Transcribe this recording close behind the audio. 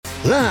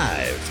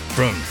Live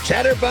from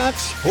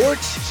Chatterbox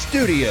Sports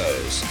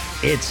Studios,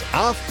 it's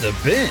Off the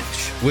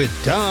Bench with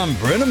Tom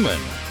Brenneman.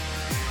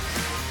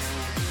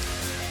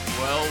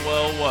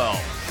 Well.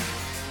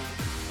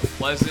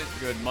 Pleasant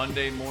good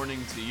Monday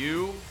morning to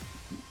you.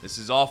 This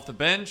is Off the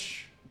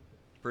Bench,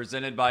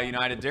 presented by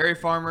United Dairy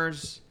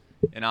Farmers,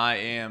 and I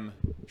am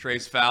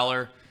Trace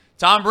Fowler.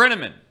 Tom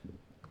Brenneman,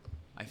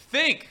 I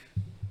think,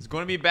 is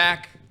going to be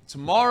back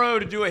tomorrow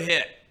to do a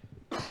hit.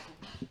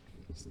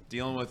 He's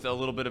dealing with a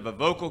little bit of a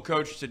vocal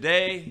coach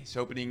today. He's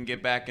hoping he can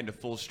get back into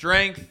full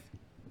strength.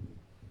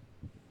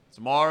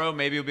 Tomorrow,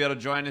 maybe he'll be able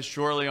to join us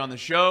shortly on the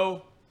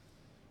show.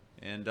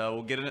 And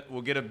we'll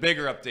get a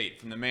bigger update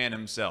from the man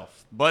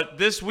himself. But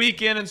this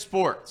weekend in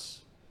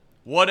sports,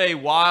 what a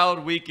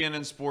wild weekend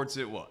in sports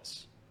it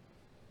was.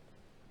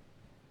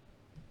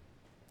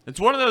 It's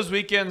one of those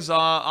weekends,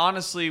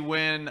 honestly,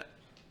 when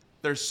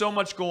there's so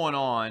much going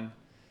on,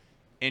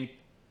 and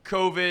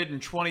COVID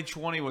and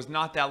 2020 was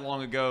not that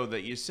long ago,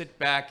 that you sit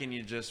back and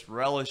you just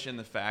relish in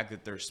the fact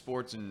that there's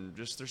sports and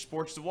just there's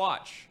sports to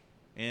watch.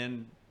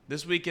 And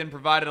this weekend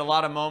provided a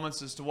lot of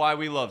moments as to why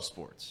we love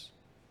sports.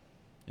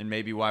 And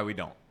maybe why we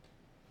don't.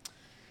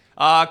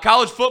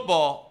 College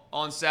football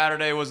on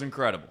Saturday was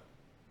incredible.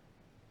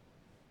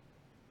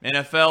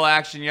 NFL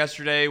action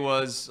yesterday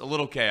was a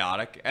little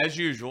chaotic, as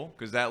usual,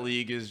 because that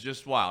league is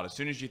just wild. As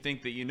soon as you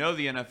think that you know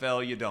the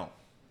NFL, you don't.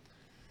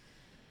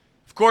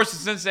 Of course, the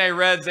Cincinnati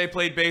Reds, they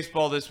played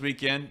baseball this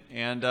weekend,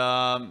 and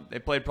they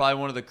played probably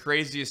one of the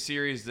craziest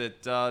series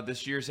that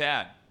this year's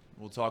had.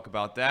 We'll talk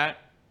about that.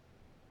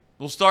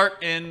 We'll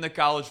start in the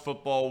college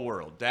football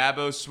world.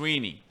 Dabo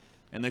Swinney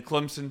and the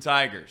Clemson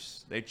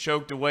Tigers. They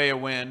choked away a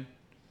win,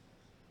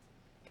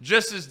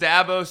 just as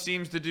Dabo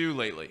seems to do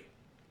lately.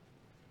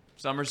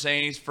 Some are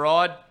saying he's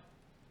fraud.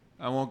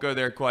 I won't go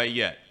there quite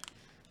yet.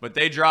 But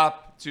they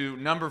dropped to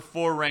number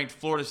 4 ranked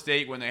Florida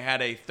State when they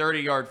had a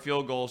 30-yard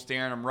field goal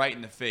staring them right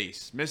in the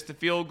face. Missed the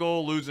field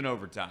goal, losing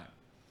overtime.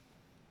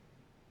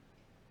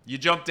 You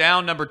jump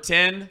down, number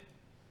 10,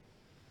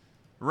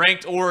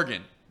 ranked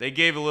Oregon. They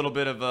gave a little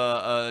bit of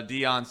a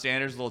Deion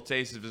Sanders, a little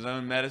taste of his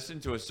own medicine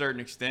to a certain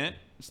extent.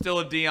 Still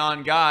a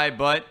Deion guy,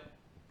 but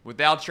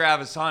without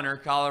Travis Hunter,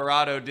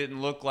 Colorado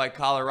didn't look like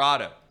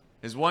Colorado.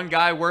 Is one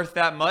guy worth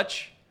that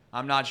much?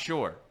 I'm not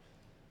sure.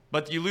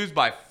 But you lose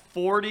by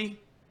 40?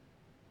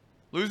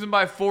 Losing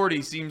by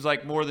 40 seems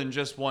like more than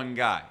just one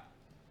guy.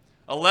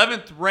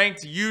 11th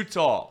ranked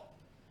Utah.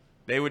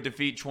 They would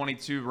defeat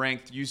 22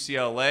 ranked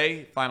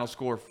UCLA. Final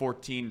score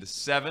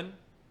 14-7.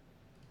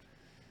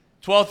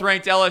 12th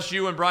ranked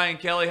LSU and Brian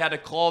Kelly had to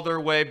claw their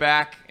way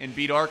back and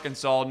beat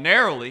Arkansas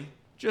narrowly,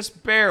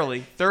 just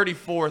barely,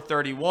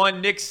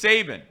 34-31. Nick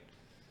Saban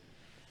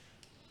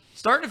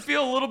starting to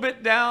feel a little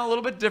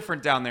bit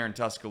different down there in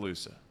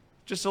Tuscaloosa.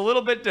 Just a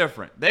little bit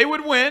different. They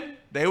would win.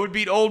 They would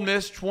beat Ole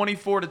Miss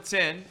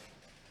 24-10.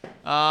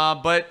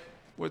 But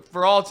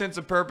for all intents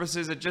and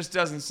purposes, it just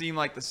doesn't seem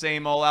like the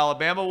same old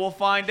Alabama. We'll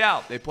find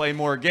out. They play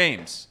more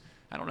games.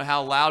 I don't know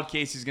how loud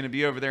Casey's going to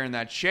be over there in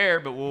that chair,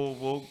 but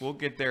we'll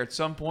get there at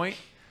some point.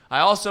 I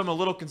also am a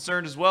little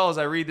concerned as well as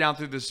I read down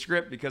through the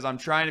script because I'm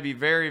trying to be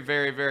very,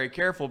 very, very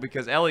careful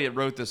because Elliot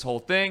wrote this whole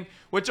thing,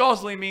 which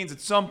also means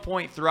at some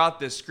point throughout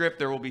this script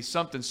there will be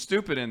something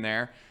stupid in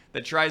there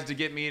that tries to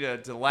get me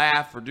to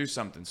laugh or do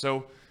something.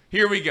 So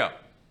here we go.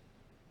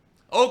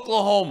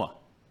 Oklahoma.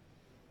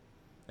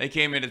 They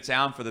came into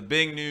town for the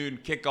big noon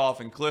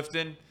kickoff in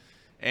Clifton,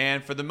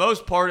 and for the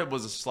most part it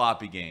was a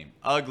sloppy game,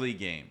 ugly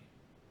game.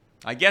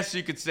 I guess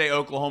you could say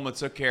Oklahoma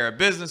took care of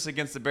business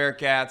against the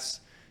Bearcats.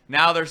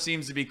 Now there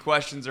seems to be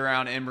questions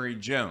around Emory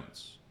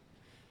Jones.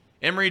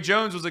 Emory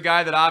Jones was a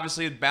guy that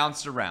obviously had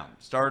bounced around.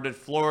 Started at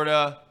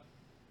Florida,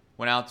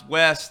 went out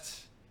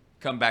west,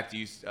 come back to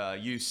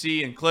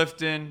UC in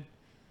Clifton.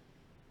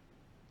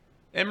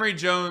 Emory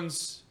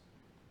Jones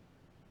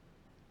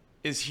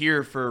is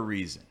here for a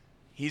reason.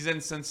 He's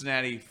in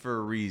Cincinnati for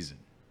a reason.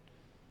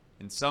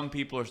 And some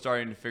people are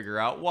starting to figure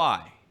out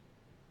why.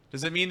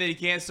 Does it mean that he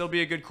can't still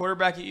be a good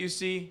quarterback at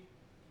UC?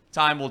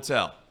 Time will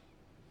tell.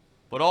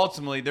 But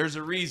ultimately, there's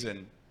a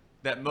reason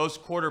that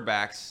most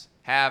quarterbacks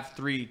have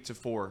 3 to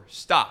 4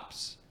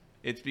 stops.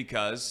 It's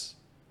because,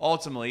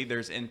 ultimately,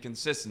 there's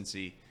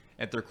inconsistency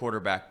at their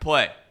quarterback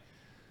play.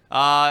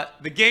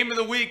 The game of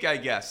the week, I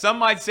guess. Some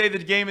might say the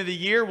game of the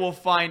year. We'll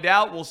find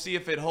out. We'll see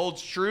if it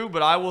holds true.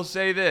 But I will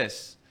say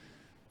this.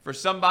 For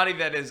somebody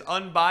that is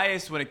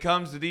unbiased when it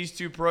comes to these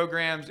two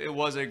programs, it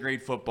was a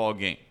great football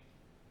game.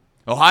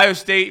 Ohio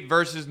State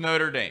versus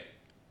Notre Dame.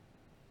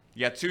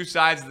 You got two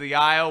sides of the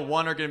aisle.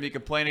 One are going to be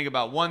complaining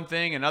about one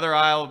thing. Another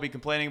aisle will be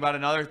complaining about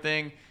another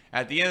thing.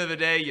 At the end of the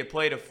day, you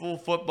played a full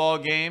football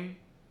game.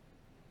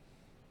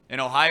 And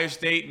Ohio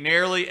State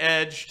narrowly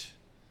edged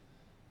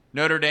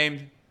Notre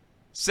Dame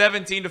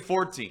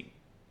 17-14.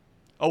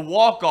 A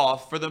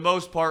walk-off, for the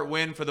most part,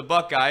 win for the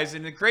Buckeyes.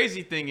 And the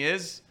crazy thing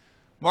is,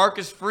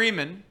 Marcus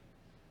Freeman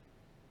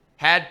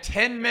had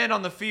 10 men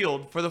on the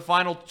field for the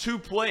final 2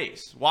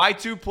 plays. Why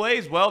 2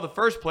 plays? Well, the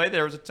first play,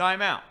 there was a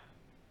timeout.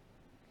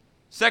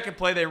 Second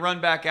play, they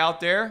run back out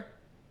there.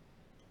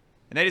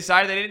 And they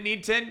decided they didn't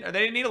need 10, or they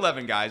didn't need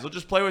 11 guys. They'll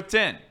just play with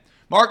 10.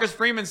 Marcus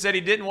Freeman said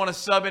he didn't want to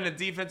sub in a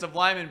defensive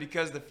lineman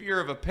because of the fear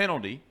of a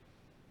penalty.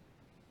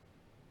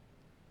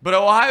 But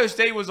Ohio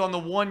State was on the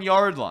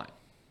 1-yard line.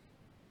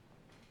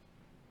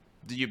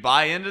 Do you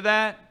buy into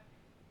that?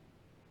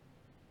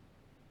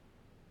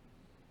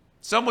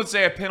 Some would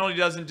say a penalty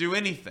doesn't do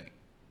anything.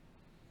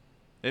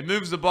 It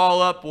moves the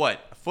ball up, what,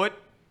 a foot?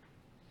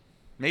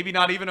 Maybe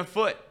not even a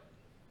foot.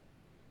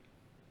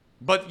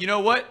 But you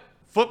know what?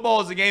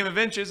 Football is a game of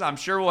inches. I'm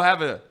sure we'll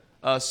have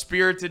a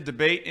spirited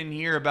debate in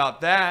here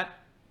about that.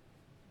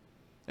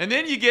 And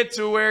then you get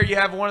to where you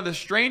have one of the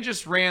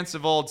strangest rants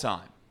of all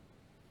time.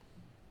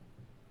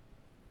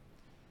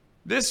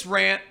 This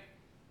rant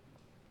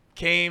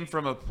came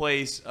from a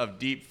place of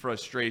deep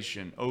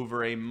frustration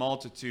over a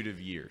multitude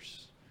of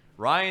years.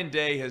 Ryan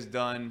Day has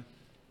done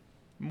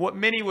what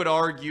many would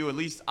argue, at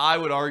least I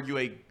would argue,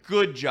 a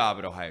good job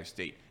at Ohio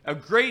State. A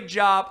great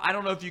job. I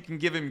don't know if you can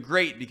give him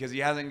great because he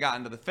hasn't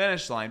gotten to the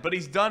finish line, but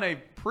he's done a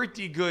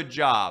pretty good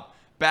job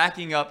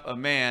backing up a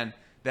man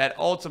that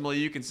ultimately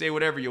you can say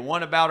whatever you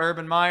want about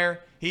Urban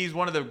Meyer. He's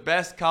one of the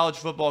best college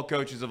football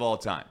coaches of all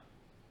time.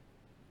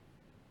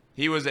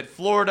 He was at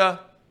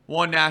Florida,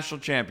 won national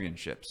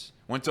championships.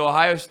 Went to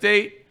Ohio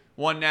State,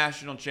 won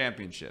national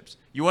championships.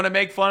 You want to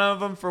make fun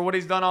of him for what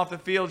he's done off the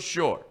field?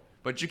 Sure.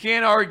 But you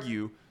can't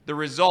argue the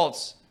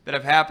results that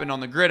have happened on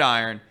the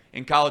gridiron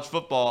in college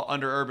football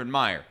under Urban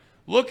Meyer.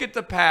 Look at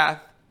the path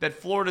that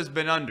Florida's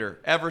been under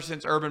ever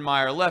since Urban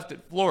Meyer left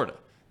at Florida.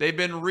 They've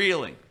been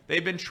reeling.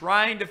 They've been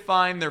trying to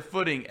find their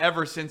footing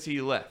ever since he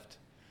left.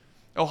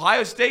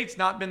 Ohio State's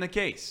not been the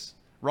case.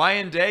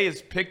 Ryan Day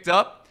has picked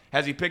up.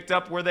 Has he picked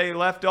up where they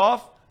left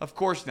off? Of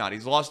course not.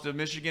 He's lost to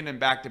Michigan in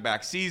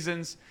back-to-back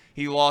seasons.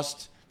 He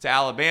lost to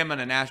Alabama in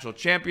a national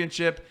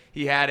championship.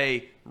 He had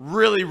a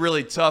really,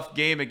 really tough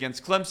game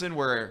against Clemson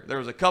where there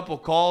was a couple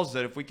calls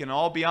that, if we can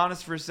all be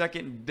honest for a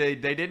second, they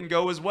didn't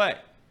go his way.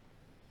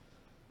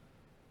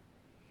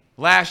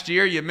 Last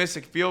year, you miss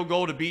a field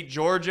goal to beat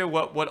Georgia,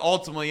 what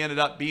ultimately ended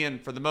up being,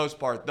 for the most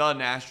part, the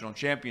national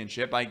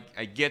championship. I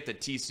get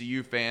that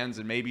TCU fans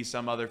and maybe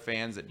some other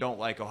fans that don't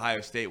like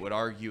Ohio State would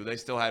argue they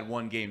still had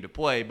one game to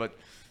play, but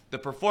the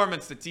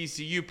performance that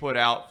TCU put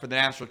out for the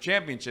national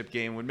championship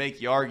game would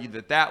make you argue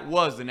that that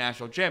was the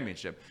national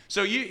championship.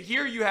 So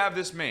here you have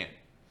this man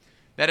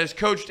that has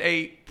coached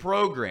a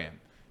program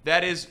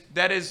that is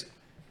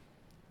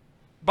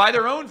by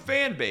their own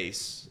fan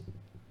base,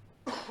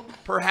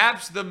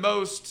 perhaps the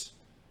most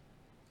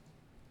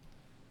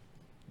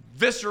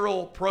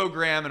visceral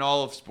program in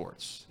all of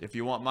sports. If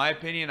you want my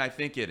opinion, I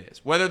think it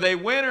is. Whether they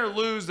win or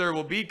lose, there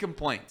will be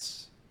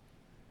complaints.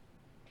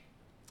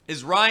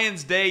 Is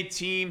Ryan's Day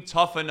team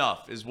tough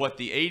enough, is what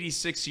the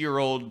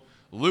 86-year-old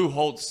Lou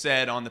Holtz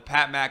said on the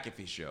Pat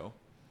McAfee show.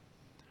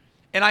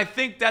 And I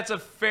think that's a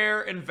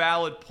fair and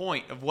valid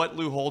point of what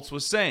Lou Holtz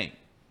was saying.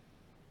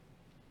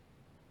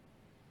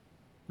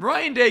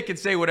 Ryan Day can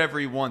say whatever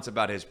he wants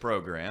about his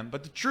program,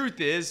 but the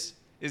truth is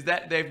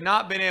that they've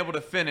not been able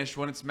to finish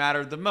when it's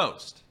mattered the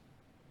most.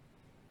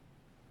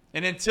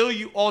 And until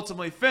you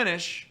ultimately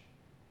finish,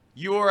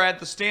 you are at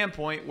the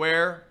standpoint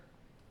where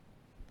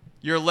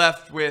you're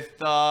left with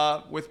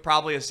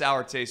probably a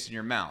sour taste in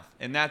your mouth.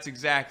 And that's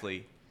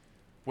exactly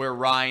where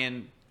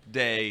Ryan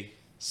Day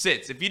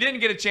sits. If you didn't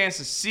get a chance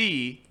to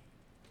see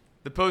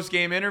the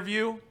post-game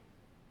interview,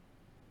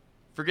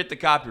 forget the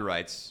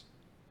copyrights.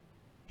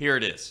 Here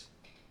it is.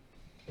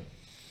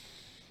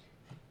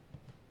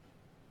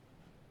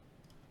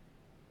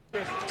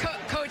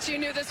 Coach, you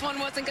knew this one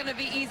wasn't going to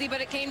be easy, but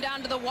it came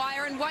down to the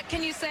wire. And what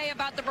can you say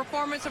about the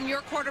performance from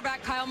your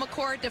quarterback, Kyle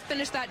McCord, to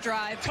finish that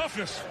drive?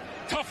 Toughness,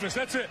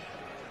 that's it.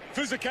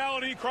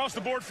 Physicality, across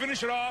the board,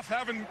 finish it off,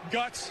 having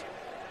guts.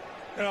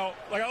 You know,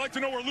 like, I like to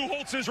know where Lou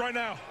Holtz is right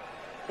now.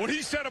 What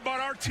he said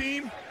about our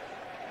team,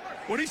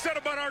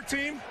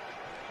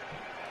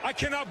 I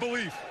cannot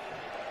believe.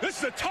 This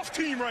is a tough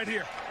team right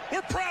here.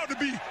 We're proud to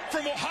be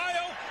from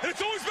Ohio, and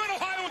it's always been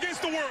Ohio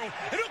against the world,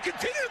 and it'll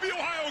continue to be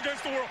Ohio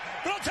against the world.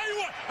 But I'll tell you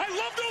what, I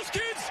love those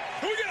kids,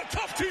 and we got a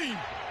tough team.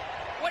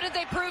 What did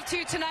they prove to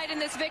you tonight in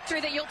this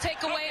victory that you'll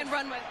take away and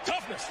run with?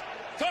 Toughness.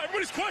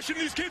 Everybody's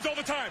questioning these kids all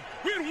the time.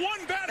 We had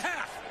one bad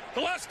half the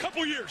last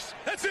couple years.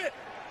 That's it.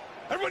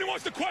 Everybody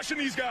wants to question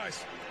these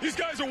guys. These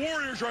guys are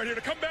warriors right here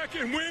to come back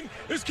and win.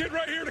 This kid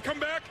right here to come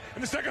back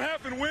in the second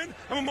half and win.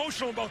 I'm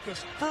emotional about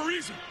this for a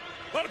reason.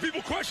 A lot of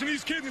people question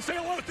these kids and say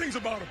a lot of things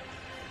about them.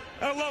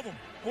 I love them.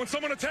 When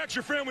someone attacks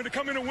your family, to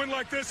come in and win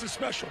like this is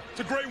special.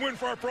 It's a great win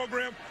for our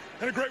program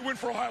and a great win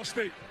for Ohio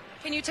State.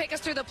 Can you take us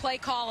through the play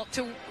call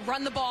to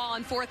run the ball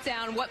on fourth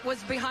down? What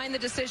was behind the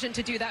decision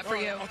to do that for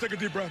you? I'll take a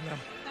deep breath now.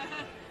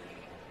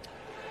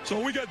 So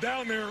when we got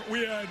down there, we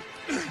had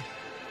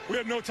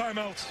no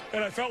timeouts,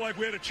 and I felt like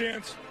we had a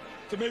chance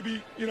to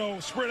maybe,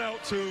 sprint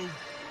out to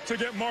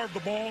get Marv the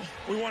ball.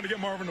 We wanted to get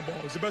Marvin the ball.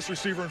 He's the best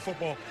receiver in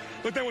football.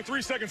 But then with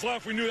 3 seconds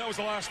left, we knew that was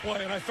the last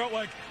play, and I felt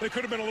like they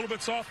could have been a little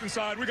bit soft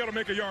inside. We got to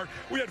make a yard.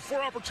 We had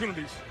 4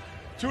 opportunities,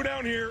 2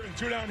 down here and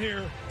 2 down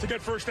here to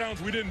get first downs.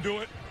 We didn't do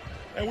it,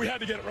 and we had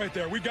to get it right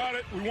there. We got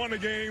it. We won the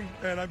game,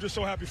 and I'm just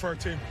so happy for our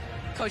team.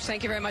 Coach,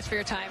 thank you very much for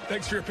your time.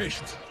 Thanks for your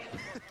patience.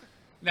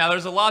 Now,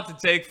 there's a lot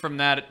to take from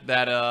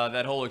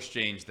that whole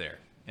exchange there.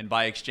 And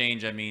by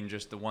exchange, I mean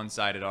just the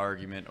one-sided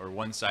argument or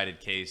one-sided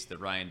case that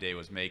Ryan Day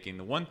was making.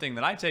 The one thing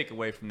that I take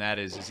away from that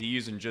is he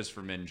using just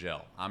for men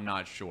gel? I'm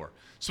not sure.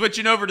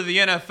 Switching over to the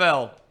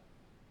NFL,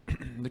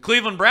 the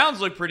Cleveland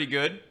Browns look pretty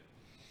good.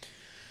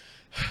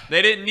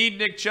 They didn't need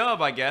Nick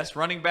Chubb, I guess.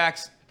 Running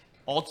backs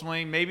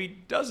ultimately maybe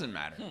doesn't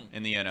matter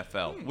in the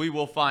NFL. We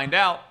will find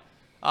out.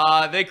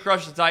 They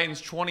crushed the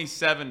Titans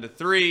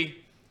 27-3.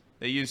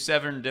 They used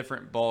 7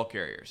 different ball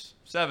carriers,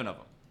 7 of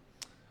them.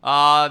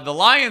 The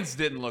Lions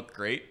didn't look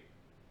great.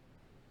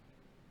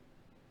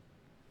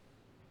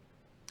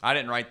 I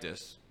didn't write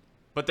this,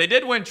 but they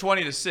did win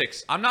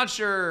 20-6. I'm not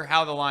sure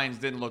how the Lions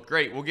didn't look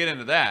great. We'll get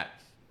into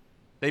that.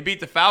 They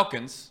beat the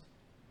Falcons,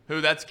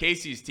 that's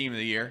Casey's team of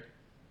the year.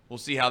 We'll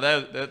see how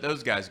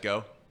those guys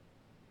go.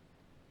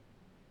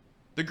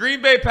 The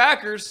Green Bay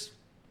Packers,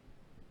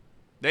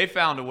 they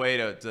found a way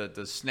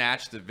to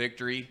snatch the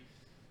victory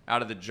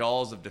out of the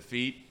jaws of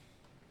defeat.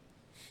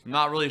 I'm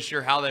not really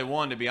sure how they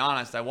won, to be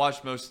honest. I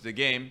watched most of the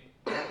game.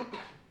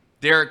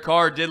 Derek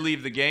Carr did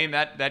leave the game.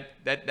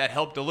 That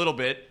helped a little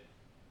bit.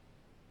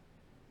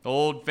 The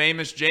old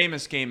famous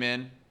Jameis came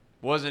in.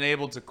 Wasn't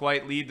able to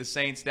quite lead the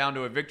Saints down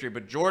to a victory.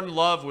 But Jordan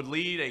Love would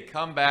lead a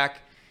comeback,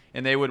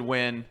 and they would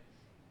win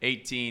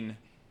 18-17.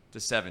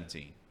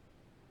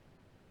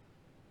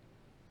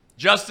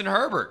 Justin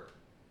Herbert.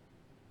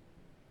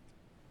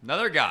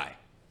 Another guy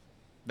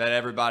that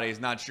everybody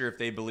is not sure if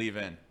they believe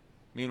in.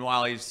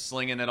 Meanwhile, he's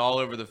slinging it all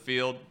over the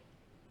field.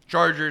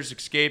 Chargers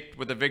escaped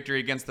with a victory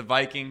against the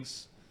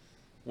Vikings,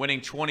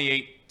 winning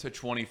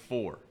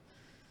 28-24.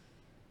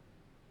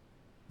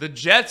 The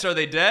Jets, are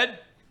they dead?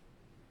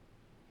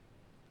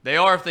 They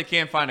are if they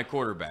can't find a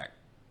quarterback.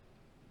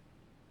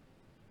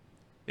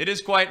 It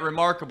is quite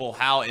remarkable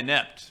how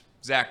inept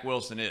Zach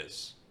Wilson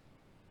is.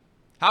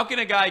 How can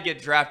a guy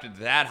get drafted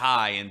that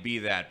high and be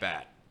that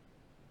bad?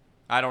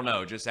 I don't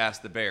know. Just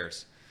ask the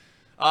Bears.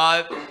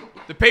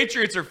 The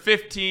Patriots are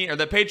 15, or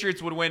the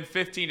Patriots would win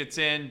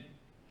 15-10,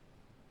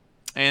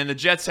 and the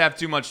Jets have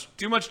too much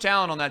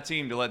talent on that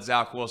team to let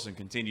Zach Wilson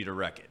continue to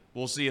wreck it.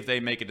 We'll see if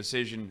they make a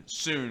decision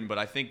soon, but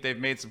I think they've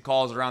made some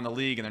calls around the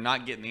league, and they're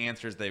not getting the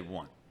answers they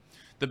want.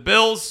 The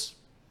Bills,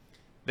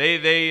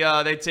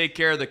 they take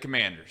care of the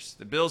Commanders.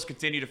 The Bills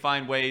continue to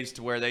find ways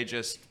to where they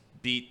just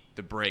beat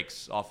the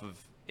brakes off of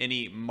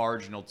any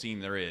marginal team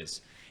there is.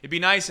 It'd be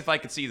nice if I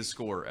could see the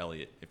score,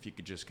 Elliot, if you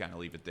could just kind of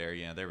leave it there.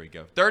 Yeah, there we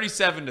go.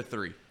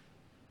 37-3.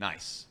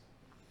 Nice.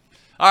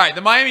 All right,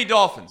 the Miami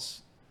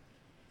Dolphins.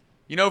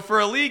 For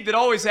a league that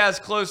always has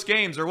close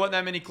games, there wasn't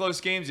that many close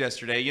games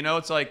yesterday.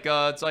 It's like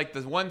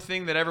the one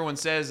thing that everyone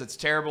says that's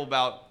terrible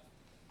about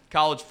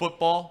college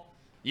football.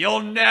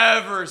 You'll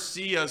never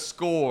see a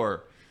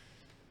score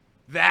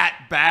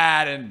that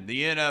bad in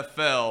the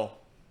NFL.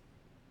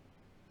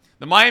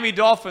 The Miami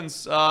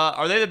Dolphins,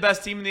 are they the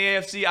best team in the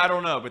AFC? I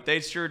don't know, but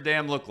they sure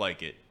damn look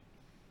like it.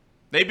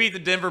 They beat the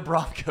Denver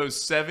Broncos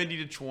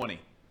 70-20.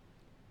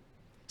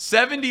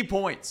 70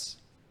 points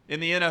in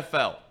the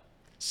NFL.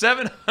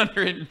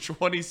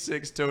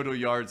 726 total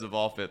yards of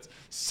offense.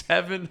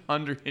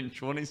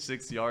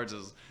 726 yards.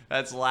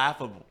 That's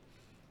laughable.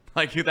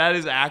 Like, that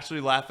is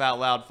actually laugh out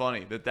loud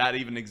funny that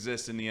even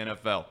exists in the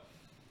NFL.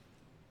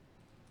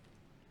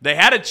 They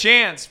had a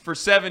chance for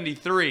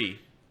 73.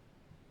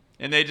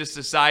 And they just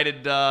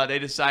decided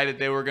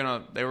they were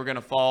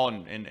gonna fall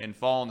and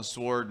fall on the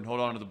sword and hold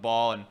on to the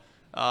ball. And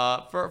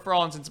for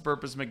all intents and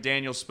purposes,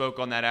 McDaniel spoke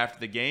on that after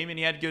the game, and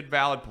he had good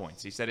valid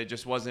points. He said it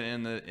just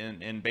wasn't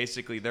in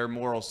basically their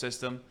moral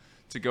system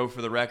to go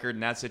for the record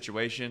in that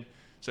situation.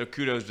 So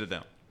kudos to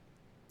them.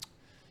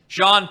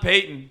 Sean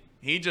Payton,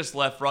 he just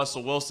left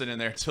Russell Wilson in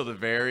there till the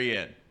very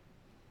end.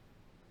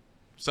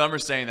 Some are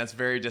saying that's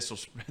very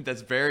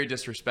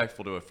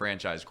disrespectful to a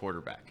franchise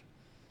quarterback.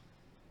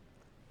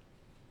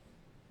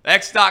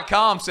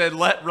 X.com said,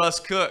 let Russ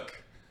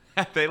cook.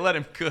 They let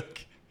him cook.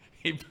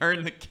 He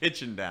burned the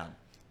kitchen down.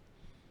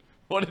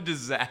 What a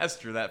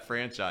disaster that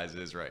franchise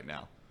is right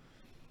now.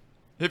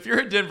 If you're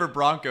a Denver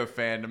Bronco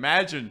fan,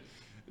 imagine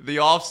the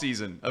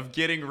offseason of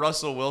getting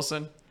Russell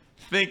Wilson,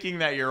 thinking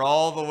that you're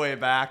all the way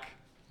back.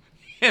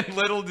 And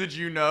little did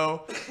you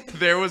know,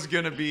 there was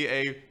going to be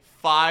a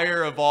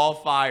fire of all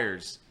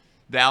fires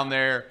down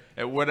there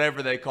at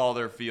whatever they call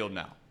their field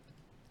now.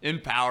 In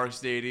Power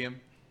Stadium.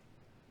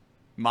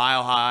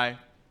 Mile High,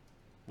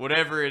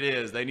 whatever it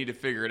is, they need to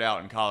figure it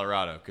out in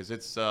Colorado because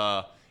it's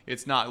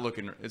not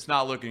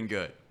looking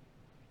good.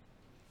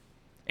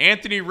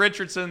 Anthony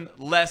Richardson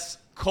less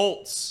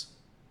Colts.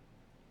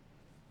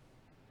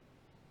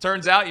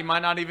 Turns out you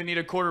might not even need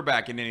a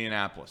quarterback in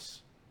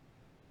Indianapolis.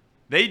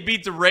 They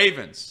beat the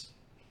Ravens,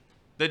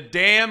 the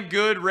damn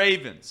good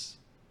Ravens.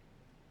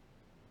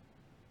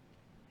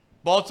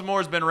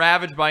 Baltimore's been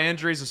ravaged by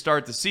injuries to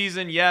start the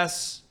season,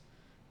 yes,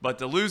 but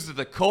to lose to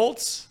the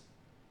Colts.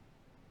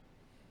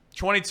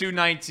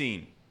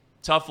 22-19,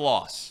 tough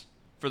loss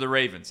for the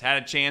Ravens.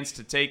 Had a chance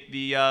to take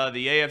the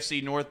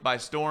AFC North by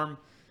storm,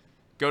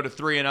 go to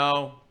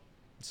 3-0.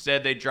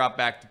 Instead, they dropped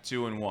back to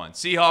 2-1.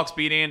 Seahawks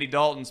beat Andy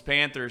Dalton's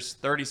Panthers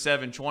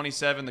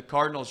 37-27. The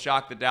Cardinals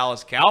shocked the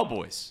Dallas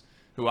Cowboys,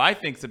 who I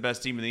think is the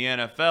best team in the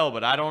NFL,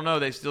 but I don't know.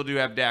 They still do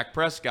have Dak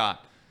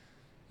Prescott.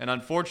 And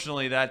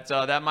unfortunately,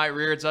 that might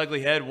rear its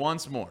ugly head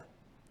once more.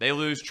 They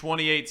lose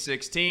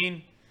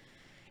 28-16.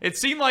 It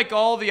seemed like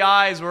all the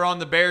eyes were on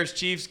the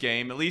Bears-Chiefs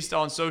game, at least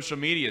on social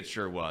media it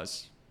sure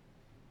was.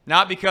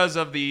 Not because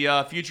of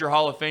the future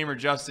Hall of Famer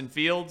Justin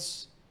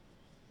Fields.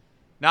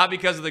 Not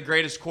because of the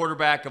greatest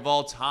quarterback of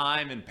all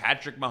time and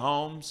Patrick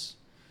Mahomes.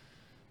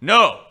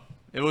 No,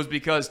 it was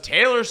because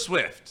Taylor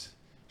Swift,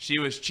 she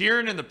was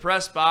cheering in the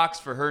press box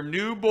for her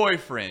new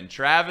boyfriend,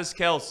 Travis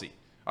Kelce.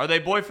 Are they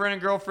boyfriend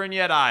and girlfriend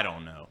yet? I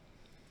don't know.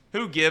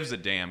 Who gives a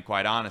damn,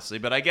 quite honestly,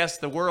 but I guess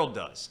the world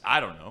does. I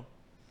don't know.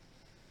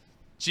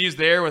 She's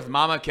there with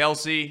Mama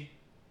Kelce,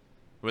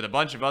 with a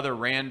bunch of other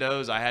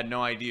randos. I had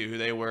no idea who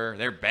they were.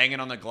 They're banging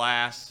on the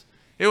glass.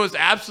 It was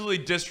absolutely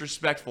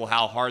disrespectful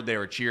how hard they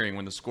were cheering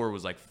when the score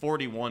was like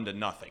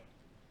 41-0.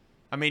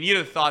 I mean, you'd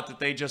have thought that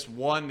they just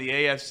won the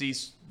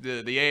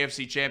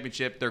AFC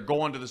Championship. They're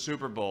going to the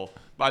Super Bowl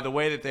by the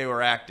way that they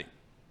were acting.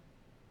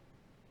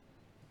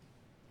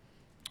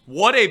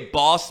 What a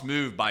boss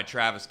move by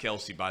Travis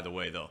Kelce, by the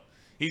way, though.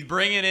 He's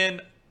bringing in,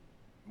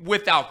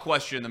 without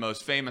question, the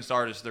most famous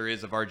artist there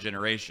is of our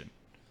generation.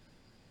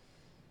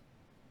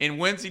 And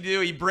when's he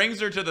do? He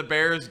brings her to the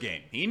Bears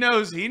game. He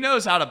knows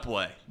how to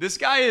play. This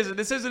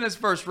isn't his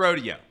first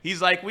rodeo.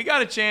 He's like, we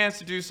got a chance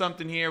to do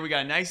something here. We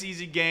got a nice,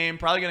 easy game.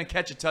 Probably going to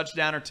catch a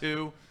touchdown or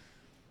two.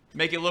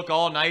 Make it look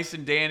all nice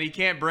and dandy.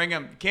 Can't bring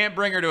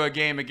her to a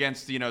game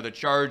against, the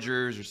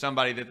Chargers or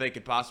somebody that they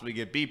could possibly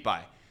get beat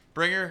by.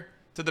 Bring her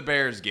to the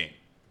Bears game.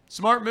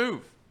 Smart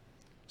move.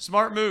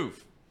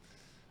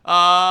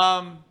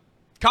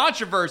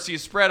 Controversy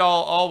is spread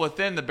all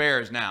within the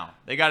Bears now.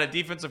 They got a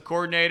defensive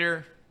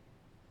coordinator.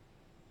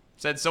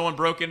 Said someone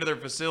broke into their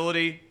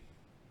facility,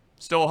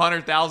 stole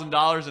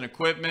 $100,000 in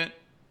equipment,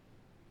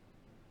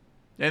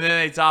 and then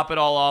they top it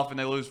all off and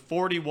they lose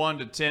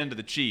 41-10 to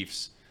the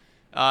Chiefs.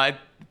 At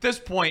this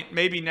point,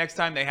 maybe next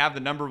time they have the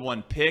number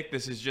 1 pick,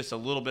 this is just a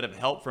little bit of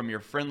help from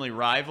your friendly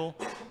rival.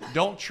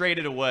 Don't trade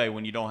it away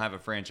when you don't have a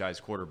franchise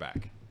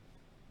quarterback.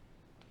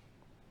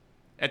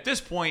 At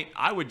this point,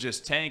 I would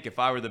just tank if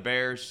I were the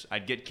Bears.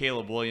 I'd get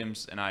Caleb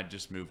Williams, and I'd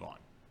just move on.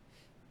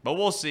 But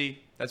we'll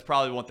see. That's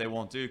probably what they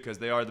won't do because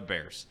they are the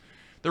Bears.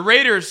 The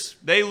Raiders,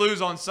 they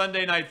lose on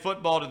Sunday Night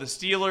Football to the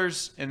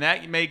Steelers, and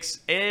that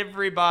makes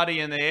everybody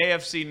in the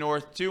AFC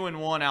North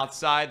 2-1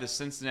 outside the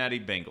Cincinnati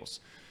Bengals.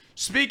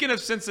 Speaking of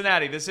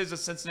Cincinnati, this is a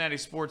Cincinnati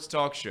sports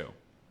talk show.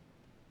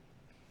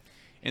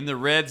 And the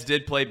Reds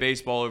did play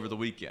baseball over the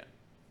weekend.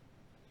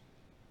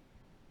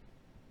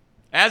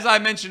 As I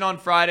mentioned on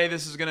Friday,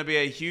 this is going to be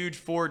a huge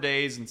 4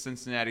 days in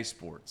Cincinnati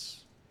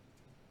sports.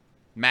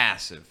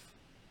 Massive.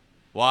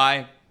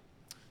 Why?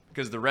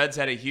 Because the Reds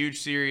had a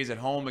huge series at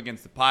home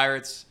against the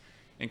Pirates.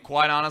 And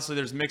quite honestly,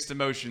 there's mixed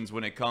emotions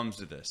when it comes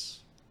to this.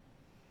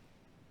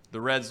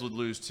 The Reds would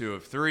lose 2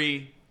 of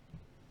 3.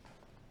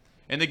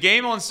 And the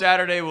game on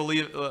Saturday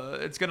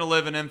it's going to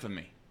live in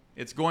infamy.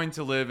 It's going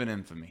to live in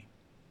infamy.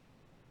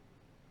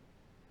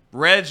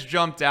 Reds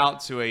jumped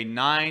out to a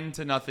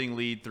 9-0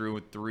 lead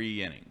through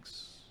 3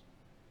 innings.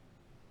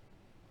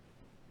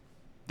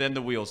 Then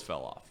the wheels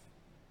fell off.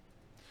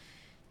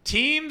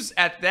 Teams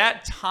at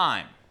that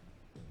time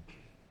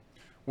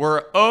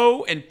were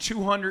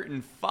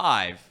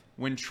 0-205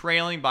 when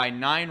trailing by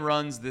 9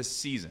 runs this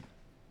season.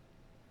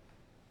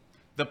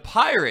 The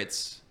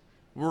Pirates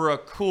were a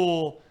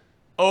cool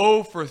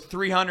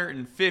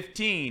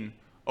 0-315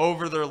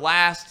 over their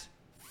last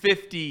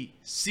 50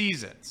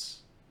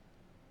 seasons.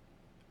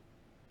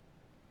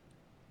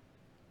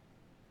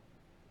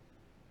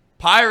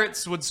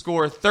 Pirates would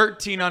score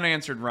 13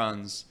 unanswered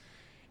runs.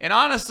 And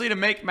honestly, to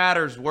make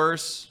matters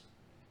worse,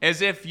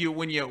 as if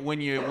when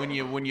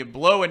you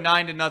blow a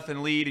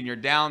 9-0 lead and you're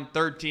down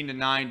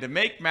 13-9, to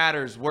make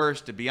matters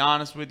worse, to be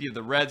honest with you,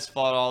 the Reds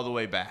fought all the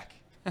way back.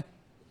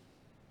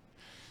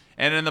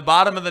 And in the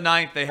bottom of the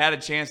 9th, they had a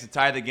chance to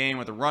tie the game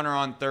with a runner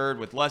on third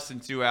with less than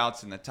 2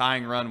 outs, and the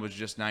tying run was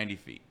just 90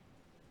 feet.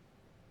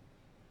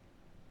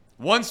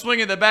 One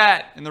swing of the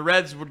bat, and the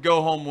Reds would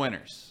go home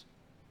winners.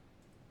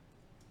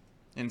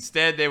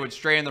 Instead, they would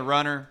strain the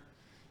runner.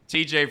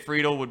 TJ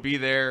Friedl would be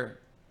there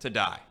to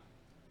die.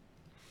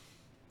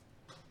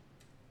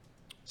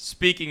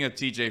 Speaking of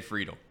TJ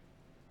Friedl,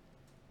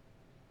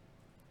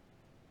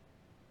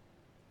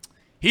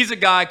 he's a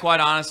guy, quite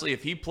honestly,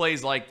 if he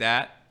plays like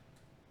that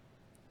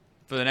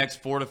for the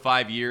next 4 to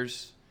 5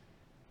 years,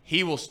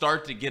 he will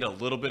start to get a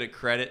little bit of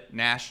credit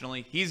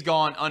nationally. He's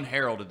gone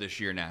unheralded this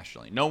year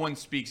nationally. No one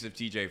speaks of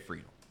TJ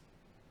Friedl.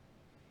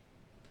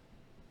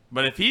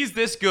 But if he's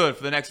this good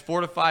for the next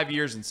 4 to 5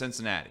 years in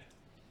Cincinnati,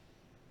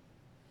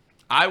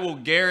 I will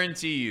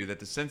guarantee you that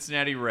the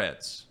Cincinnati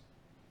Reds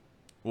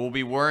will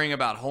be worrying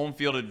about home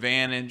field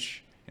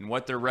advantage and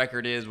what their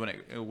record is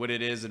what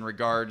it is in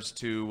regards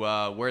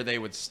to where they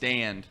would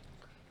stand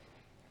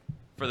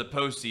for the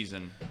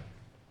postseason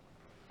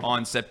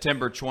on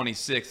September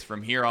 26th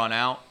from here on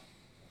out.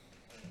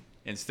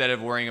 instead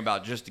of worrying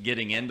about just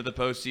getting into the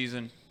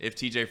postseason if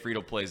TJ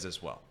Friedl plays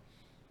this well.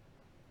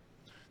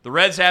 The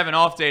Reds have an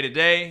off day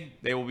today.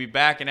 They will be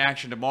back in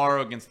action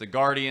tomorrow against the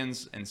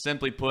Guardians, and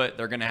simply put,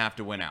 they're going to have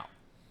to win out.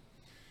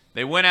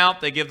 They win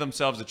out, they give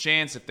themselves a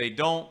chance. If they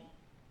don't,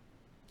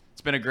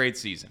 it's been a great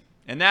season.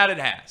 And that it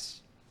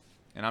has.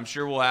 And I'm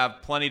sure we'll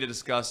have plenty to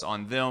discuss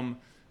on them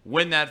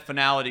when that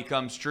finality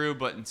comes true.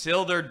 But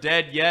until they're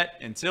dead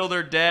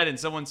and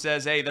someone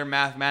says, hey, they're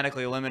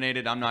mathematically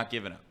eliminated, I'm not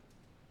giving up.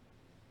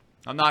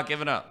 I'm not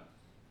giving up.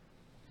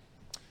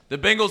 The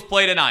Bengals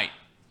play tonight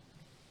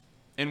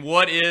in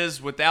what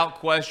is, without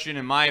question,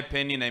 in my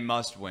opinion, a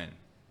must-win.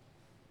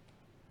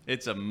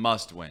 It's a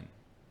must-win.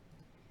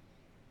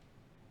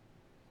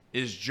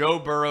 Is Joe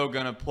Burrow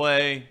going to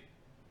play?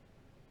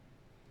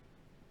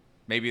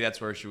 Maybe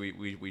that's where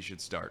we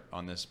should start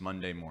on this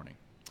Monday morning.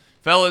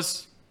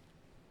 Fellas,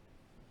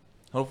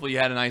 hopefully you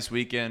had a nice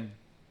weekend.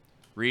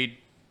 Reed,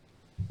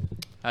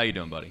 how you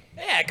doing, buddy?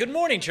 Yeah, good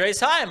morning, Trace.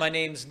 Hi, my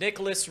name's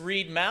Nicholas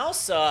Reed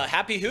Mouse.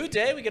 Happy Who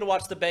Day. We get to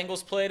watch the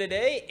Bengals play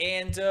today.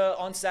 And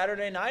on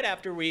Saturday night,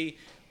 after we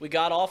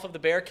got off of the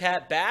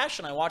Bearcat Bash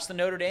and I watched the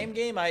Notre Dame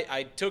game,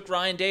 I took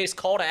Ryan Day's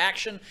call to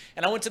action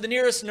and I went to the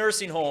nearest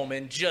nursing home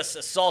and just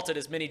assaulted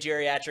as many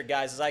geriatric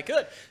guys as I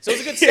could. So it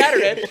was a good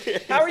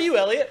Saturday. How are you,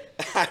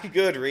 Elliot? I'm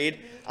good, Reed.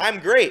 I'm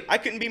great. I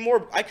couldn't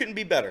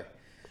be better.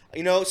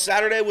 You know,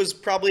 Saturday was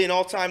probably an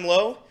all-time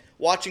low.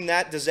 Watching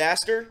that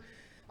disaster,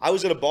 I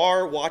was at a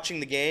bar watching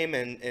the game,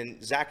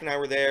 and Zach and I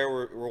were there.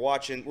 We're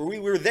watching. We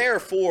were there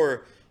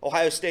for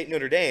Ohio State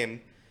Notre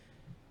Dame.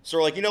 So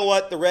we're like, you know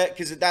what,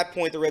 because at that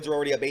point the Reds were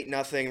already up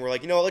 8-0. We're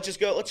like, you know what,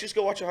 let's just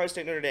go watch Ohio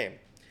State Notre Dame.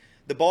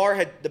 The bar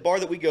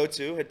that we go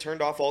to had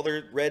turned off all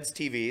their Reds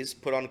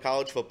TVs, put on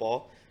college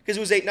football because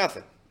it was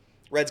 8-0.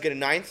 Reds get a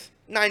ninth,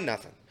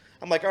 9-0.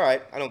 I'm like, all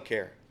right, I don't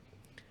care.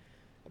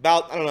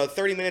 About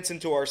 30 minutes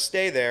into our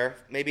stay there,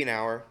 maybe an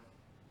hour,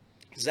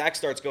 Zach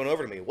starts going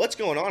over to me. What's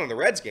going on in the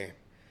Reds game?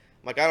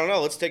 I'm like, I don't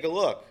know. Let's take a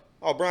look.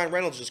 Oh, Brian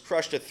Reynolds just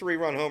crushed a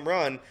 3-run home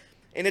run,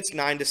 and it's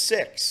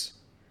 9-6.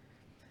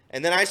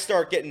 And then I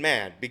start getting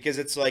mad because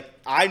it's like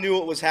I knew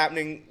what was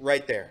happening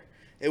right there.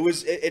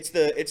 It's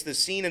the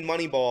scene in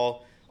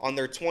Moneyball on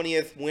their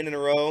 20th win in a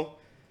row,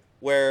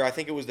 where I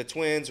think it was the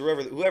Twins,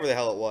 whoever the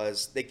hell it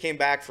was. They came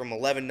back from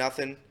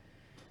 11-0.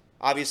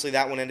 Obviously,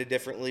 that one ended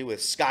differently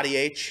with Scotty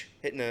H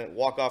hitting a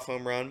walk-off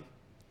home run.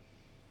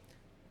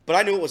 But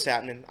I knew what was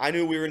happening. I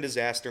knew we were in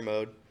disaster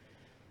mode.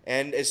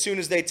 And as soon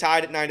as they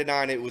tied at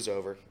 9-9, it was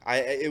over.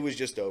 It was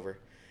just over.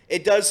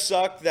 It does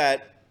suck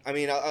that,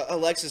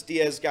 Alexis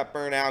Diaz got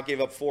burnt out, gave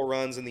up 4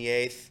 runs in the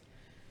 8th.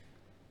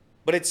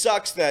 But it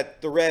sucks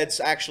that the Reds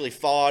actually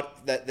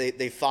fought, that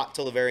they fought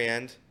till the very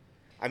end.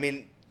 I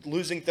mean,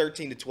 losing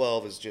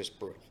 13-12 is just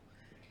brutal.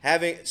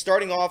 It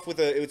started off with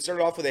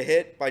a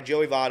hit by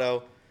Joey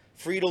Votto,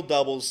 Friedl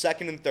doubles,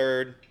 second and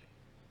third,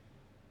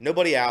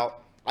 nobody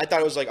out. I thought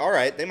it was like, all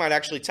right, they might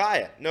actually tie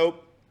it.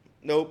 Nope.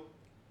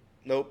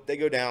 They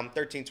go down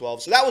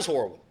 13-12. So that was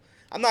horrible.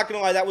 I'm not going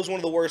to lie, that was one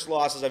of the worst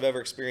losses I've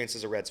ever experienced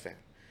as a Reds fan.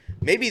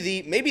 Maybe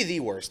the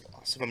worst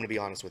loss, if I'm going to be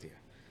honest with you.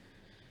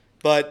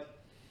 But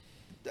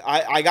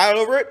I got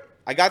over it.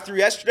 I got through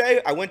yesterday.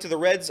 I went to the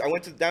Reds. I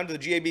went down to the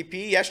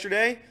GABP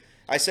yesterday.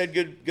 I said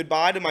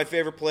goodbye to my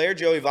favorite player,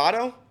 Joey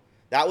Votto.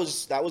 That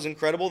was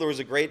incredible. There was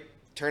a great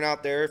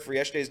turnout there for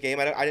yesterday's game.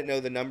 I didn't know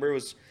the number.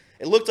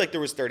 It looked like there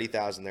was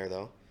 30,000 there,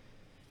 though.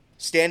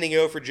 Standing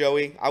O for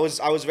Joey. I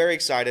was very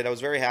excited. I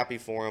was very happy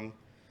for him.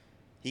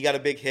 He got a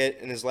big hit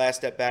in his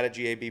last at-bat at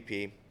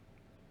GABP.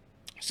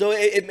 So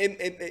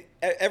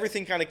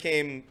everything kind of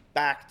came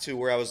back to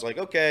where I was like,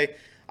 okay,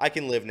 I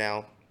can live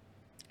now.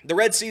 The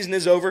Red season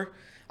is over.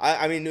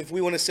 I mean, if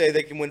we want to say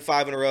they can win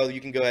 5 in a row, you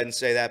can go ahead and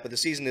say that. But the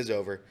season is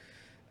over.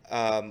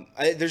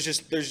 There's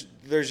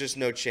just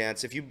no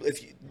chance. If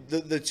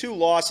the 2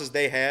 losses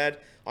they had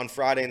on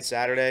Friday and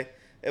Saturday,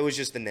 it was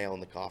just the nail in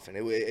the coffin.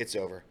 It's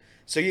over.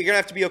 So you're gonna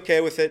have to be okay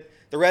with it.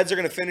 The Reds are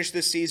gonna finish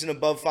this season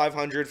above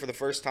 500 for the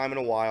first time in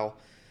a while.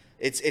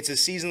 It's a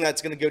season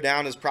that's gonna go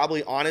down as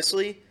probably,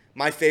 honestly,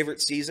 my favorite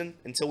season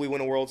until we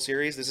win a World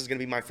Series. This is gonna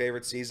be my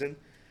favorite season,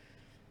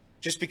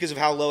 just because of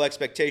how low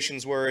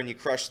expectations were, and you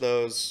crush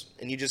those,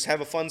 and you just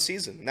have a fun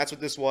season. And that's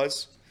what this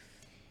was.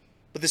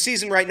 But the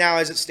season right now,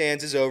 as it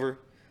stands, is over.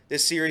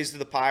 This series to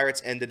the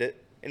Pirates ended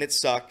it, and it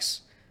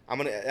sucks.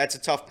 That's a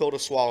tough pill to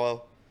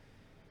swallow.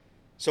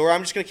 So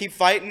I'm just going to keep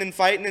fighting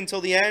until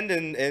the end,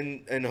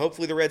 and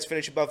hopefully the Reds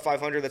finish above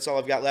 500. That's all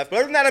I've got left. But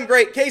other than that, I'm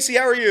great. Casey,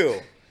 how are you?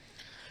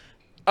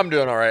 I'm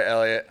doing all right,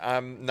 Elliot.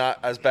 I'm not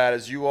as bad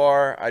as you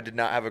are. I did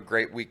not have a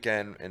great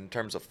weekend in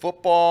terms of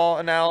football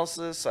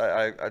analysis.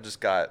 I just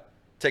got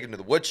taken to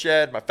the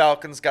woodshed. My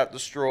Falcons got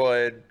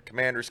destroyed.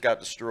 Commanders got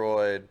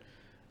destroyed.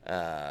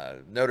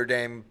 Notre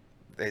Dame,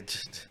 they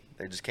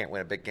just can't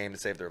win a big game to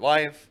save their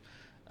life.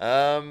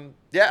 Not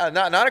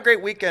a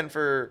great weekend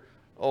for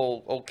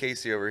old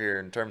Casey over here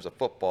in terms of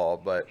football,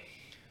 but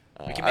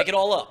we can make it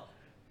all up.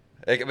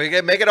 We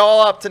can make it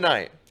all up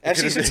tonight.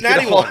 FC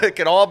Cincinnati won. It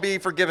can all be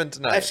forgiven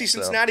tonight. FC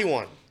Cincinnati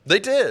won. They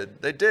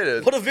did.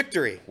 What a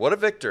victory. What a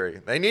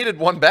victory. They needed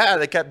one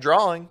bad. They kept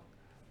drawing.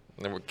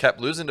 And we kept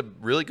losing to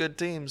really good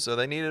teams, so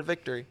they needed a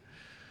victory.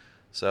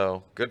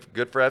 So good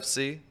for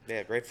FC.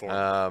 Yeah, great for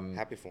him.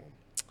 Happy for him.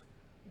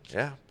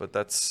 Yeah, but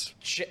that's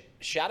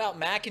Shout out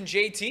Mac and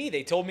JT.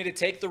 They told me to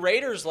take the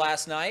Raiders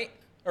last night,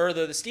 or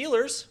the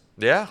Steelers.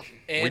 yeah.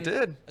 And we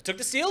did. I took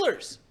the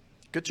Steelers.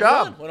 Good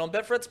job. Went on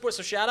Betfred Sports.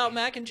 So shout out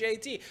Mac and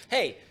JT.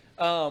 Hey,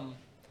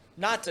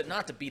 not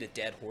to beat a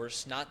dead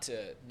horse, not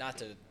to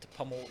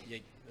pummel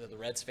the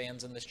Reds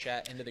fans in this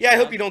chat into the Yeah, I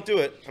ground. hope you don't do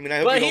it. I mean, I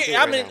hope you don't do it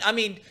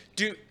right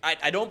now.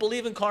 I don't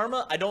believe in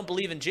karma. I don't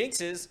believe in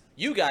jinxes.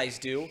 You guys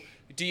do.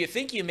 Do you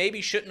think you maybe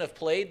shouldn't have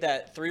played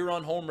that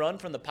 3-run home run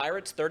from the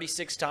Pirates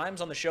 36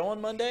 times on the show on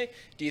Monday?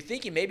 Do you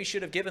think you maybe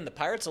should have given the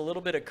Pirates a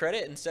little bit of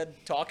credit instead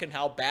of talking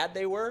how bad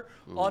they were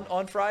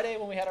on Friday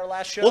when we had our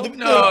last show? Well,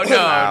 No, To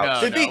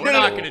we're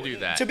not going to do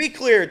that. To be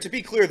clear,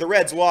 the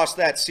Reds lost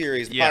that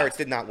series. The Pirates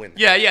did not win.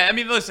 Yeah. I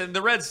mean, listen,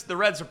 the Reds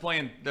are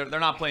playing. They're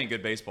not playing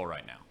good baseball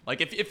right now. Like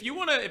if you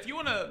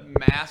wanna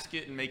mask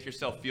it and make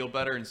yourself feel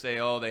better and say,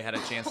 oh, they had a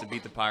chance to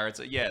beat the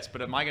Pirates, yes.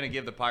 But am I gonna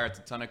give the Pirates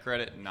a ton of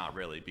credit? Not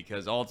really,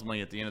 because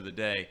ultimately at the end of the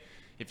day,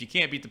 if you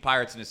can't beat the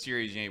Pirates in a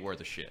series, you ain't worth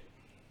a shit.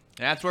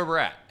 And that's where we're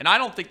at. And I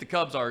don't think the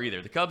Cubs are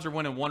either. The Cubs are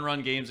winning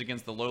one-run games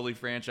against the lowly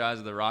franchise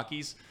of the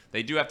Rockies.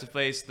 They do have to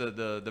face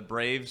the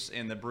Braves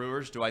and the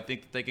Brewers. Do I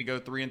think that they could go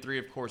 3-3?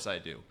 Of course I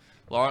do.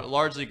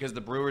 Largely because the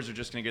Brewers are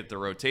just going to get the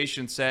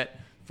rotation set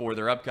for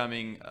their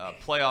upcoming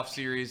playoff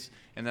series.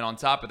 And then on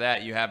top of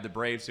that, you have the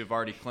Braves who have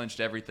already clinched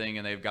everything,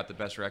 and they've got the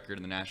best record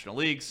in the National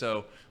League.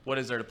 So what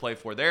is there to play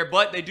for there?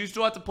 But they do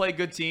still have to play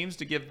good teams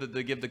to give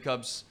the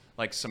Cubs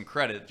like some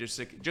credit.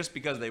 Just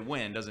because they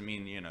win doesn't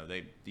mean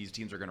these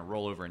teams are going to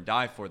roll over and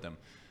die for them.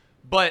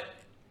 But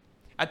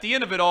at the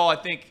end of it all, I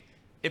think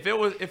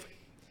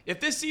if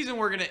this season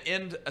were going to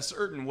end a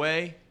certain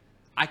way,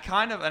 I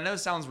know it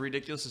sounds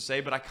ridiculous to say,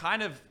 but I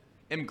kind of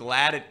am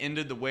glad it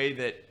ended the way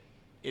that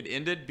it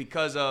ended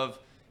because of.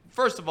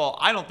 First of all,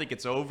 I don't think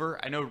it's over.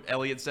 I know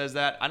Elliot says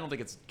that. I don't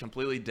think it's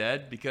completely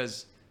dead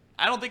because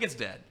I don't think it's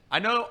dead. I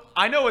know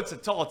it's a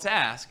tall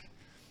task,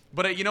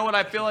 but you know what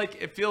I feel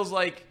like? It feels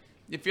like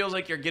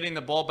you're getting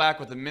the ball back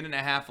with a minute and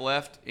a half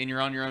left and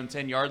you're on your own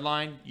 10-yard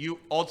line. You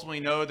ultimately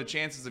know the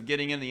chances of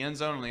getting in the end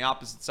zone on the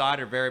opposite side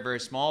are very, very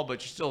small,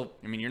 but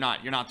you're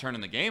not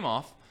turning the game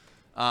off.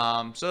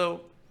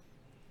 So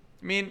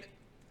I mean,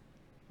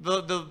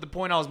 the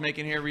point I was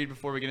making here, Reed,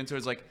 before we get into it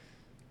is like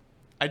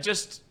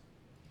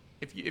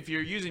if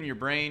you're using your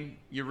brain,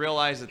 you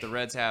realize that the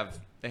Reds have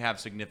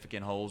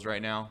significant holes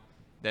right now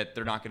that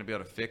they're not going to be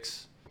able to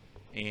fix.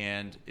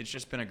 And it's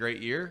just been a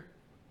great year.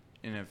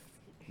 And if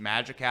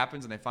magic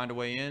happens and they find a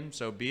way in,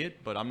 so be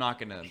it. But I'm not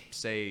going to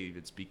say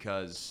it's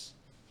because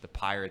the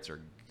Pirates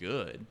are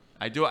good.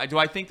 Do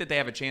I think that they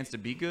have a chance to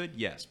be good?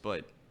 Yes,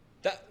 but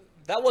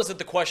that wasn't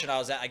the question I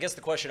was at. I guess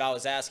the question I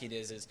was asking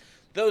is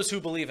those who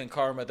believe in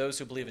karma, those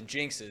who believe in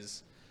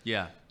jinxes.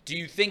 Yeah. Do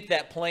you think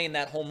that playing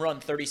that home run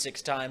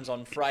 36 times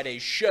on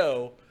Friday's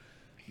show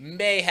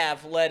may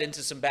have led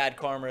into some bad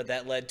karma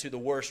that led to the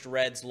worst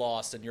Reds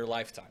loss in your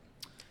lifetime?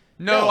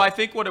 No, I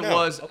think what it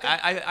was, Okay.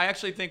 I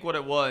actually think what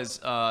it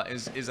was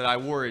is that I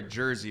wore a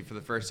jersey for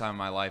the first time in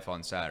my life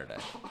on Saturday.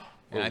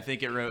 And I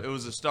think it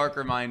was a stark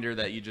reminder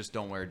that you just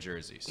don't wear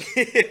jerseys.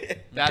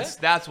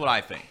 That's what I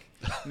think.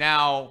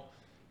 Now,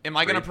 am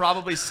I going to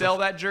probably sell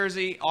that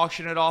jersey,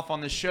 auction it off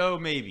on the show?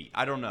 Maybe.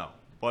 I don't know.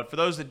 But for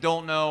those that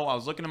don't know, I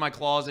was looking in my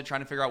closet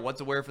trying to figure out what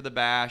to wear for the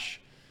bash.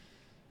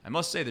 I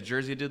must say the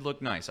jersey did look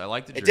nice. I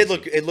like the jersey.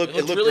 It looked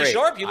really great.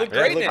 sharp. You look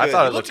great in it. I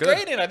thought it looked looked good.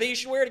 great in it. I think you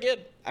should wear it again.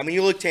 I mean,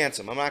 you looked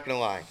handsome. I'm not gonna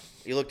lie.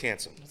 You looked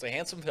handsome. It's a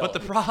handsome fella. But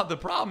the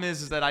problem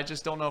is that I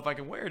just don't know if I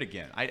can wear it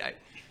again.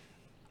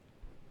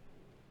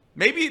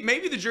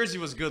 Maybe the jersey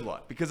was good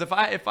luck, because if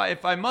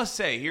I must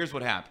say, here's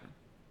what happened.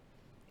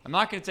 I'm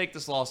not going to take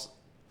this loss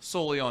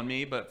solely on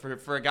me, but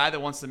for a guy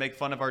that wants to make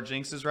fun of our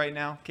jinxes right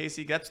now,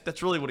 Casey,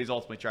 that's really what he's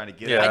ultimately trying to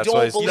get Yeah, at.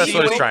 that's what he's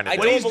trying to do.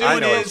 What he's doing I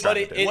know what is he's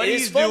trying to do. what It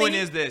he's is funny. doing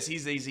is this.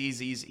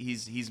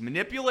 He's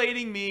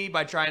manipulating me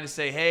by trying to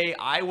say, hey,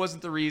 I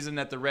wasn't the reason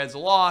that the Reds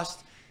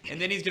lost.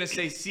 And then he's going to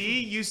say, see,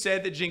 you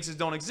said that jinxes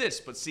don't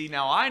exist. But see,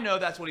 now I know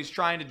that's what he's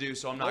trying to do,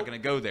 so I'm not going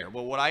to go there.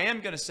 Well, what I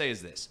am going to say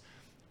is this.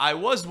 I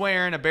was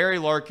wearing a Barry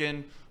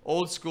Larkin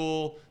old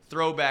school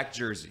throwback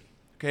jersey.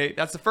 Okay,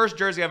 that's the first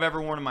jersey I've ever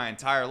worn in my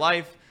entire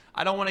life.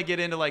 I don't want to get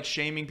into like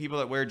shaming people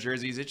that wear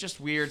jerseys. It's just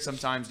weird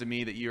sometimes to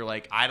me that you're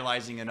like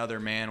idolizing another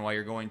man while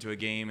you're going to a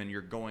game and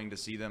you're going to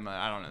see them.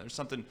 I don't know. There's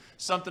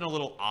something a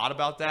little odd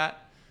about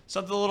that.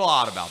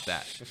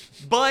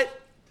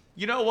 But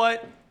you know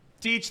what?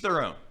 To each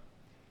their own.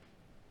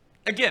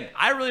 Again,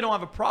 I really don't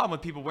have a problem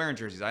with people wearing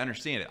jerseys. I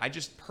understand it. I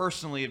just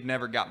personally have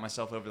never got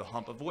myself over the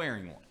hump of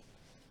wearing one.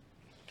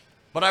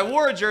 But I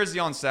wore a jersey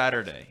on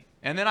Saturday.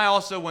 And then I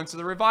also went to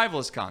the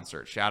Revivalist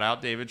concert. Shout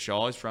out David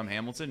Shaw. He's from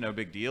Hamilton. No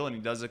big deal. And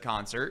he does a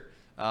concert.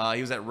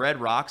 He was at Red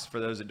Rocks. For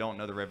those that don't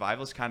know, the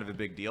Revivalist, kind of a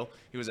big deal.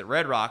 He was at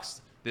Red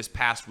Rocks this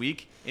past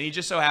week. And he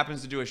just so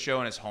happens to do a show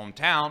in his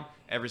hometown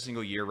every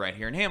single year right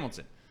here in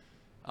Hamilton.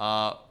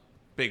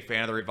 Big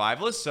fan of the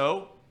Revivalist,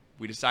 so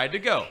we decided to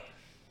go.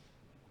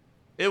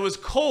 It was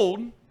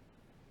cold,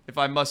 if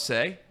I must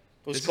say.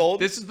 was cold?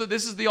 This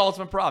is the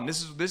ultimate problem.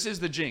 This is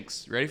the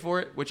jinx. Ready for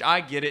it? Which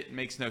I get it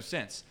makes no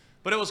sense.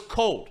 But it was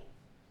cold.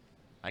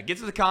 I get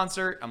to the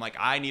concert. I'm like,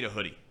 I need a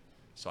hoodie.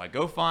 So I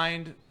go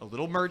find a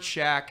little merch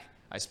shack.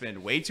 I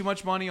spend way too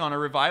much money on a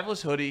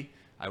Revivalist hoodie.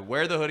 I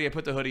wear the hoodie. I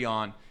put the hoodie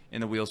on,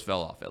 and the wheels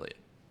fell off, Elliot.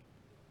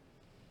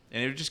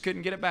 And it just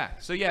couldn't get it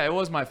back. So yeah, it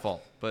was my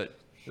fault, but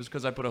it was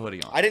because I put a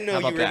hoodie on. I didn't know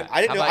you were.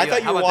 I didn't know. I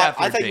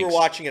thought you were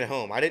watching it at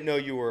home. I didn't know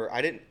you were.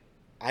 I didn't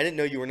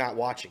know you were not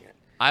watching it.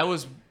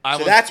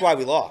 So that's why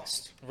we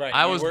lost. Right.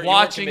 I was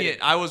watching it.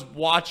 I was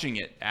watching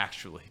it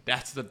actually.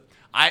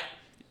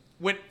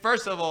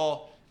 First of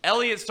all,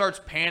 Elliot starts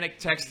panic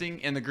texting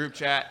in the group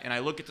chat, and I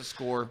look at the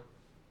score,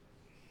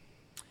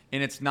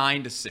 and it's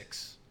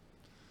 9-6.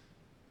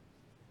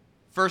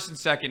 First and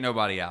second,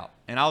 nobody out.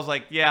 And I was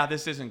like, yeah,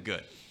 this isn't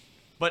good.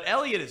 But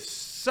Elliot is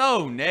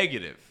so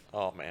negative.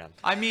 Oh, man.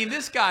 I mean,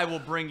 this guy will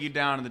bring you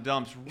down in the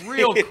dumps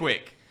real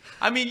quick.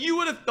 I mean, you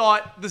would have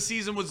thought the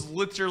season was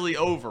literally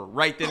over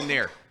right then and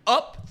there.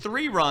 Up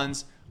 3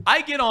 runs.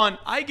 I get on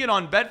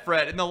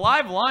Betfred, and the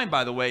live line,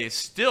 by the way, is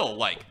still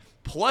like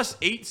plus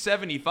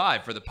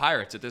 875 for the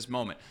Pirates at this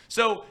moment.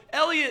 So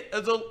Elliot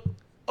is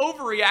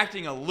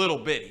overreacting a little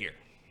bit here.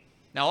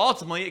 Now,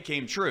 ultimately, it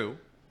came true.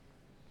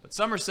 But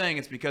some are saying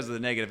it's because of the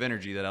negative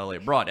energy that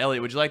Elliot brought.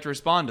 Elliot, would you like to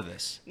respond to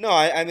this? No,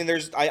 I mean,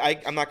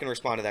 I'm not going to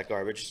respond to that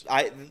garbage.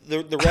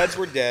 The Reds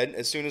were dead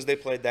as soon as they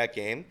played that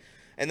game,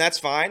 and that's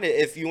fine.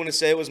 If you want to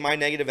say it was my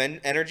negative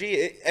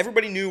energy,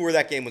 everybody knew where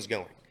that game was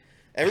going.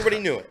 Everybody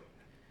knew it.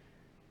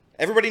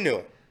 Everybody knew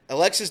it.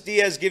 Alexis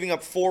Diaz giving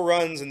up 4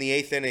 runs in the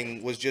 8th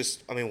inning was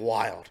just,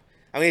 wild.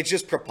 It's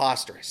just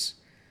preposterous.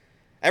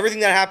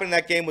 Everything that happened in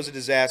that game was a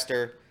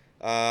disaster.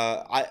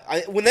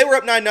 When they were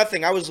up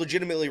 9-0, I was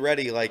legitimately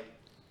ready, like,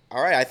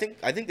 all right, I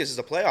think this is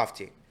a playoff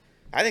team.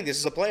 I think this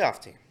is a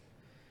playoff team.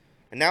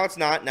 And now it's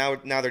not. Now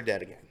they're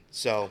dead again.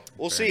 So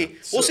we'll see.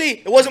 We'll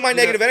see. It wasn't my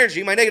negative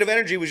energy. My negative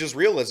energy was just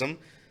realism.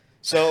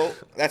 So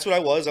that's what I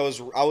was.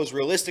 I was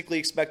realistically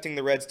expecting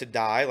the Reds to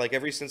die, like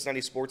every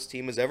Cincinnati sports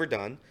team has ever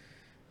done.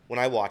 When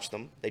I watch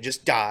them, they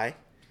just die.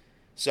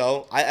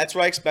 So that's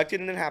what I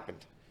expected, and it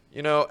happened.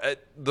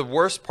 The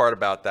worst part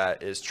about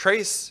that is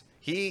Trace.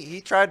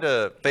 He tried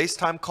to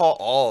FaceTime call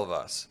all of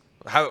us.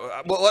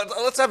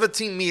 Let's have a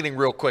team meeting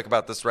real quick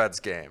about this Reds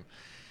game.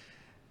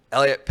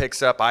 Elliot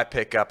picks up. I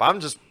pick up. I'm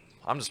just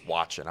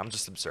watching. I'm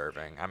just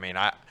observing.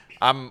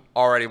 I'm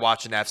already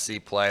watching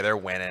FC play. They're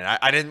winning.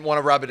 I didn't want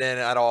to rub it in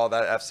at all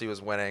that FC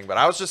was winning, but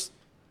I was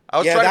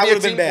trying that to would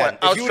have been bad.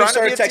 If you would have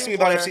started texting me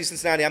about FC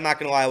Cincinnati, I'm not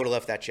going to lie, I would have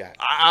left that chat.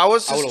 I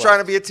was just trying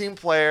to be a team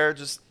player,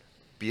 just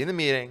be in the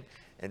meeting.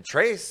 And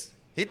Trace,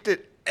 he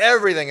did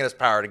everything in his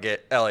power to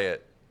get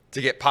Elliot to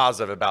get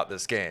positive about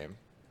this game.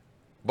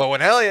 But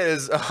when Elliot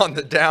is on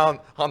the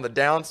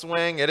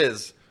downswing, it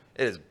is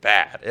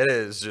bad. It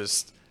is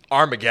just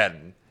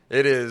Armageddon.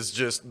 It is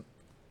just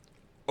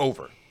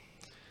over.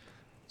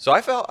 So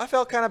I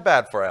felt kind of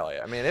bad for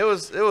Elliot. It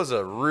was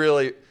a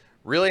really,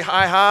 really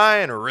high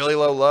and a really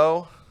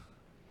low.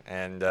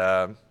 And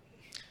that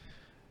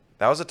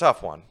was a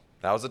tough one.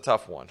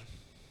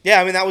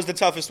 Yeah, that was the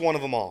toughest one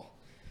of them all.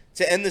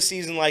 To end the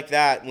season like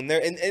that, when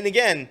they're and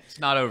again, it's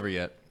not over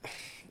yet.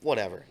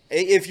 Whatever.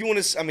 If you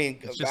want to, I'm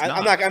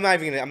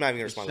not even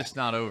gonna respond. It's just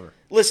not over.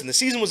 Listen, the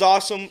season was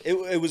awesome.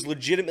 It was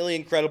legitimately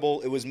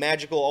incredible. It was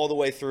magical all the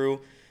way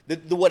through.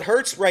 What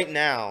hurts right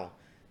now,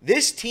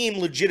 this team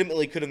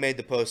legitimately could have made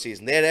the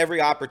postseason. They had every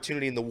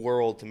opportunity in the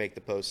world to make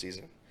the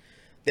postseason.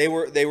 They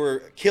were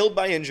killed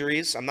by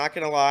injuries. I'm not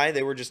going to lie.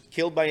 They were just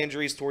killed by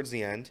injuries towards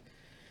the end.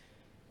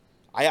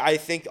 I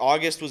think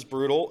August was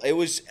brutal. It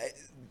was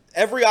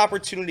every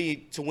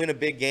opportunity to win a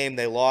big game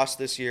they lost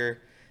this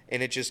year,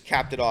 and it just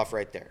capped it off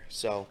right there.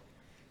 So,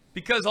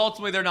 because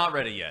ultimately they're not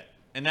ready yet.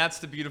 And that's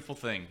the beautiful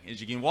thing,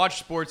 is you can watch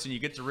sports and you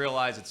get to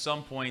realize at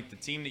some point the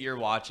team that you're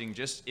watching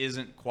just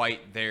isn't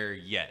quite there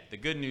yet. The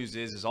good news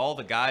is all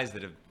the guys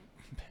that have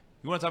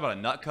 – you want to talk about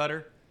a nut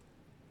cutter?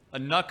 A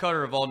nut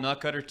cutter of all nut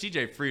cutters,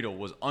 TJ Friedel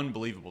was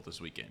unbelievable this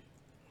weekend.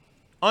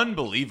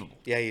 Unbelievable.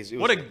 Yeah,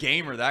 what a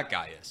gamer that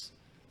guy is.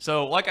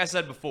 So, like I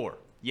said before,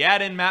 you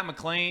add in Matt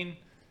McClain,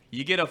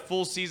 you get a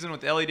full season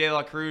with Ellie De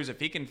La Cruz. If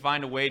he can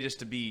find a way just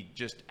to be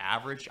just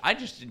average,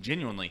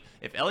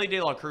 if Ellie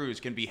De La Cruz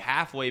can be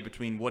halfway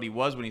between what he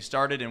was when he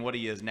started and what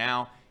he is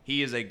now,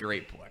 he is a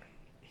great player.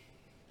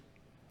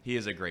 He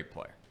is a great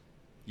player.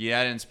 You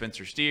add in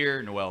Spencer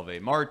Steer, Noel V.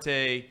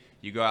 Marte.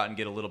 You go out and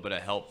get a little bit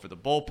of help for the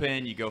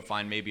bullpen. You go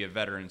find maybe a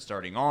veteran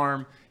starting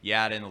arm. You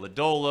add in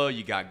Lodolo.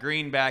 You got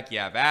Greenback. You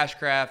have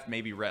Ashcraft.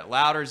 Maybe Rhett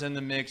Lauder's in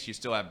the mix. You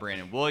still have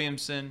Brandon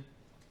Williamson.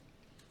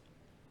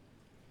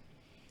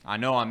 I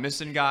know I'm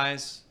missing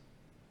guys.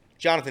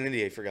 Jonathan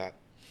India, forgot.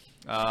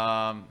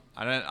 I'm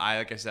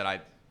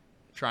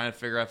trying to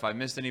figure out if I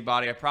missed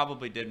anybody. I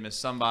probably did miss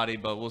somebody,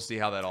 but we'll see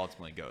how that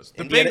ultimately goes.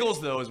 The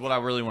Bengals, though, is what I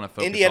really want to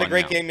focus on. Indy had a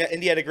great game.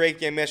 Indy had a great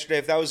game yesterday.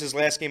 If that was his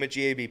last game at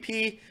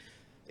GABP,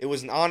 it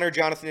was an honor,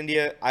 Jonathan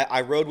India.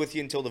 I rode with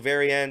you until the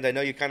very end. I know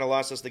you kind of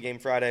lost us the game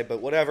Friday,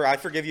 but whatever. I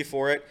forgive you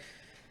for it.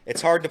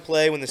 It's hard to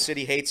play when the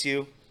city hates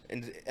you,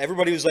 And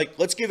everybody was like,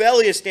 let's give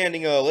Ellie a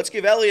standing O. Let's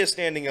give Ellie a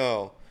standing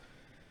O.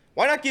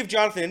 Why not give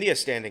Jonathan India a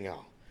standing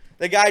O?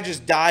 The guy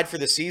just died for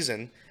the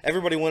season.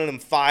 Everybody wanted him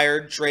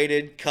fired,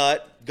 traded,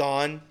 cut,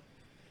 gone.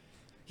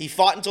 He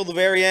fought until the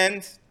very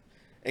end,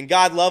 and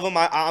God love him.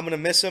 I'm going to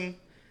miss him.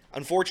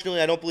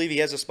 Unfortunately, I don't believe he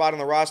has a spot on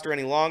the roster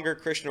any longer.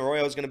 Christian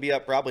Arroyo is going to be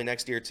up probably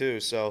next year too,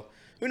 so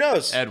who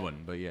knows?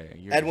 Edwin, but yeah.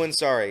 Edwin,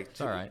 sorry.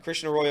 It's all right.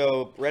 Christian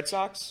Arroyo, Red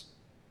Sox?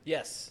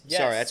 Yes.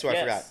 Sorry, that's what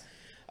I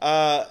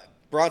forgot.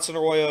 Bronson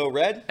Arroyo,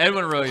 Red?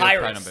 Edwin Arroyo,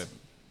 Pirates.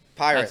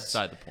 Pirates. That's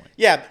beside the point.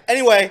 Yeah,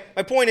 anyway,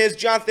 my point is,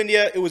 Jonathan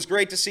India, it was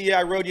great to see you.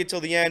 I rode you till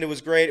the end. It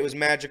was great. It was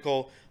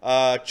magical.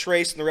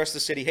 Trace and the rest of the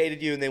city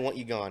hated you, and they want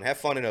you gone. Have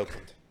fun in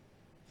Oakland.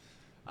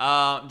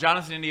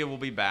 Jonathan India will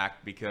be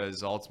back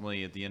because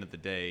ultimately, at the end of the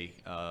day,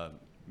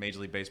 Major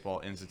League Baseball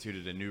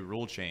instituted a new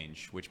rule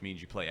change, which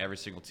means you play every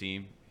single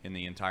team in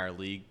the entire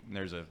league. And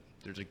there's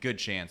a good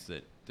chance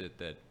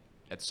that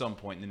at some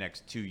point in the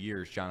next 2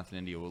 years, Jonathan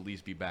India will at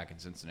least be back in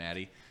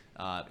Cincinnati,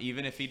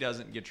 even if he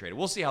doesn't get traded.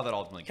 We'll see how that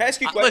ultimately goes. Can I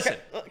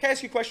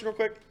ask you a question real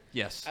quick?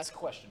 Yes. Ask a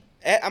question.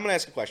 I'm going to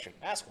ask a question.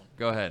 Ask one.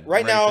 Go ahead.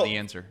 Right I'm ready now, for the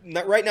answer.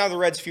 Right now, the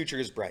Reds' future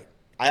is bright.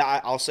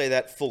 I'll say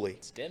that fully.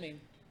 It's dimming.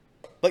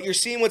 But you're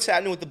seeing what's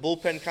happening with the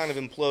bullpen kind of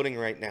imploding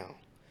right now.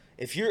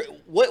 If you're,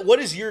 what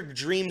is your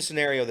dream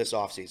scenario this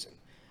offseason?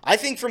 I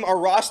think from our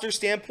roster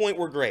standpoint,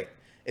 we're great.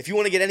 If you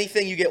want to get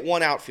anything, you get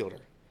one outfielder.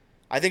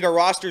 I think our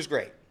roster is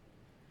great.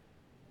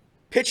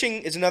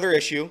 Pitching is another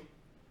issue.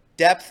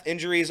 Depth,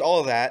 injuries, all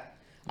of that.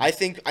 I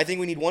think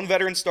we need one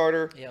veteran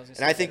starter,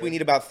 and I think we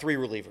need about 3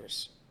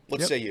 relievers.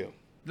 What say you?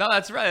 No,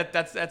 that's right.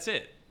 That's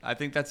it. I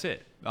think that's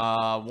it.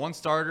 One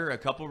starter, a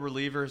couple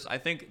relievers. I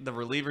think the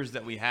relievers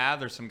that we have,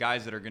 there's some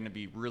guys that are going to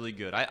be really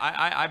good.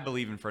 I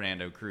believe in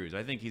Fernando Cruz.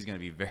 I think he's going to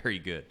be very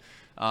good.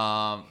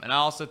 And I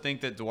also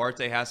think that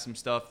Duarte has some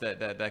stuff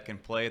that can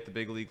play at the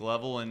big league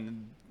level.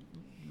 And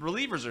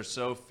relievers are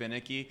so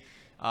finicky.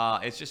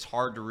 It's just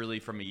hard to really,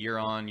 from a year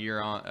in,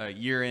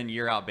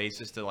 year out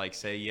basis, to like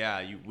say,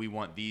 yeah, we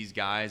want these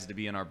guys to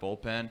be in our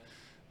bullpen.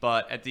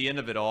 But at the end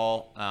of it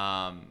all,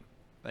 I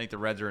think the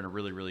Reds are in a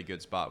really, really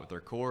good spot with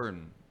their core,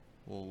 and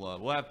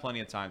we'll have plenty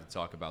of time to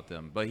talk about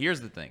them. But here's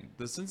the thing: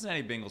 the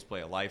Cincinnati Bengals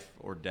play a life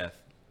or death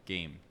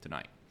game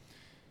tonight.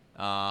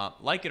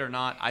 Like it or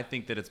not, I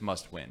think that it's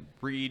must win.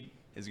 Reed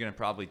is going to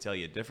probably tell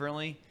you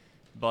differently,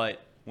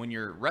 but when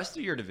your rest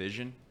of your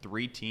division,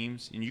 3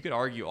 teams, and you could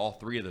argue all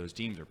 3 of those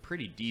teams are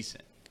pretty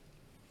decent,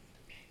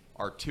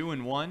 are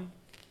 2-1.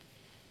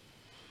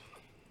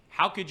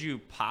 How could you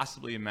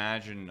possibly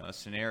imagine a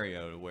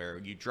scenario where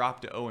you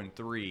drop to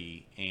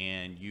 0-3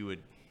 and you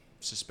would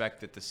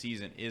suspect that the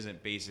season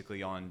isn't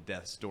basically on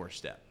death's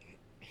doorstep?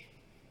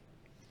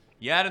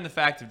 You add in the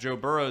fact of Joe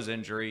Burrow's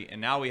injury,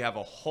 and now we have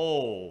a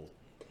whole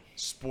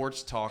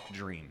sports talk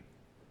dream.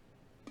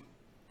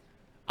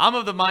 I'm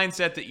of the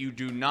mindset that you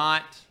do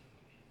not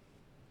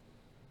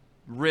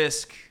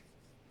risk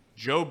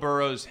Joe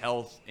Burrow's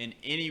health in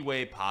any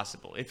way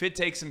possible. If it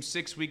takes him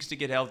 6 weeks to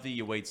get healthy,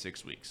 you wait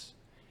 6 weeks.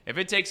 If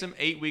it takes him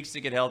 8 weeks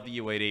to get healthy,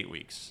 you wait 8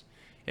 weeks.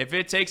 If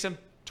it takes him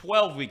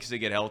 12 weeks to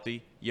get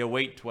healthy, you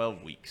wait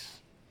 12 weeks.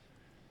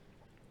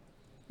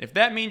 If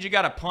that means you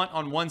got to punt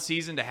on one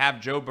season to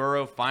have Joe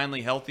Burrow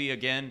finally healthy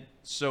again,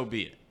 so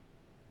be it.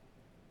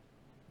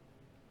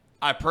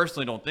 I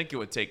personally don't think it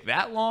would take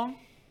that long.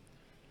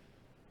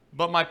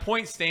 But my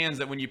point stands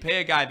that when you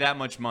pay a guy that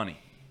much money,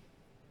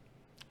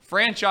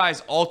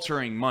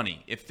 franchise-altering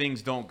money, if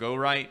things don't go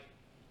right,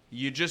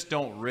 you just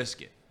don't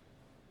risk it.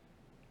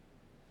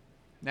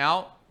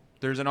 Now,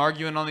 there's an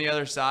argument on the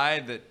other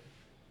side that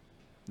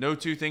no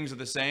 2 things are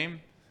the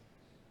same.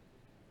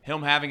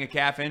 Him having a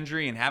calf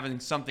injury and having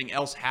something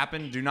else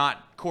happen do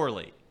not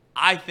correlate.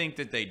 I think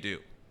that they do.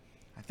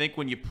 I think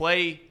when you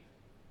play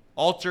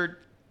altered,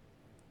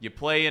 you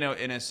play in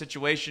a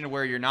situation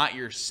where you're not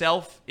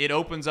yourself, it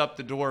opens up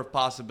the door of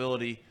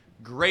possibility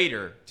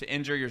greater to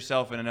injure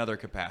yourself in another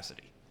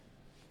capacity.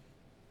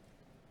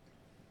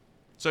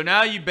 So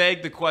now you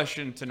beg the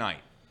question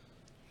tonight.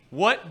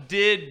 What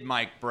did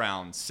Mike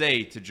Brown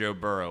say to Joe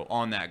Burrow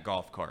on that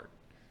golf cart?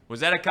 Was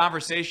that a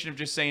conversation of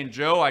just saying,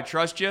 Joe, I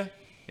trust you.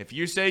 If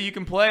you say you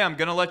can play, I'm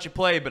going to let you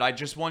play, but I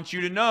just want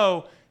you to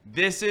know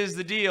this is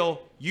the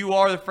deal. You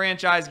are the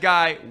franchise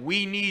guy.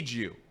 We need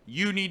you.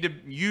 You need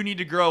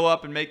to grow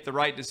up and make the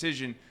right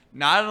decision,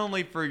 not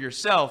only for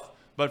yourself,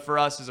 but for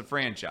us as a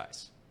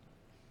franchise.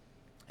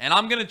 And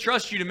I'm going to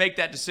trust you to make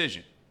that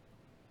decision.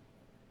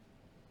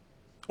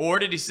 Or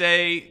did he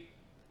say,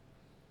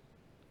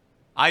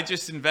 I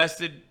just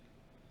invested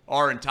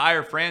our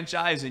entire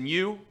franchise in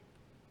you,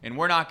 and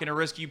we're not going to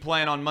risk you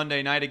playing on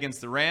Monday night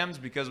against the Rams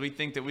because we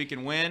think that we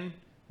can win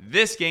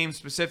this game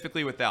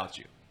specifically without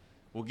you.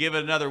 We'll give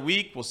it another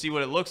week. We'll see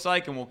what it looks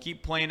like, and we'll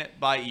keep playing it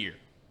by ear.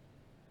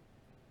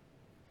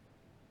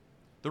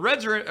 The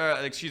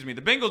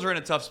Bengals are in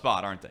a tough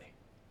spot, aren't they?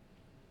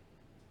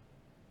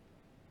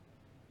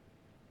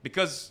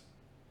 Because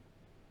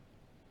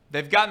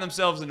they've gotten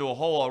themselves into a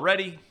hole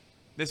already.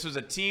 This was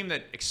a team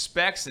that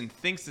expects and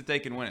thinks that they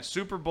can win a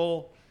Super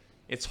Bowl.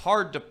 It's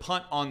hard to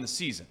punt on the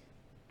season.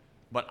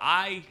 But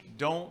I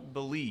don't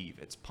believe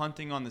it's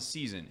punting on the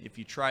season if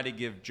you try to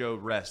give Joe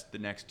rest the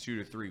next 2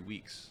 to 3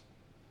 weeks.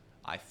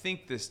 I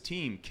think this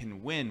team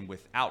can win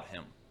without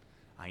him.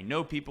 I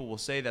know people will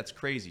say that's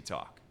crazy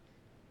talk.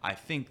 I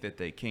think that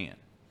they can.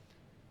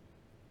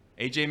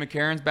 A.J.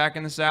 McCarron's back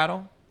in the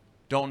saddle.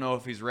 Don't know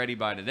if he's ready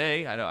by today.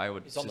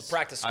 He's on the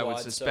practice squad, I would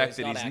suspect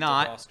so that he's active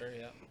not. roster,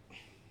 yeah.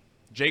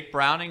 Jake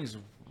Browning's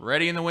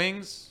ready in the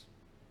wings,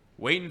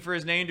 waiting for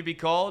his name to be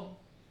called.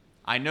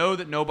 I know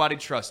that nobody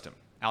trusts him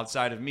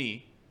outside of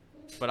me,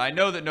 but I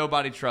know that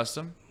nobody trusts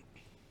him.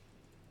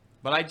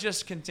 But I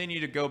just continue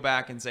to go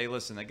back and say,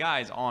 listen, the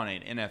guy's on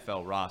an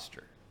NFL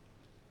roster.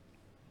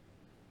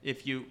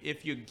 If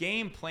you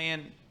game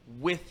plan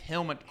with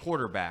him at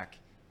quarterback,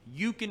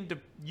 you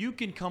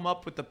can come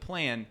up with a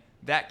plan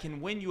that can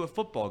win you a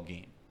football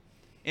game.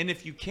 And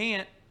if you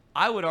can't,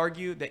 I would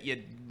argue that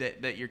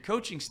your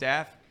coaching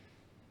staff,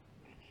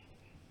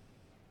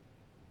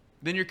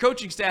 then your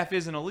coaching staff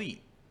isn't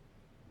elite.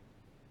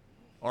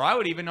 Or I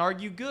would even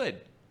argue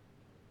good.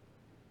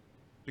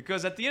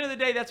 Because at the end of the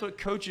day, that's what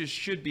coaches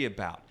should be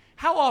about.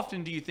 How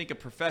often do you think a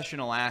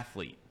professional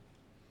athlete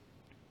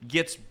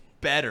gets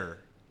better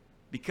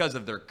because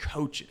of their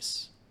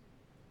coaches?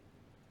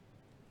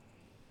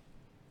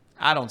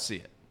 I don't see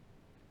it.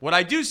 What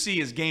I do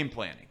see is game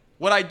planning.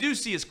 What I do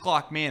see is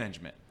clock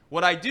management.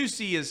 What I do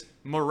see is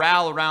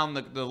morale around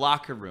the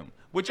locker room,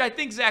 which I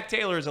think Zach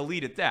Taylor is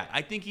elite at that.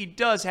 I think he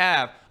does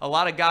have a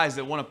lot of guys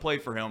that want to play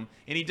for him,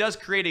 and he does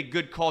create a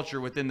good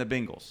culture within the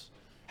Bengals.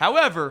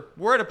 However,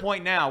 we're at a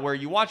point now where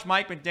you watch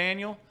Mike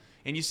McDaniel,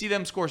 and you see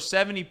them score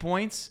 70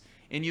 points,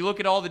 and you look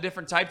at all the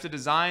different types of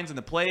designs and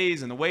the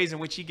plays and the ways in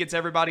which he gets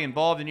everybody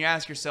involved, and you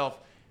ask yourself,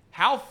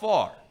 how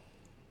far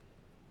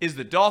is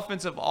the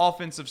Dolphins of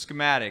offensive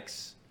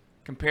schematics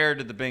compared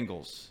to the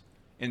Bengals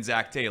and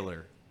Zach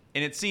Taylor?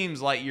 And it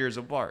seems light years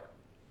apart.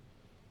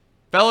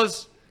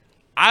 Fellas,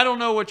 I don't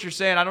know what you're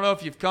saying. I don't know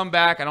if you've come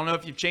back. I don't know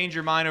if you've changed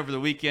your mind over the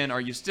weekend.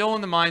 Are you still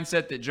in the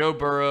mindset that Joe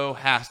Burrow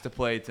has to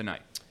play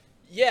tonight?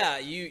 Yeah,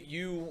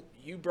 you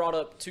brought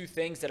up two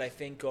things that I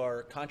think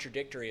are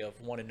contradictory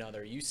of one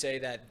another. You say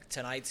that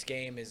tonight's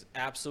game is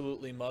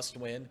absolutely must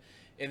win,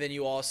 and then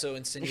you also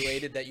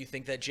insinuated that you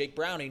think that Jake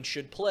Browning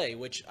should play,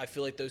 which I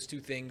feel like those two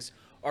things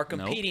are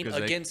competing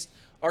against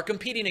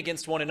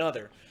one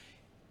another.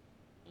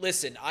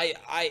 Listen,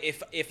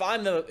 if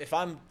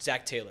I'm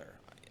Zach Taylor,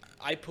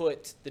 I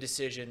put the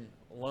decision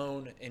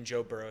alone in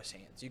Joe Burrow's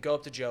hands. You go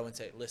up to Joe and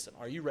say, "Listen,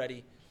 are you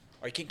ready?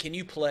 Can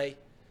you play?"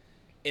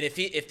 And if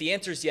the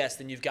answer is yes,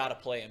 then you've got to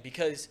play him,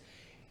 because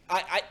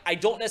I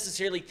don't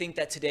necessarily think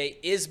that today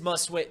is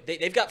must win.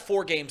 They've got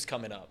 4 games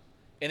coming up,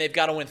 and they've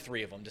got to win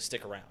 3 of them to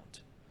stick around.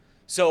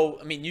 So,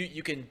 I mean,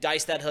 you can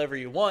dice that however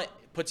you want.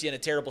 It puts you in a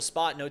terrible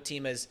spot. No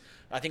team has,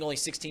 I think only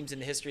 6 teams in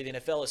the history of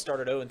the NFL has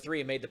started 0-3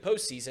 and made the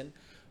postseason.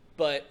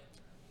 But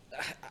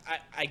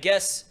I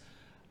guess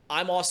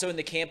I'm also in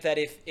the camp that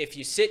if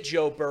you sit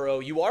Joe Burrow,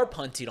 you are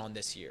punting on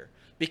this year,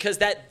 because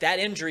that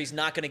injury is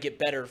not going to get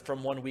better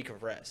from 1 week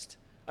of rest.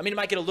 I mean, it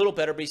might get a little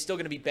better, but he's still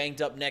going to be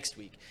banged up next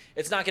week.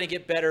 It's not going to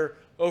get better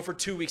over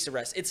 2 weeks of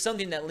rest. It's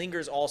something that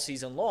lingers all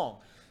season long.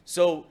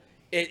 So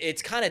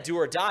it's kind of do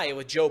or die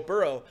with Joe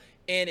Burrow.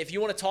 And if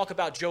you want to talk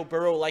about Joe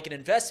Burrow like an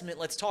investment,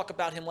 let's talk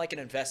about him like an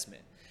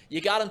investment.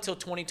 You got him till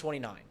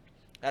 2029.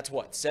 That's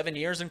what, 7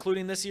 years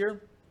including this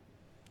year?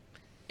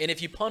 And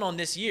if you punt on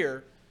this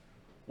year,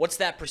 what's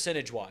that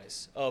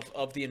percentage-wise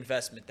of the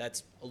investment?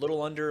 That's a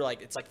little under,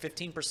 it's like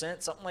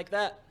 15%, something like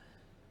that.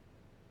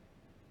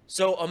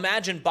 So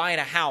imagine buying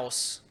a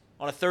house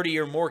on a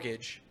 30-year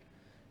mortgage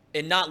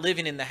and not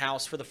living in the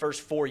house for the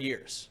first 4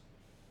 years.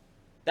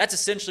 That's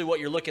essentially what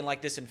you're looking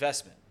like this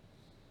investment.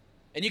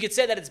 And you could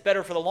say that it's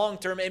better for the long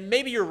term, and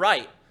maybe you're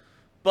right.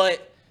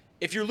 But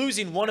if you're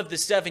losing one of the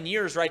 7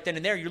 years right then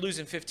and there, you're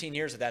losing 15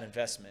 years of that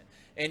investment.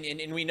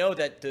 And we know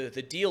that the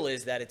deal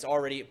is that it's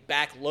already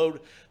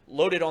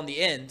loaded on the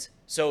end,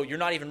 so you're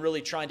not even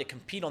really trying to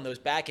compete on those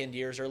back end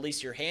years, or at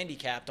least you're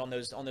handicapped on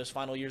those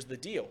final years of the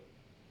deal.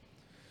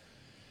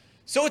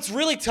 So it's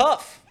really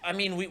tough. I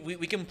mean,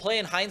 we can play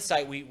in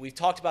hindsight. We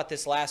talked about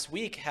this last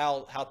week,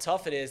 how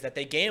tough it is that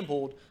they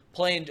gambled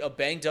playing a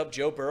banged-up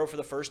Joe Burrow for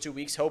the first 2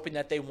 weeks, hoping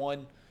that they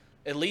won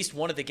at least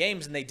one of the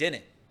games, and they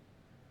didn't.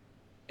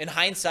 In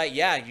hindsight,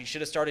 yeah, you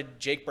should have started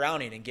Jake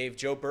Browning and gave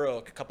Joe Burrow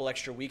a couple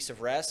extra weeks of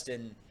rest,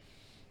 and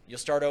you'll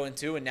start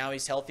 0-2, and now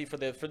he's healthy for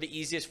the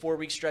easiest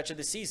 4-week stretch of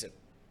the season.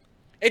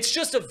 It's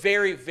just a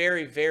very,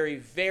 very, very,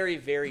 very,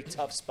 very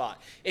tough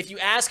spot. If you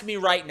ask me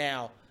right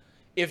now,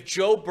 if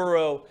Joe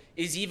Burrow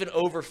is even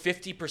over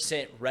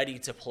 50% ready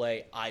to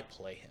play, I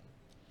play him.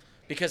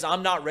 Because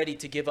I'm not ready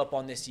to give up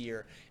on this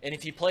year. And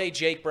if you play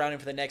Jake Browning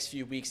for the next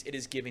few weeks, it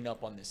is giving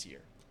up on this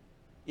year.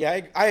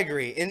 Yeah, I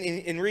agree.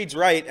 And Reed's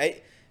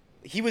right.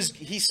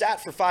 He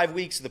sat for 5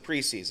 weeks of the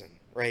preseason,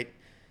 right?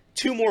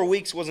 2 more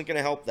weeks wasn't going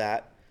to help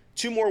that.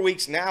 2 more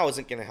weeks now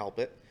isn't going to help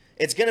it.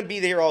 It's going to be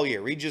there all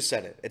year. Reed just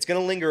said it. It's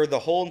going to linger the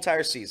whole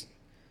entire season.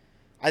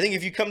 I think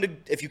if you come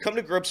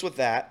to grips with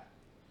that,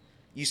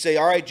 you say,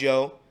 all right,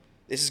 Joe,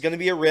 this is going to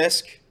be a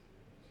risk.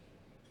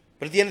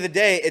 But at the end of the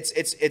day,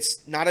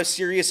 it's not a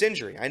serious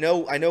injury. I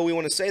know we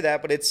want to say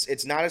that, but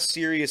it's not a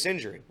serious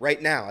injury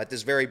right now at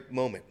this very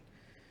moment.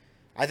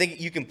 I think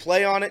you can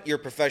play on it. You're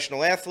a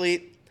professional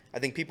athlete. I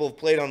think people have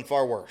played on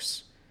far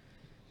worse.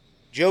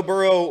 Joe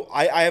Burrow,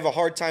 I have a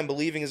hard time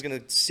believing is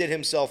going to sit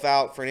himself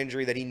out for an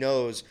injury that he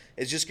knows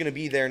is just going to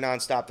be there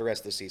nonstop the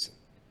rest of the season.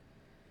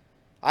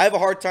 I have a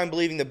hard time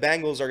believing the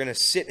Bengals are going to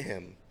sit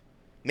him.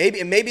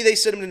 Maybe they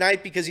sit him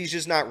tonight because he's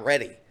just not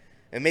ready.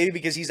 And maybe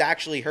because he's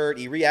actually hurt.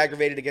 He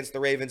re-aggravated against the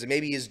Ravens, and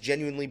maybe he is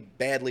genuinely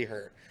badly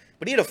hurt.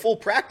 But he had a full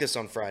practice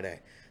on Friday.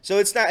 So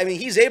it's not, I mean,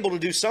 he's able to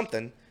do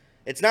something.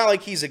 It's not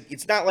like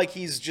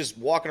he's just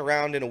walking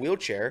around in a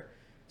wheelchair,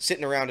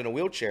 sitting around in a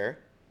wheelchair.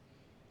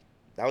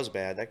 That was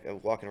bad.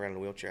 Walking around in a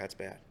wheelchair, that's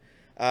bad.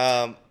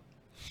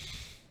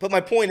 But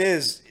my point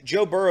is,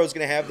 Joe Burrow is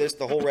going to have this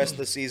the whole rest of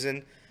the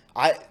season.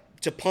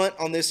 To punt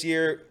on this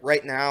year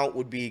right now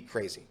would be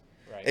crazy.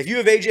 Right. If you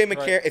have AJ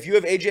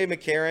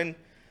McCarron,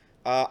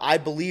 I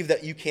believe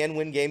that you can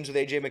win games with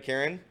AJ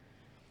McCarron.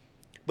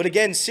 But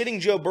again, sitting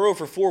Joe Burrow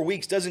for 4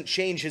 weeks doesn't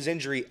change his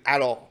injury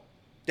at all.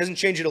 Doesn't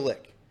change it a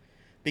lick.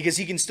 Because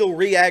he can still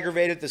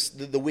re-aggravate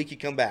it the week you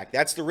come back.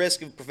 That's the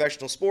risk of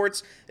professional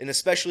sports, and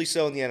especially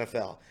so in the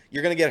NFL.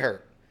 You're going to get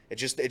hurt.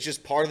 It's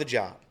just part of the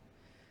job.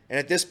 And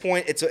at this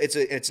point, it's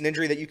an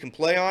injury that you can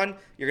play on.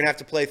 You're going to have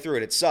to play through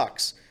it. It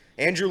sucks.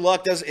 Andrew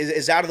Luck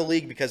is out of the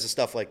league because of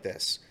stuff like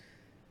this.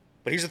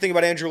 But here's the thing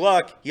about Andrew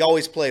Luck. He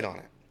always played on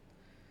it.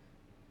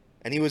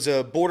 And he was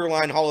a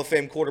borderline Hall of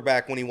Fame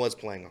quarterback when he was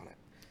playing on it.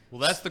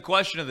 Well, that's the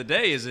question of the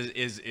day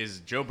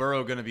is Joe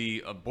Burrow going to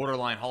be a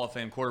borderline Hall of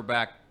Fame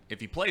quarterback if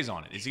he plays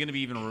on it? Is he going to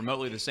be even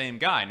remotely the same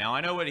guy? Now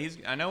I know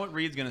what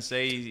Reed's going to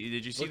say.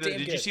 Did you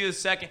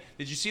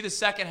see the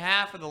second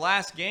half of the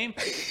last game?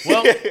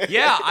 Well,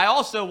 yeah, I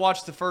also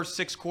watched the first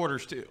 6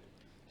 quarters too.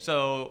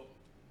 So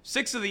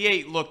 6 of the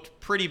 8 looked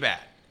pretty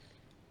bad.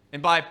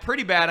 And by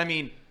pretty bad, I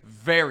mean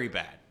very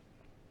bad.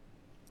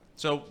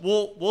 So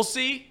we'll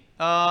see.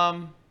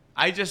 I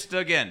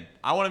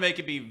want to make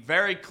it be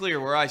very clear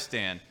where I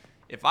stand.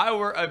 If I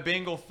were a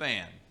Bengal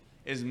fan,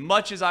 as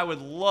much as I would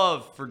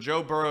love for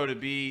Joe Burrow to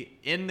be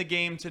in the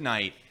game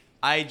tonight,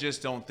 I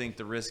just don't think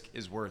the risk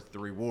is worth the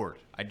reward.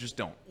 I just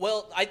don't.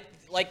 Well,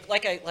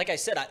 like I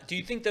said, do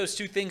you think those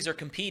two things are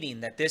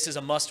competing? That this is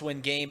a must-win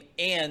game,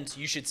 and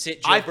you should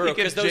sit Joe Burrow? I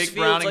think if Jake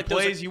Browning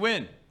plays, you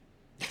win.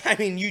 I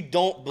mean, you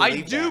don't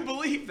believe that. I do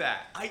believe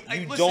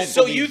that.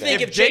 So you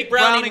think if Jake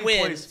Browning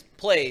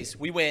plays,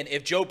 we win.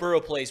 If Joe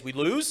Burrow plays, we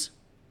lose?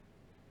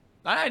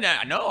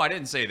 No, I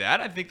didn't say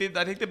that. I think the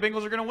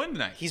Bengals are going to win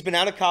tonight. He's been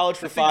out of college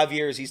for 5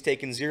 years. He's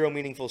taken 0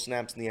 meaningful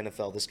snaps in the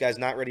NFL. This guy's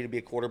not ready to be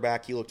a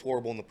quarterback. He looked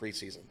horrible in the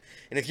preseason.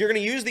 And if you're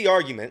going to use the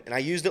argument, and I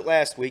used it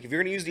last week, if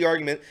you're going to use the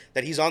argument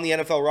that he's on the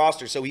NFL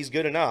roster, so he's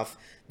good enough,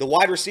 the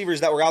wide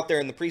receivers that were out there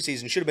in the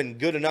preseason should have been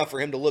good enough for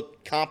him to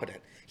look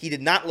competent. He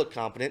did not look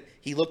competent.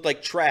 He looked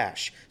like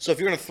trash. So if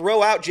you're going to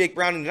throw out Jake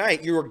Browning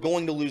tonight, you are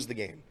going to lose the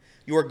game.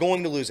 You are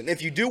going to lose it. And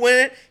if you do win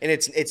it, and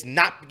it's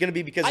not going to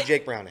be because of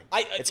Jake Browning.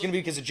 It's going to be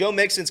because of Joe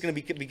Mixon. It's going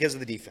to be because of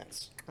the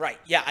defense. Right.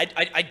 Yeah.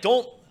 I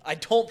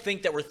don't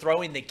think that we're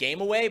throwing the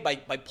game away by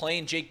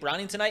playing Jake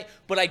Browning tonight,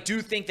 but I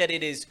do think that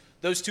it is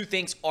those two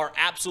things are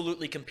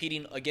absolutely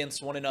competing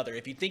against one another.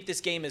 If you think this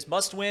game is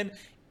must win,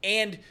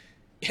 and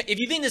if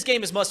you think this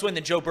game is must win,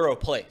 then Joe Burrow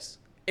plays.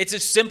 It's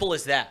as simple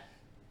as that.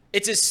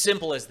 It's as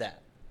simple as that.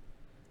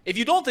 If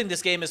you don't think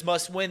this game is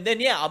must win, then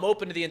yeah, I'm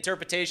open to the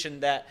interpretation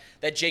that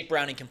Jake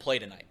Browning can play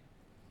tonight.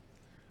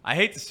 I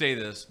hate to say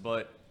this,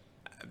 but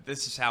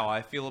this is how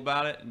I feel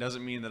about it. It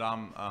doesn't mean that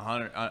I'm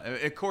 100.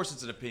 Of course,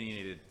 it's an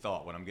opinionated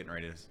thought what I'm getting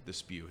ready to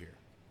spew here.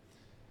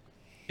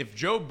 If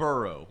Joe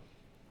Burrow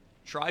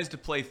tries to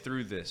play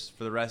through this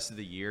for the rest of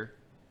the year,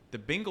 the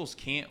Bengals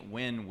can't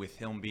win with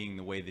him being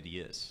the way that he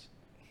is.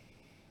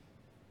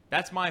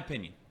 That's my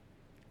opinion.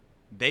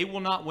 They will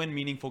not win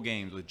meaningful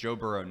games with Joe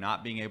Burrow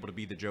not being able to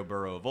be the Joe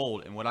Burrow of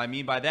old. And what I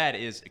mean by that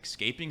is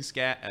escaping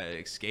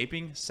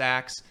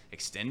sacks,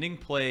 extending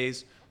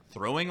plays,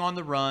 throwing on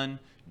the run,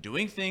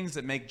 doing things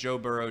that make Joe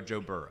Burrow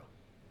Joe Burrow.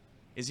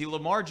 Is he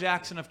Lamar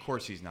Jackson? Of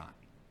course he's not.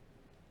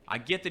 I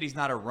get that he's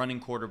not a running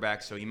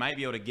quarterback, so he might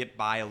be able to get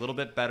by a little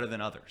bit better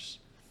than others.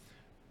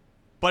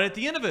 But at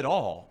the end of it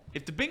all,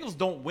 if the Bengals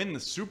don't win the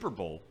Super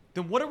Bowl,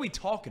 then what are we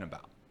talking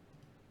about?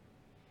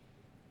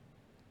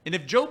 And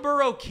if Joe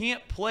Burrow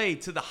can't play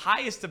to the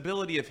highest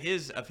ability of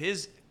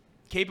his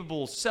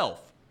capable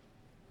self,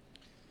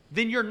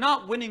 then you're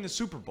not winning the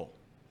Super Bowl.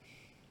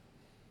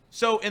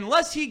 So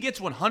unless he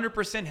gets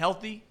 100%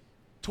 healthy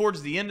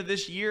towards the end of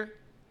this year,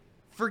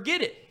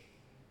 forget it.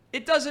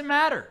 It doesn't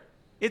matter.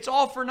 It's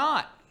all for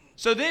naught.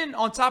 So then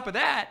on top of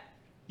that,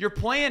 you're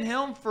playing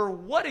him for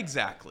what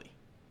exactly?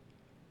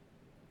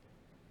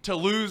 To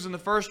lose in the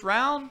first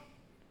round?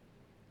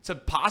 To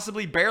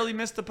possibly barely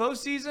miss the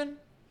postseason?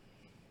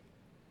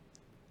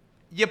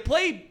 You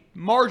play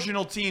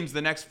marginal teams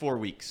the next 4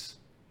 weeks.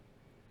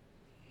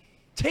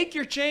 Take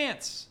your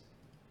chance.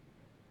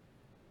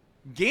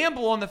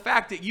 Gamble on the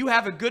fact that you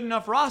have a good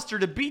enough roster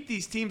to beat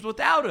these teams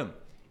without him.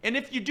 And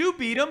if you do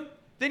beat them,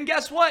 then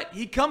guess what?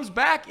 He comes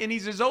back and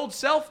he's his old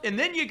self, and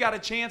then you got a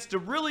chance to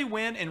really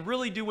win and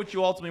really do what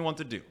you ultimately want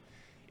to do.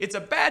 It's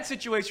a bad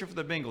situation for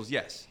the Bengals,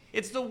 yes.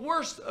 It's the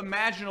worst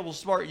imaginable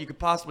start you could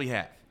possibly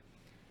have.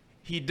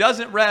 He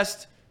doesn't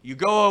rest. You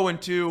go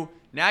 0-2.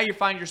 Now you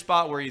find your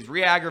spot where he's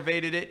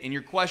re-aggravated it, and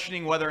you're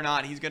questioning whether or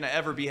not he's going to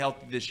ever be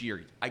healthy this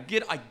year. I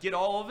get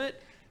all of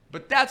it,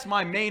 but that's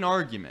my main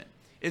argument,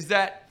 is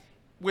that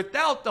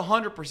without the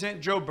 100%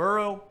 Joe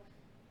Burrow,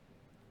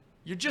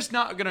 you're just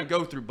not going to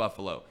go through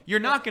Buffalo. You're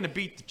not going to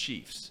beat the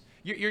Chiefs.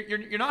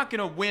 You're not going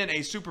to win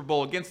a Super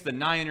Bowl against the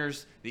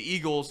Niners, the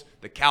Eagles,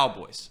 the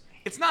Cowboys.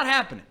 It's not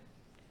happening.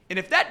 And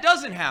if that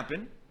doesn't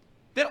happen,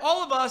 then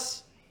all of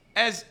us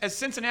as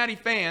Cincinnati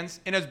fans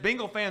and as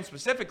Bengal fans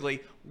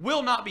specifically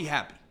will not be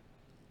happy.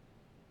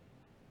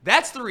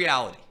 That's the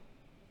reality.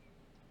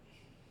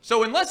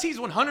 So unless he's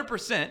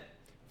 100%,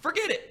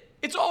 forget it.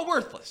 It's all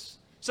worthless.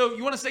 So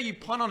you want to say you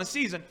punt on a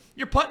season,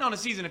 you're punting on a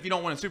season if you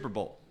don't win a Super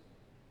Bowl.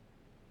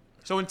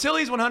 So until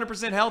he's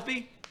 100%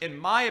 healthy, in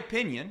my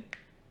opinion,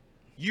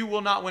 you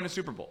will not win a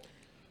Super Bowl.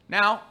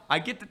 Now, I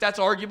get that that's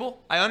arguable.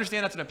 I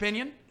understand that's an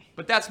opinion,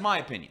 but that's my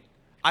opinion.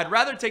 I'd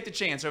rather take the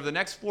chance over the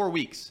next 4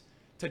 weeks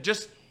to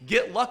just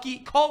get lucky.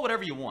 Call it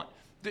whatever you want.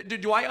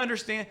 Do I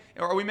understand,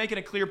 or are we making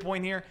a clear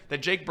point here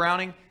that Jake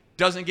Browning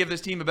doesn't give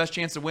this team the best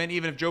chance to win,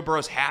 even if Joe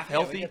Burrow's half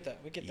healthy? Yeah,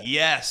 we get that.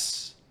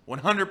 Yes,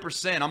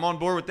 100%. I'm on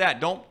board with that.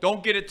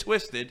 Don't get it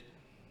twisted.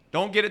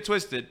 Don't get it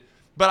twisted.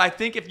 But I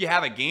think if you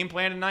have a game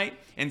plan tonight,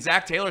 and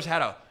Zach Taylor's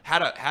had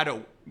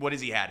a what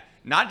has he had?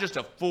 Not just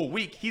a full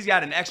week. He's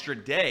got an extra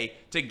day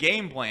to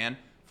game plan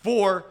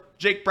for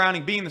Jake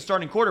Browning being the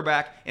starting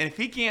quarterback. And if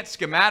he can't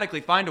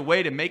schematically find a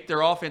way to make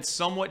their offense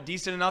somewhat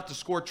decent enough to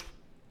score,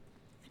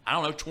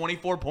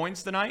 24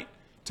 points tonight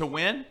to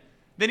win,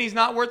 then he's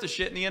not worth a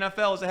shit in the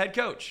NFL as a head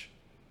coach.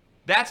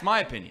 That's my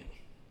opinion.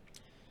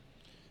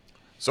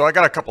 So I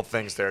got a couple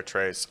things there,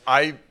 Trace.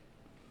 I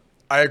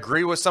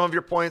agree with some of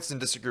your points and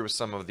disagree with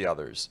some of the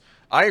others.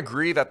 I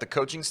agree that the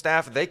coaching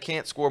staff, they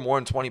can't score more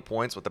than 20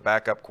 points with the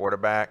backup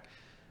quarterback,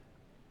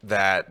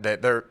 that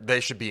they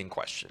should be in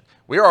question.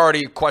 We are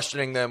already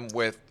questioning them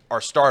with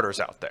our starters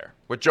out there,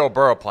 with Joe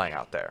Burrow playing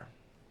out there.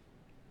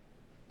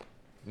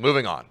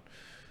 Moving on.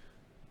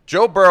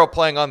 Joe Burrow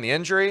playing on the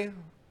injury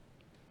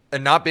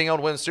and not being able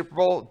to win the Super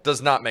Bowl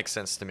does not make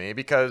sense to me,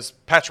 because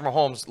Patrick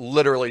Mahomes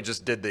literally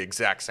just did the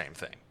exact same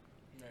thing.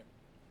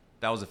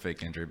 That was a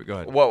fake injury, but go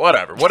ahead. Well,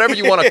 whatever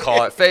you want to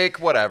call it, fake,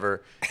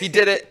 whatever. He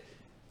did it.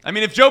 I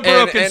mean, if Joe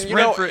Burrow can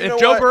sprint if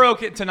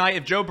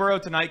Joe Burrow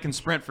tonight can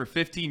sprint for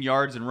 15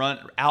 yards and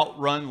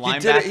outrun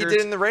linebackers, he did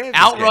it in the Ravens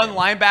outrun game.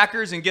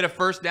 linebackers and get a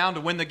first down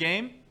to win the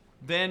game,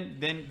 then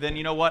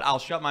you know what? I'll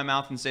shut my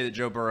mouth and say that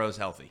Joe Burrow is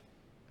healthy.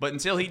 But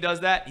until he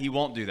does that, he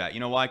won't do that. You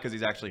know why? Because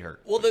he's actually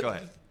hurt. Well, go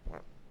ahead.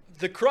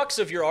 The crux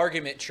of your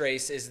argument,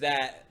 Trace, is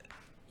that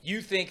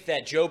you think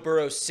that Joe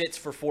Burrow sits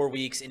for 4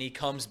 weeks and he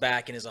comes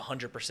back and is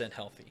 100%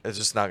 healthy. It's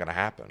just not going to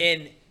happen.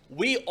 And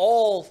we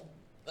all,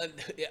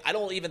 I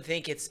don't even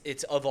think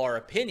it's of our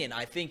opinion.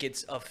 I think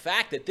it's a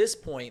fact at this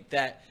point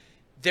that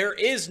there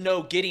is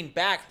no getting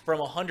back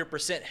from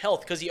 100%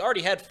 health, because he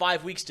already had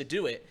 5 weeks to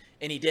do it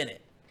and he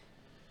didn't.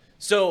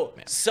 So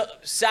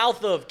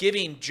south of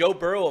giving Joe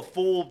Burrow a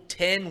full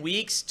 10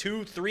 weeks,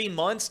 2-3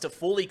 months to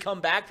fully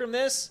come back from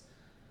this,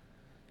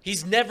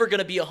 he's never going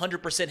to be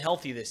 100%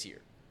 healthy this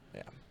year.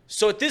 Yeah.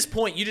 So at this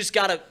point, you just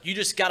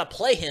gotta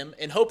play him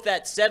and hope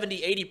that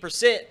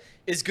 70-80%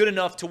 is good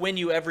enough to win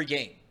you every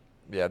game.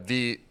 Yeah,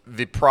 the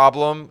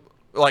problem,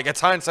 like,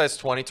 it's hindsight's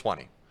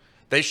 20/20.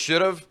 They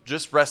should have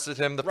just rested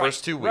him the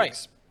first 2 weeks.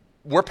 Right.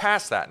 We're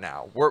past that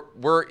now.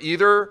 We're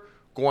either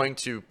going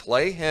to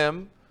play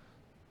him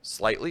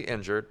slightly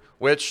injured,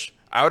 which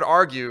I would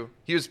argue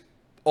he was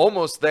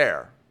almost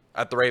there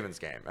at the Ravens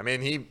game. I mean,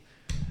 he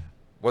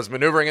was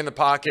maneuvering in the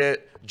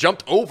pocket,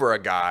 jumped over a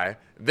guy,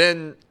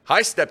 then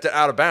high-stepped it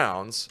out of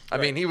bounds. I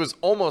mean, he was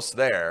almost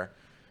there.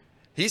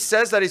 He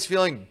says that he's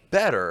feeling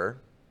better.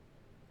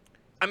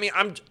 I mean,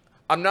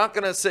 I'm not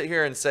going to sit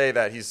here and say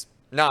that he's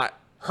not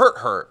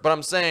hurt, but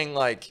I'm saying,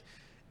 like,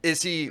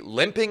 is he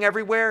limping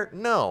everywhere?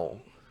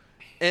 No.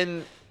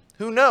 And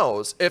who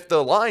knows? If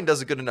the line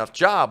does a good enough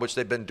job, which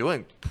they've been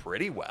doing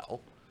pretty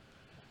well,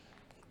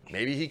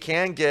 maybe he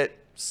can get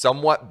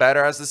somewhat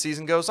better as the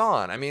season goes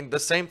on. I mean, the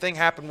same thing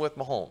happened with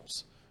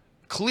Mahomes.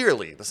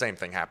 Clearly, the same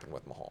thing happened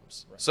with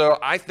Mahomes. Right. So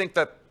I think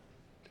that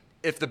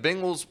if the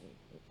Bengals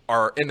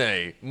are in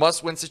a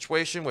must-win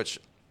situation, which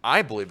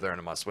I believe they're in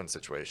a must-win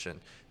situation,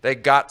 they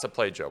got to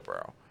play Joe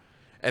Burrow,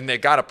 and they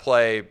got to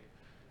play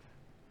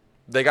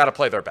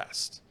their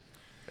best.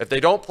 If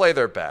they don't play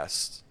their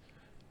best,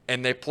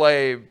 and they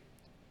play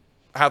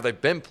how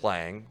they've been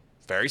playing,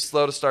 very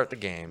slow to start the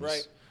games,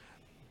 right,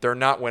 they're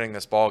not winning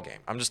this ball game.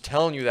 I'm just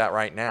telling you that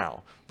right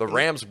now. The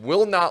Rams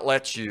will not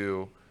let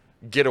you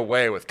get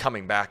away with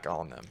coming back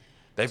on them.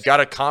 They've got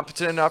a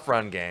competent enough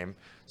run game.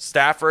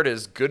 Stafford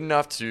is good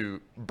enough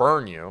to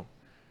burn you.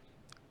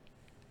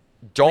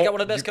 They got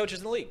one of the best coaches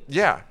in the league.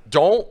 Yeah.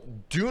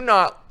 Do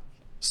not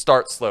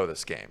start slow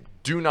this game.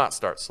 Do not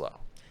start slow.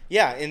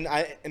 Yeah,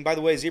 and by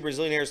the way, Zebra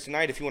Zillionaires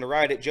tonight, if you want to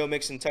ride it, Joe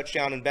Mixon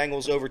touchdown and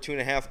Bengals over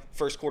 2.5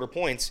 first quarter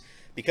points.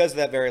 Because of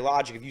that very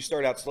logic, if you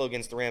start out slow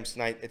against the Rams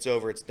tonight, it's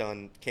over, it's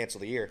done, cancel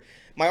the year.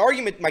 My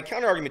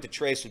counter argument to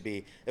Trace would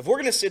be, if we're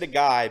going to sit a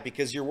guy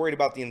because you're worried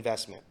about the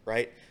investment,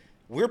 right?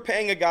 We're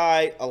paying a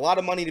guy a lot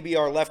of money to be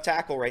our left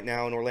tackle right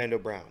now in Orlando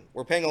Brown.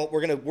 We're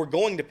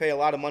going to pay a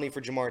lot of money for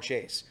Jamar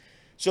Chase.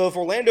 So if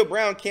Orlando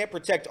Brown can't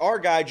protect our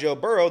guy Joe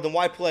Burrow, then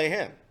why play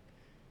him,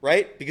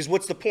 right? Because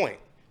what's the point?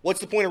 What's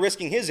the point of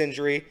risking his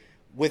injury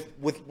when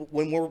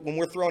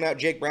we're throwing out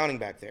Jake Browning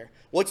back there?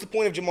 What's the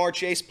point of Jamar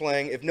Chase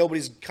playing if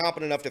nobody's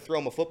competent enough to throw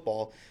him a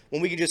football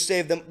when we can just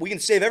save them? We can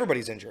save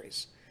everybody's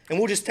injuries, and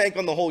we'll just tank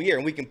on the whole year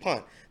and we can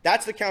punt.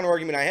 That's the counter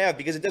argument I have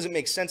because it doesn't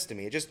make sense to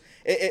me.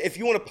 If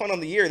you want to punt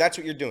on the year, that's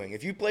what you're doing.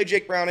 If you play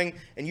Jake Browning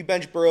and you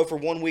bench Burrow for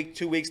 1 week,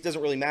 2 weeks, it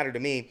doesn't really matter to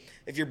me.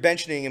 If you're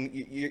benching him,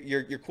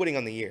 you're quitting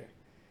on the year.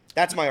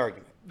 That's my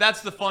argument. That's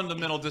the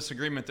fundamental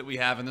disagreement that we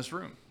have in this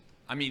room.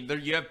 I mean,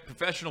 you have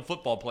professional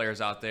football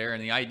players out there,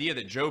 and the idea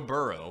that Joe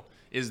Burrow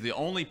is the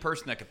only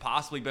person that could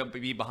possibly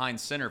be behind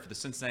center for the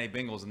Cincinnati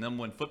Bengals and them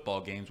win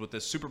football games with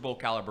this Super Bowl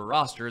caliber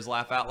roster is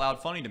laugh out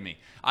loud funny to me.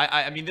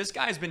 I mean, this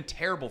guy has been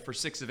terrible for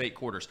 6 of 8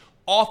 quarters.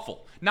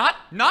 Awful. Not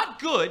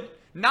good,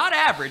 not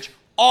average,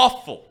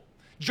 awful.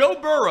 Joe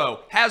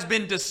Burrow has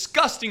been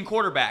disgusting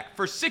quarterback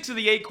for 6 of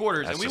the 8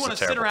 quarters, and we want to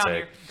sit around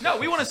here. No,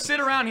 we want to sit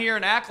around here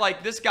and act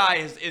like this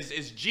guy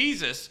is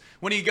Jesus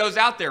when he goes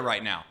out there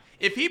right now.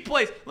 If he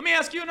plays, let me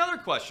ask you another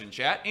question,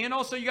 chat, and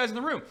also you guys in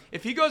the room.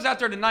 If he goes out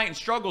there tonight and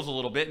struggles a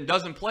little bit and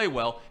doesn't play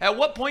well, at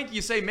what point do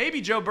you say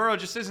maybe Joe Burrow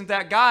just isn't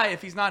that guy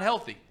if he's not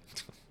healthy?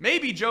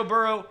 Maybe Joe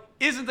Burrow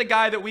isn't the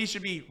guy that we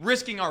should be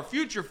risking our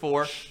future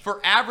for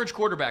average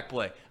quarterback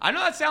play. I know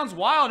that sounds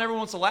wild and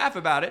everyone wants to laugh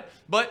about it,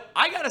 but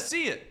I got to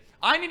see it.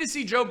 I need to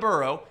see Joe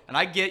Burrow, and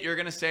I get you're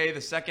going to say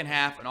the second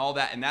half and all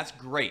that, and that's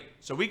great.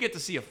 So we get to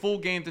see a full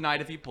game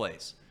tonight if he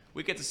plays.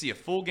 We get to see a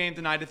full game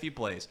tonight if he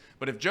plays.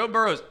 But if Joe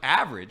Burrow's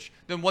average,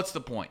 then what's the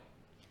point?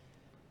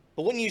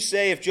 But wouldn't you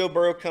say if Joe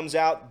Burrow comes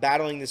out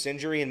battling this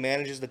injury and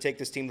manages to take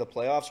this team to the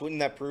playoffs, wouldn't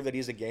that prove that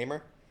he's a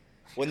gamer?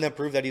 Wouldn't that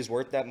prove that he's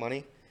worth that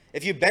money?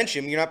 If you bench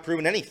him, you're not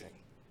proving anything.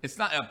 It's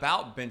not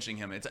about benching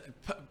him. It's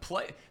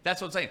play. That's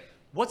what I'm saying.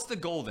 What's the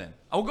goal then?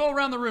 I'll go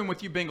around the room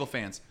with you Bengal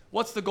fans.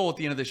 What's the goal at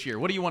the end of this year?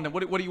 What do you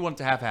want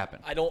to have happen?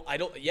 I don't.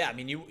 Yeah, I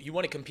mean, you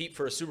want to compete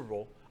for a Super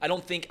Bowl. I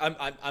don't think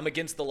I'm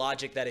against the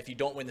logic that if you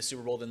don't win the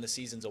Super Bowl, then the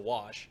season's a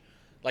wash.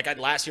 Like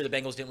last year, the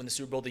Bengals didn't win the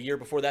Super Bowl. The year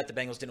before that, the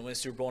Bengals didn't win the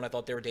Super Bowl, and I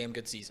thought they were damn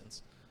good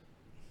seasons.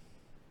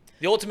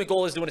 The ultimate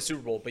goal is to win a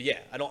Super Bowl, but yeah,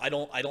 I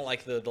don't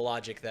like the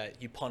logic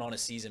that you punt on a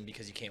season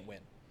because you can't win.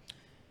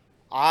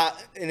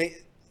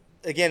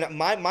 Again,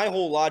 my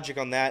whole logic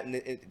on that, and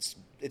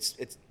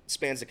it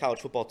spans to college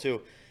football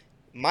too.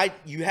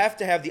 You have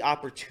to have the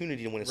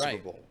opportunity to win a Super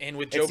Bowl. And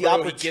with Joe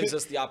Burrow, he gives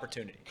us the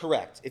opportunity.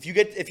 Correct. If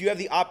you have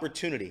the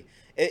opportunity,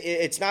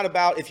 it's not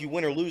about if you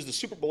win or lose the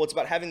Super Bowl. It's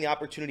about having the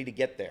opportunity to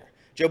get there.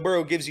 Joe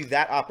Burrow gives you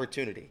that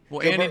opportunity.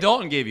 Well, Andy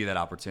Dalton gave you that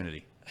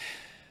opportunity.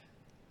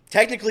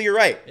 Technically, you're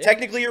right. Yeah.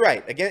 Technically, you're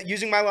right. Again,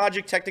 using my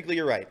logic, technically,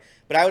 you're right.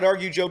 But I would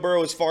argue Joe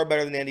Burrow is far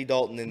better than Andy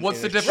Dalton.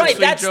 What's the difference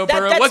between Joe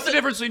Burrow? What's the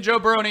difference between Joe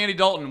Burrow and Andy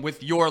Dalton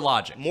with your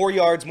logic? More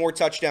yards, more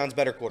touchdowns,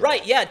 better quarterback.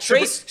 Right, yeah.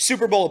 Trace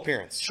Super Bowl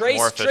appearance.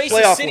 Trace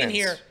is sitting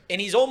here,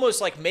 and he's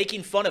almost like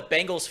making fun of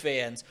Bengals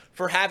fans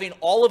for having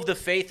all of the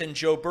faith in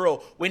Joe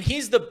Burrow when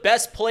he's the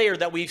best player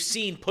that we've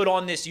seen put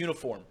on this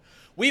uniform.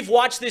 We've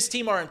watched this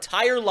team our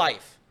entire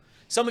life.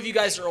 Some of you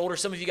guys are older.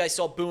 Some of you guys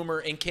saw Boomer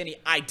and Kenny.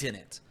 I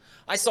didn't.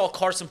 I saw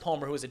Carson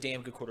Palmer, who was a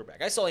damn good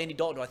quarterback. I saw Andy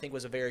Dalton, who I think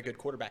was a very good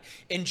quarterback.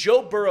 And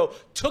Joe Burrow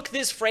took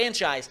this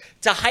franchise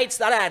to heights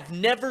that I've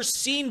never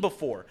seen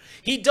before.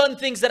 He done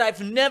things that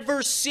I've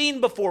never seen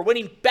before,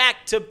 winning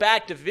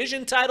back-to-back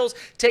division titles,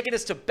 taking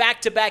us to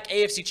back-to-back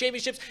AFC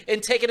championships,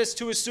 and taking us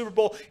to a Super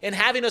Bowl, and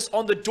having us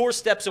on the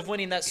doorsteps of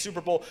winning that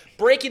Super Bowl,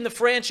 breaking the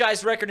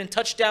franchise record in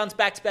touchdowns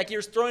back-to-back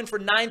years, throwing for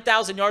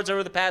 9,000 yards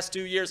over the past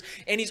 2 years,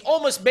 and he's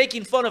almost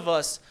making fun of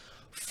us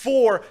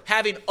for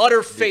having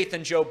utter faith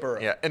in Joe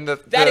Burrow. Yeah, and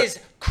that is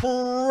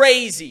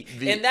crazy.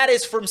 And that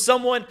is from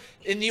someone,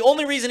 and the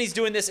only reason he's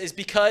doing this is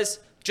because,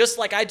 just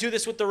like I do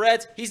this with the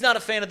Reds, he's not a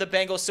fan of the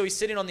Bengals, so he's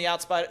sitting on the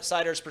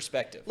outsider's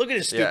perspective. Look at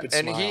his stupid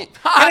smile. Get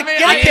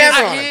a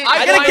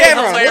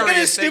camera on. Look at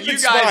his stupid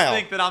smile. You guys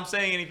think that I'm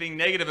saying anything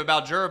negative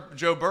about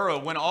Joe Burrow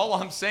when all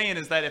I'm saying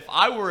is that if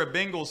I were a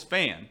Bengals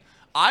fan,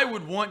 I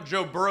would want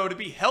Joe Burrow to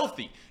be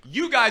healthy.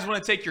 You guys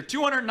want to take your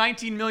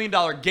 $219 million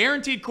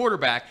guaranteed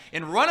quarterback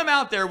and run him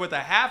out there with a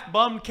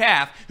half-bummed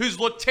calf who's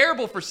looked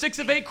terrible for 6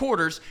 of 8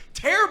 quarters.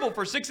 Terrible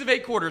for 6 of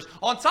 8 quarters.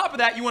 On top of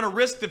that, you want to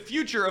risk the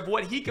future of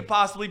what he could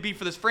possibly be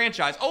for this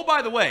franchise. Oh,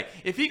 by the way,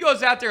 if he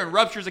goes out there and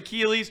ruptures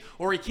Achilles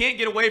or he can't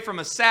get away from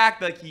a sack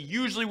like he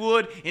usually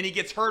would and he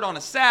gets hurt on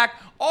a sack,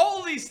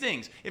 all these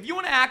things. If you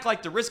want to act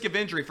like the risk of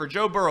injury for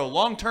Joe Burrow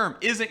long-term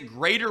isn't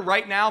greater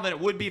right now than it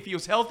would be if he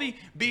was healthy,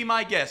 be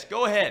my guest.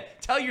 Go ahead.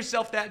 Tell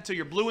yourself that until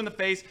you're blue in the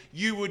face case,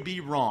 you would be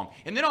wrong.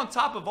 And then on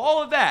top of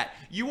all of that,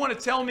 you want to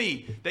tell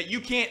me that you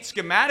can't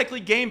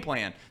schematically game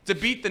plan to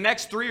beat the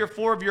next 3 or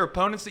 4 of your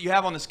opponents that you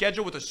have on the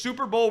schedule with a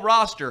Super Bowl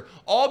roster,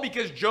 all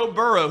because Joe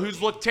Burrow,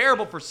 who's looked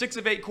terrible for 6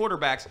 of 8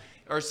 quarterbacks,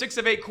 or 6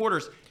 of 8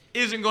 quarters,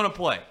 isn't going to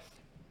play.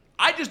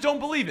 I just don't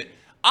believe it.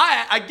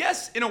 I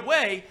guess, in a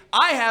way,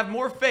 I have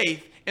more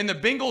faith in the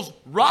Bengals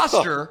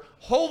roster,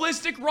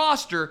 holistic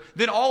roster,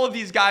 than all of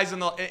these guys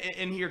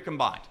in here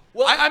combined.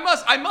 Well,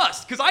 I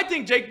must, because I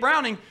think Jake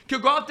Browning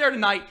could go out there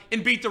tonight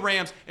and beat the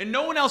Rams, and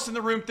no one else in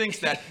the room thinks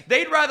that.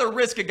 They'd rather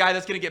risk a guy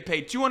that's going to get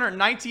paid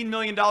 $219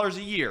 million a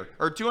year,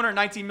 or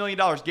 $219 million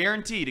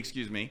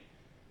guaranteed,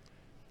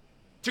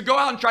 to go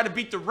out and try to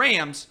beat the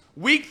Rams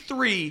week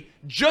 3,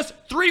 just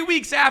 3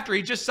 weeks after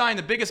he just signed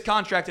the biggest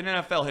contract in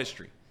NFL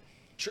history.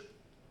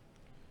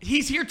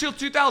 He's here till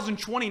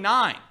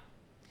 2029.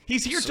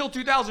 He's here till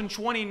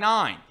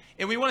 2029.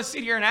 And we want to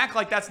sit here and act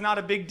like that's not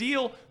a big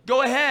deal.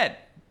 Go ahead.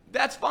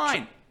 That's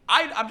fine.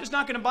 I'm just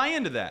not going to buy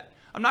into that.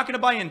 I'm not going to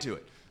buy into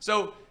it.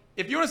 So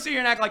if you want to sit here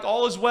and act like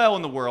all is well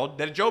in the world,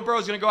 that Joe Burrow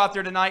is going to go out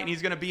there tonight and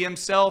he's going to be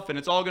himself and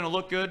it's all going to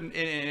look good and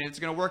it's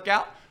going to work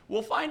out,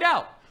 we'll find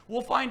out.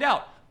 We'll find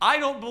out. I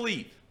don't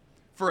believe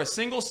for a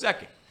single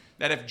second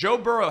that if Joe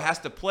Burrow has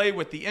to play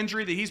with the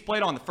injury that he's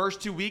played on the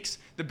first 2 weeks,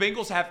 the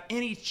Bengals have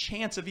any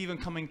chance of even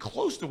coming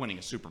close to winning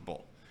a Super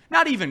Bowl.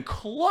 Not even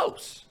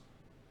close.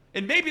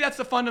 And maybe that's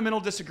the fundamental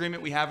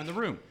disagreement we have in the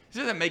room.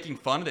 This isn't making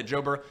fun of that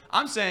Joe Burrow.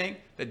 I'm saying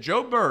that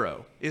Joe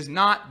Burrow is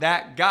not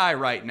that guy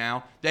right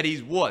now that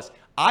he was.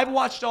 I've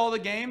watched all the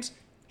games.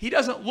 He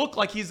doesn't look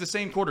like he's the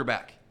same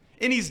quarterback.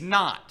 And he's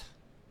not.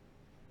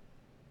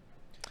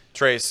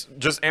 Trace,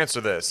 just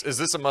answer this. Is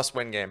this a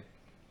must-win game?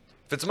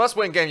 If it's a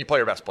must-win game, you play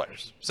your best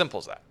players. Simple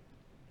as that.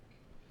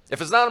 If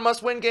it's not a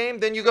must-win game,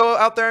 then you go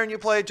out there and you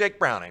play Jake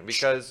Browning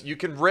because you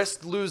can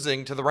risk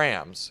losing to the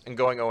Rams and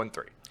going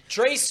 0-3.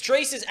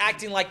 Trace is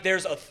acting like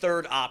there's a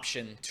third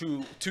option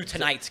to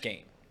tonight's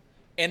game,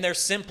 and there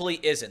simply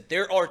isn't.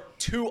 There are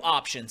 2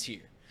 options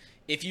here.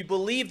 If you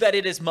believe that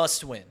it is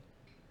must-win,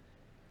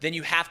 then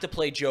you have to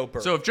play Joe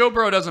Burrow. So if Joe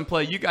Burrow doesn't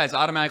play, you guys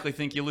automatically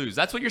think you lose.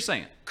 That's what you're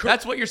saying.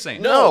 That's what you're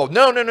saying. No,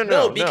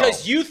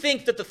 because you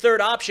think that the third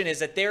option is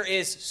that there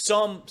is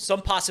some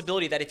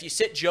possibility that if you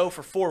sit Joe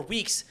for 4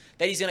 weeks,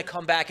 that he's going to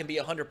come back and be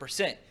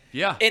 100%.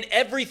 Yeah. And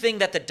everything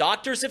that the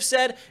doctors have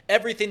said,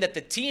 everything that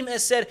the team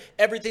has said,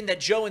 everything that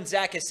Joe and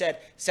Zach has said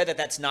that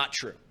that's not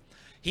true.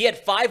 He had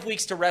 5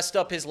 weeks to rest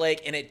up his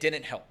leg, and it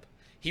didn't help.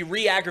 He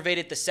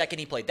re-aggravated the second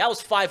he played. That was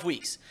 5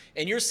 weeks.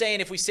 And you're saying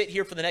if we sit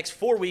here for the next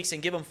 4 weeks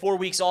and give him 4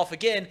 weeks off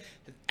again,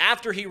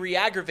 after he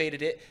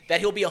re-aggravated it, that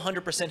he'll be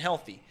 100%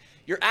 healthy.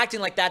 You're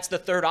acting like that's the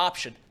third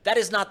option. That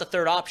is not the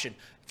third option.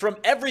 From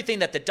everything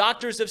that the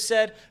doctors have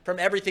said, from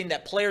everything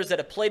that players that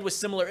have played with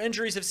similar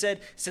injuries have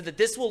said that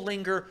this will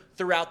linger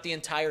throughout the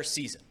entire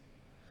season.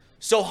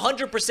 So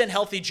 100%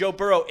 healthy Joe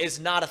Burrow is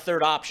not a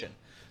third option.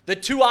 The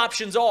 2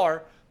 options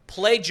are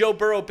play Joe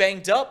Burrow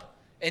banged up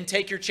and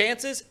take your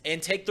chances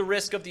and take the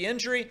risk of the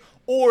injury,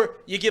 or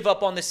you give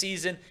up on the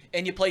season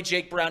and you play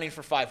Jake Browning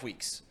for 5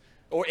 weeks.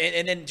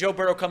 And then Joe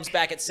Burrow comes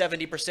back at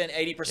 70%,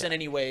 80%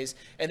 anyways,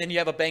 and then you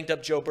have a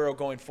banged-up Joe Burrow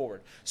going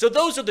forward. So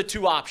those are the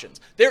 2 options.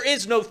 There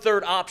is no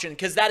third option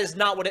because that is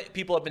not what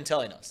people have been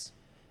telling us.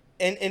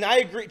 And I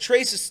agree.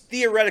 Trace is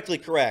theoretically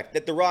correct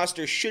that the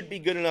roster should be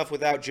good enough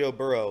without Joe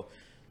Burrow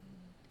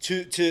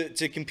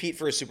to compete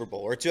for a Super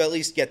Bowl or to at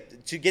least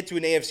get to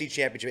an AFC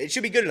championship. It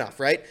should be good enough,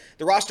 right?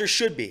 The roster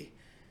should be.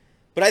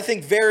 But I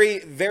think very,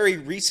 very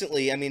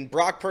recently, I mean,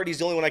 Brock Purdy's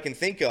the only one I can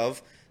think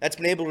of that's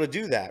been able to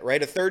do that,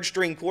 right? A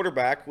third-string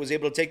quarterback was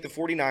able to take the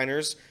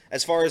 49ers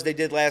as far as they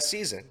did last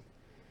season.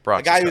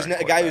 A guy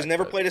who's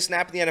never played a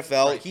snap in the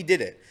NFL, right. He did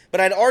it.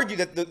 But I'd argue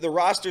that the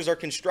rosters are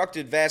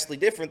constructed vastly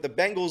different. The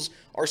Bengals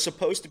are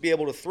supposed to be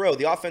able to throw.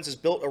 The offense is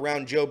built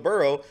around Joe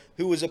Burrow,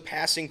 who was a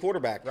passing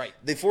quarterback. Right.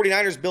 The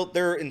 49ers built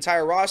their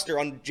entire roster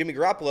on Jimmy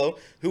Garoppolo,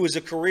 who was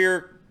a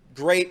career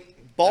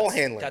great ball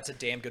handler. That's a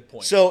damn good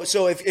point. So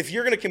if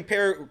you're going to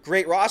compare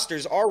great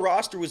rosters, our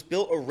roster was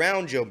built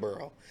around Joe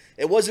Burrow.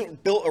 It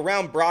wasn't built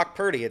around Brock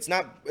Purdy. It's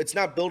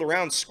not built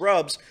around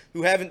scrubs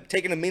who haven't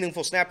taken a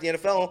meaningful snap in the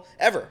NFL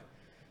ever.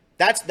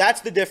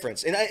 That's the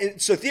difference.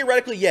 And so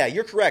theoretically, yeah,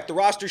 you're correct. The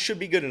roster should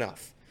be good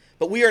enough.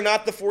 But we are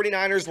not the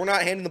 49ers. We're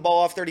not handing the ball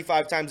off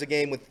 35 times a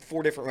game with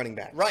 4 different running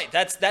backs. Right.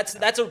 That's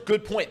a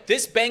good point.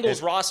 This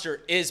Bengals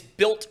roster is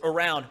built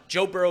around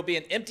Joe Burrow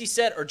being empty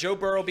set or Joe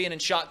Burrow being in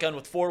shotgun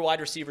with 4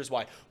 wide receivers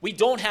wide. We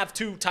don't have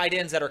 2 tight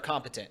ends that are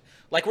competent.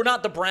 Like, we're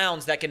not the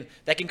Browns that can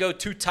go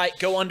too tight,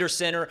 go under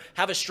center,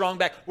 have a strong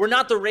back. We're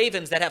not the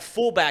Ravens that have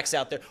fullbacks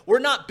out there. We're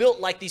not built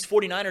like these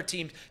 49er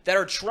teams that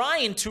are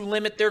trying to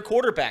limit their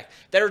quarterback,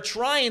 that are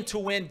trying to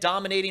win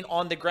dominating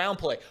on the ground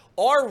play.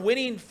 Our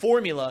winning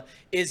formula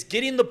is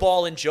getting the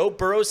ball in Joe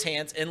Burrow's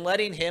hands and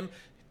letting him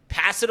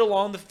pass it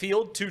along the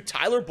field to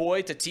Tyler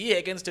Boyd, to T.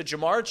 Higgins, to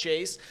Jamar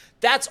Chase.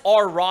 That's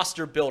our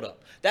roster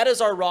buildup. That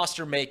is our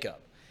roster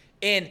makeup.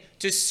 And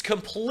to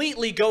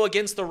completely go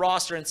against the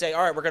roster and say,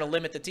 all right, we're going to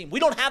limit the team. We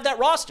don't have that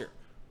roster.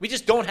 We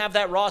just don't have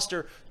that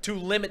roster to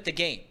limit the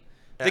game.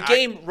 The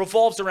game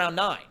revolves around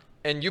 9.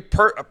 And you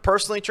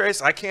personally,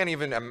 Trace, I can't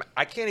even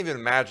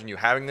imagine you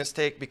having this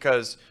take,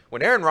 because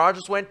when Aaron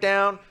Rodgers went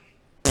down,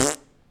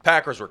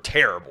 Packers were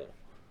terrible.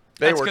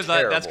 They were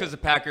terrible. That's because the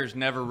Packers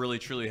never really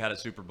truly had a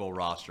Super Bowl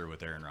roster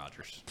with Aaron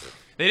Rodgers.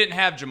 They didn't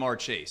have Jamar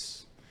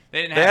Chase.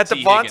 They had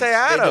Devontae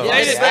Adams.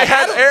 They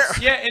had Aaron.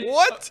 Yeah, and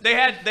What? They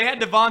had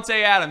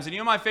Devontae Adams, and you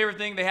know my favorite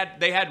thing?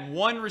 They had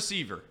one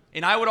receiver,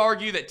 and I would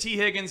argue that T.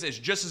 Higgins is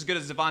just as good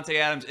as Devontae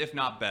Adams, if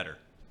not better.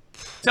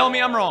 Tell me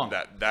I'm wrong.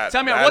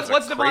 Tell me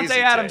what's Devontae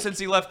Adams since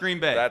he left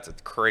Green Bay? That's a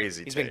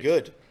crazy. He's been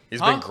good.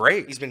 He's been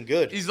great. He's been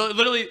good. He's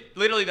literally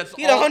that's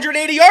He had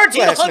 180 yards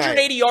He had last night.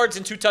 180 yards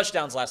and 2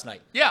 touchdowns last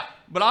night. Yeah,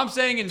 but I'm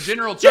saying in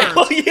general terms.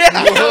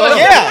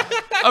 Yeah.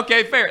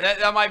 Okay, fair.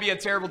 That might be a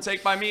terrible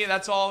take by me.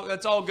 That's all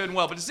good and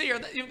well. But to see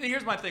here,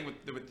 here's my thing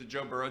with the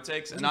Joe Burrow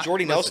takes. Isn't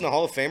Jordy Nelson a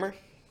Hall of Famer?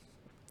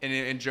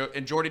 And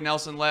Jordy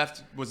Nelson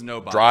left was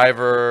nobody.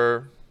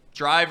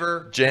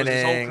 Driver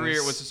Jennings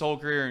was his whole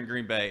career in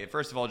Green Bay.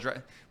 First of all,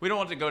 we don't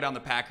want to go down the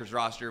Packers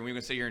roster, and we're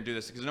going to sit here and do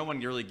this because no one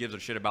really gives a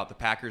shit about the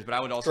Packers. But I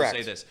would also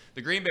say this: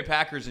 the Green Bay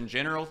Packers in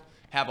general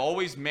have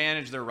always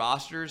managed their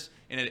rosters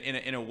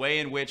in a way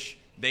in which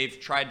they've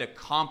tried to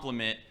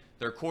complement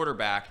their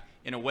quarterback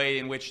in a way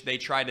in which they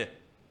try to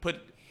put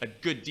a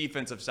good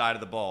defensive side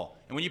of the ball.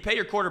 And when you pay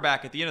your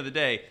quarterback, at the end of the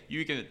day,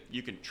 you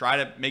can try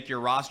to make your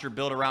roster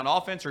build around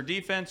offense or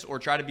defense, or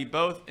try to be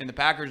both. And the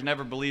Packers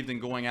never believed in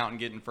going out and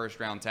getting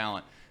first-round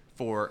talent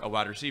for a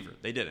wide receiver.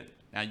 They didn't.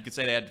 Now, you could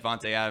say they had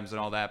Devontae Adams and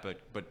all that,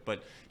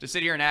 but to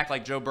sit here and act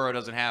like Joe Burrow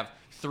doesn't have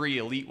 3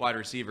 elite wide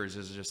receivers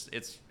is just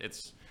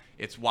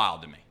it's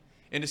wild to me.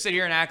 And to sit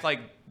here and act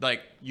like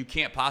you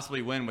can't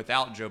possibly win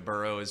without Joe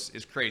Burrow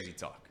is crazy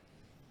talk.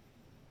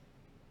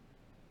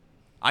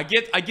 I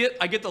get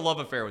the love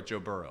affair with Joe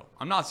Burrow.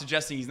 I'm not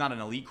suggesting he's not an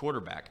elite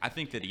quarterback. I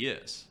think that he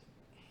is.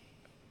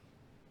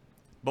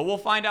 But we'll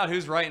find out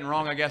who's right and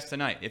wrong, I guess,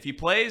 tonight. If he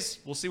plays,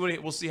 we'll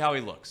see how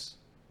he looks.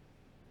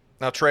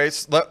 Now,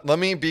 Trace, let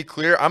me be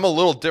clear. I'm a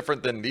little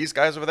different than these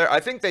guys over there. I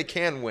think they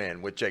can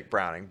win with Jake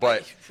Browning,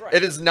 but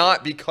it is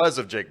not because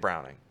of Jake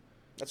Browning.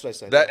 That's what I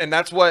said. And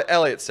that's what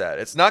Elliott said.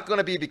 It's not going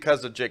to be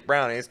because of Jake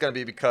Browning. It's going to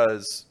be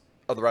because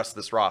of the rest of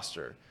this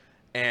roster.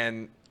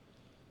 And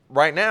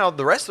right now,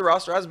 the rest of the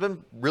roster hasn't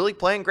been really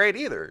playing great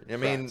either. I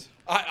mean,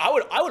 I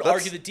would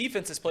argue the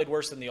defense has played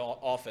worse than the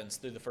offense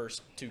through the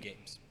first 2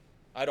 games.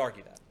 I'd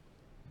argue that.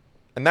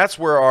 And that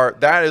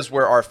is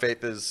where our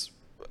faith is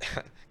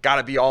got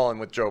to be all in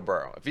with Joe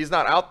Burrow. If he's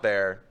not out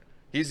there,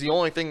 he's the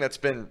only thing that's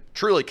been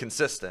truly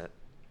consistent.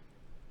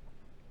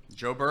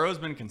 Joe Burrow's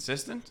been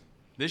consistent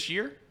this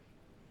year?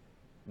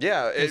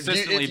 Yeah.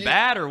 Consistently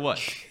bad or what?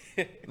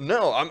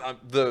 No,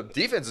 the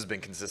defense has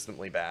been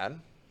consistently bad.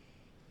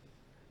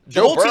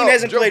 The whole team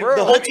hasn't played good.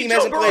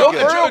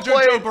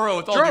 Joe Burrow,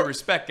 with all due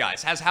respect,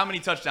 guys, has how many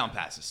touchdown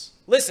passes?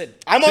 Listen,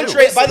 I'm on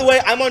Trace. By the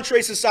way, I'm on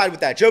Trace's side with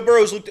that. Joe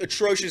Burrow's looked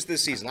atrocious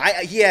this season.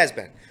 He has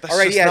been. He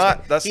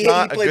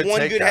played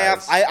one good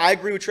half. I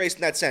agree with Trace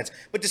in that sense.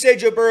 But to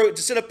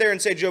sit up there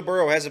and say Joe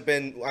Burrow hasn't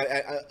been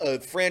a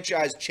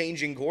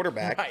franchise-changing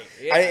quarterback. Right.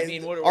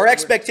 Yeah, our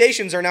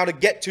expectations are now to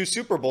get to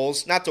Super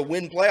Bowls, not to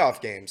win playoff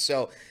games.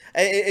 So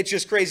it's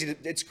just crazy.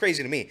 It's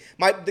crazy to me.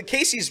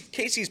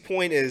 Casey's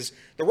point is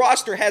the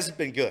roster hasn't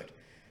been good.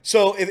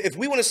 So if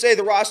we want to say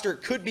the roster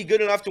could be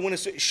good enough to win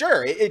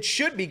sure, it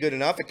should be good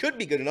enough. It could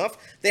be good enough.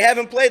 They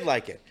haven't played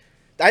like it.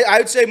 I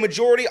would say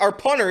majority, our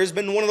punter has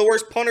been one of the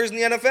worst punters in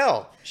the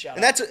NFL. Shout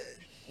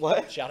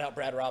out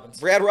Brad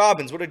Robbins. Brad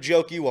Robbins, what a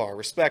joke you are,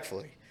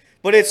 respectfully.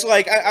 But it's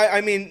like, I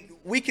mean,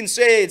 we can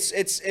say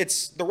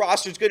it's the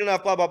roster's good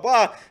enough, blah, blah,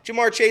 blah.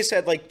 Jamar Chase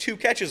had like 2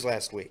 catches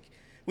last week.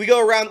 We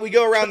go around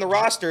the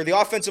roster, the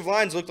offensive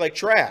lines look like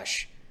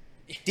trash.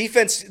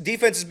 Defense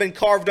has been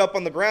carved up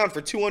on the ground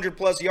for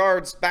 200-plus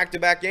yards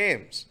back-to-back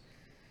games.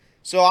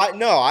 So,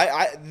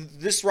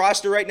 this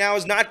roster right now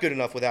is not good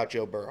enough without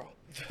Joe Burrow.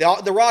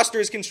 The roster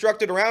is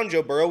constructed around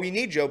Joe Burrow. We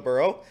need Joe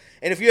Burrow.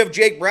 And if you have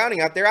Jake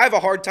Browning out there, I have a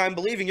hard time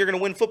believing you're going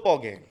to win football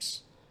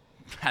games.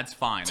 That's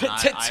fine.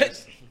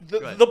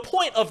 The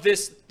point of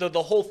this, the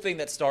whole thing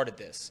that started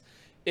this,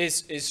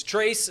 is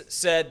Trace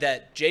said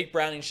that Jake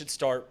Browning should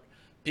start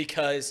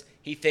because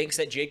he thinks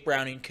that Jake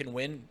Browning can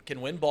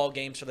win ball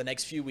games for the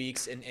next few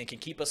weeks and can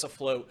keep us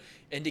afloat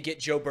and to get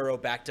Joe Burrow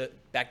back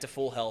to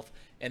full health.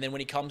 And then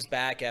when he comes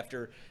back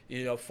after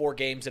 4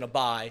 games and a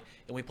bye,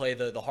 and we play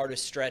the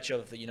hardest stretch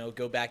of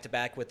go back to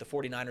back with the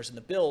 49ers and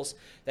the Bills,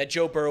 that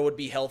Joe Burrow would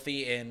be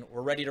healthy and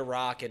we're ready to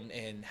rock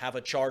and have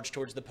a charge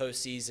towards the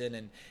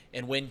postseason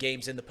and win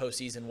games in the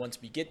postseason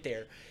once we get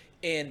there.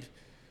 And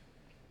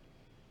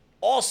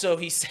also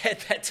he said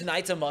that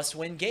tonight's a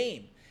must-win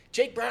game.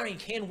 Jake Browning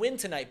can win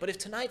tonight, but if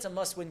tonight's a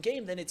must-win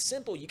game, then it's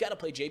simple. You got to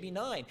play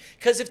JB9.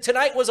 Because if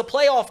tonight was a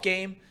playoff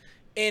game,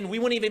 and we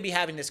wouldn't even be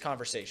having this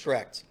conversation.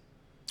 Correct.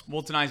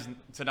 Well, tonight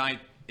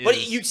is.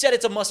 But you said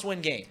it's a must-win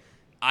game.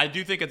 I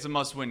do think it's a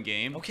must-win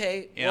game.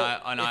 Okay. If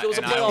it was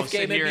a playoff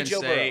game, it'd be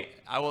Joe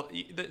Burrow.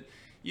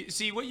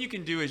 See, what you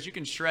can do is you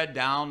can shred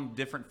down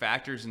different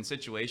factors and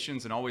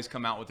situations and always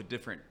come out with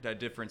a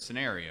different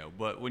scenario.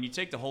 But when you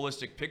take the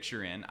holistic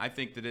picture in, I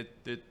think that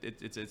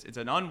it's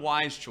an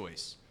unwise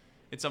choice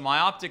It's a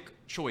myopic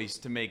choice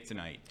to make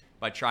tonight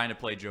by trying to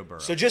play Joe Burrow.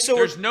 So just so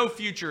there's no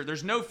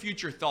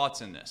future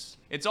thoughts in this.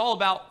 It's all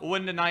about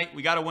win tonight.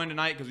 We got to win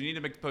tonight because we need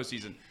to make the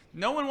postseason.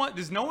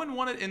 Does no one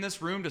want to in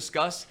this room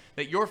discuss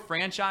that your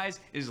franchise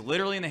is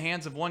literally in the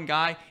hands of one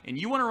guy, and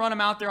you want to run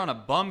him out there on a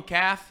bum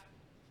calf?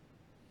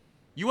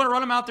 You want to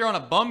run him out there on a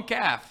bum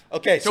calf?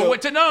 Okay, So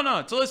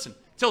listen.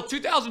 Till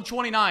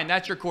 2029,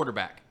 that's your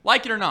quarterback.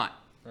 Like it or not.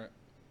 Right.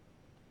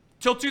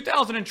 Till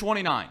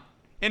 2029.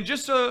 And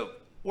just so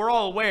we're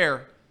all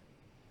aware,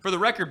 for the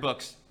record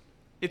books,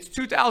 it's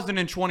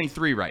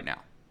 2023 right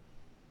now.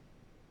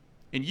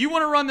 And you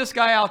want to run this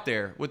guy out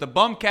there with a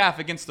bum calf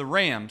against the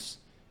Rams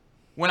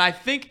when I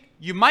think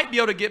you might be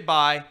able to get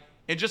by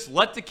and just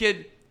let the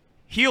kid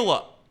heal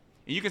up.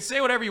 And you can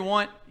say whatever you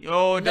want.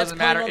 Oh, it doesn't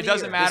matter. It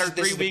doesn't matter.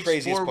 This is 3 the weeks,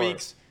 craziest 4 part.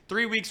 weeks.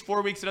 3 weeks,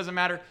 4 weeks, it doesn't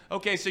matter.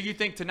 Okay, so you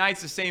think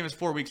tonight's the same as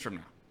 4 weeks from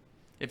now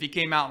if he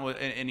came out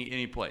and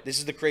he played. This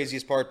is the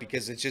craziest part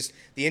because it's just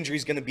the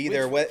injury's going to be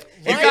there. You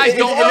guys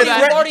don't know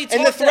that.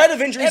 And the threat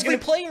of injury is Every going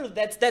to player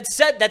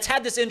that's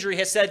had this injury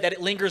has said that it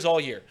lingers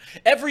all year.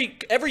 Every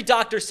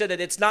doctor said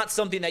that it's not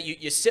something that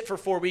you sit for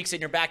 4 weeks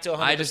and you're back to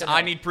 100%.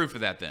 I need proof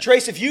of that then.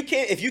 Trace, if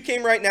you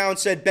came right now and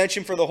said bench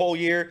him for the whole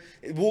year,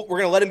 we're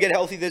going to let him get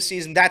healthy this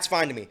season, that's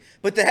fine to me.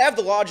 But to have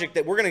the logic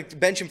that we're going to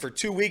bench him for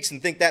 2 weeks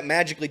and think that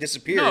magically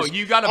disappears. No,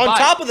 you got to on buy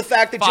top it. of the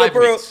fact that 5 Joe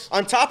Burrow, weeks.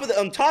 on top of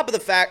the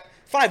fact,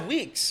 5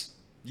 weeks.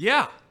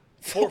 Yeah.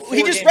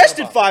 He just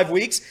rested 5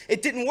 weeks.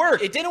 It didn't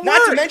work. It didn't Not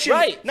work. to mention,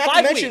 Right. not to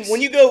 5 mention weeks.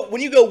 when you go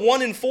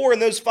 1-4 in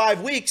those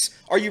 5 weeks,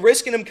 are you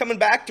risking him coming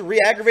back to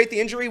re-aggravate the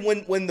injury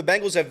when the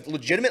Bengals have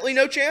legitimately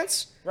no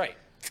chance? Right.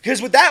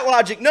 Because with that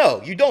logic, no,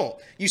 you don't.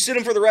 You sit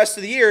him for the rest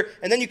of the year,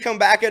 and then you come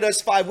back at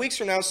us 5 weeks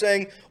from now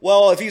saying,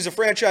 well, if he's a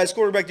franchise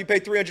quarterback, you pay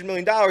 $300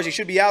 million, he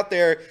should be out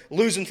there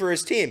losing for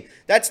his team.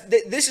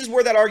 This is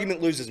where that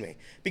argument loses me.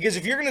 Because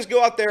if you're going to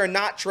go out there and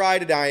not try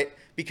tonight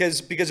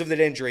because of that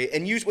injury,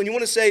 and when you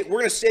want to say, we're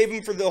going to save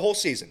him for the whole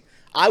season,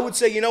 I would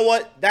say, you know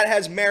what? That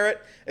has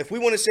merit. If we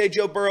want to say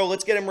Joe Burrow,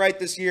 let's get him right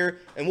this year,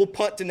 and we'll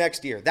punt to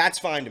next year. That's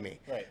fine to me.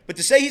 Right. But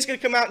to say he's going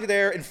to come out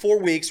there in 4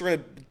 weeks, we're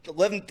going to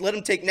let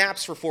him take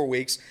naps for 4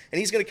 weeks, and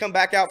he's going to come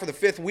back out for the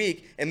 5th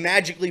week and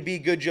magically be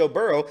good Joe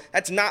Burrow,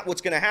 that's not what's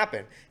going to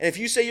happen. And if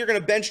you say you're going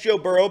to bench Joe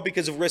Burrow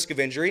because of risk of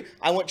injury,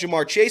 I want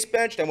Jamar Chase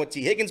benched, I want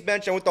T. Higgins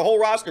benched, I want the whole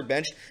roster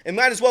benched, and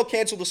might as well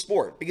cancel the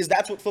sport because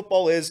that's what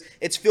football is.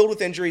 It's filled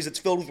with injuries. It's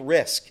filled with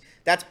risk.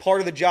 That's part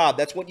of the job.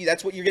 That's what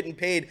you're getting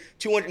paid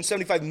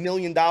 $275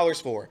 million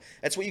for.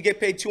 That's what you get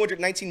paid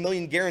 $219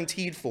 million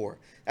guaranteed for.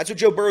 That's what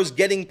Joe Burrow's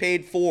getting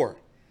paid for.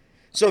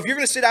 So if you're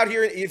going to sit out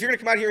here, if you're going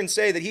to come out here and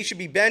say that he should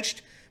be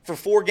benched for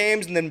 4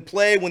 games and then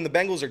play when the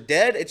Bengals are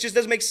dead, it just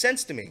doesn't make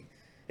sense to me.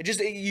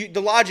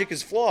 The logic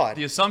is flawed.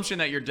 The assumption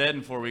that you're dead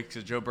in 4 weeks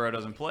because Joe Burrow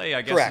doesn't play,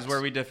 I guess, Correct.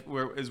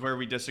 is where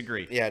we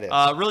disagree. Yeah, it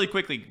is. Really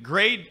quickly,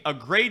 a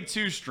grade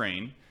 2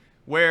 strain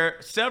where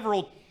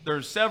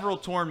there's several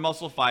torn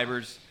muscle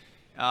fibers,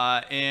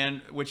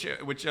 and which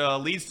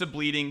leads to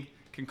bleeding,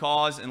 can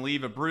cause and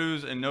leave a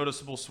bruise and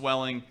noticeable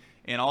swelling,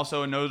 and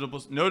also a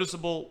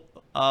noticeable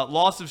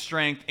loss of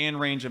strength and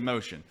range of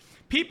motion.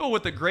 People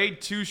with a grade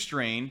 2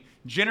 strain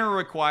generally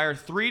require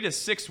 3 to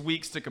 6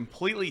 weeks to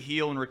completely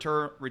heal and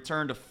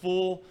return to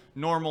full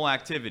normal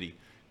activity.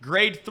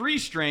 Grade 3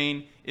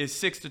 strain is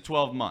 6 to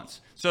 12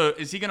 months. So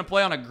is he going to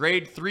play on a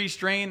grade 3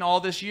 strain all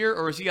this year,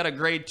 or has he got a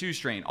grade 2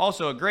 strain?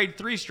 Also, a grade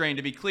 3 strain,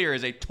 to be clear,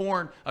 is a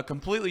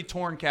completely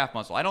torn calf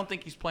muscle. I don't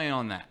think he's playing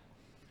on that.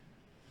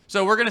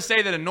 So we're going to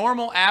say that a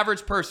normal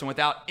average person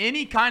without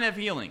any kind of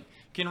healing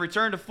can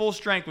return to full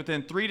strength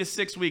within 3 to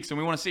 6 weeks, and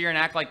we want to sit here and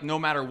act like no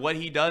matter what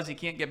he does, he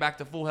can't get back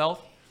to full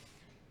health?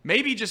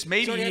 Maybe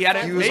he already had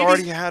 5 weeks. He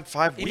already had- had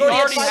 5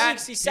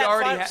 weeks. He he sat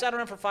already had-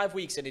 around for 5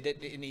 weeks and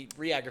he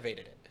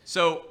re-aggravated it.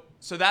 So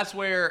that's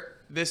where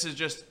this is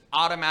just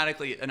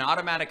an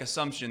automatic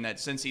assumption that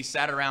since he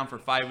sat around for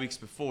 5 weeks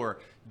before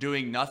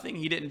doing nothing,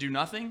 he didn't do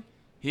nothing,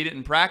 he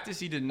didn't practice,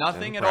 he did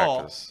nothing at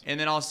all, and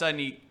then all of a sudden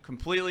he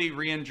completely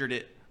re-injured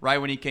it right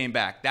when he came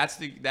back. That's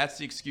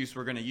the excuse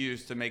we're going to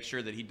use to make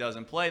sure that he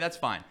doesn't play. That's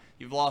fine.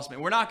 You've lost me.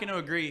 We're not going to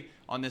agree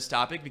on this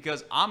topic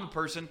because I'm a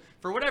person,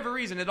 for whatever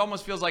reason, it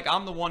almost feels like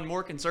I'm the one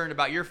more concerned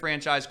about your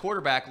franchise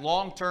quarterback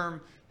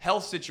long-term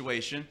health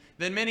situation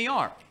than many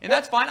are. And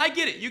that's fine. I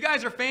get it. You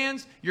guys are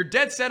fans. You're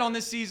dead set on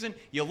this season.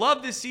 You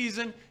love this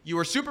season. You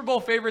were Super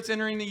Bowl favorites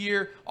entering the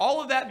year.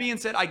 All of that being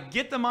said, I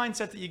get the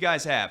mindset that you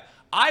guys have.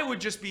 I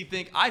would just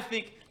I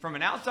think from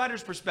an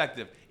outsider's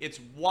perspective, it's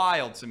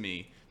wild to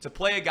me to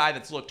play a guy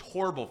that's looked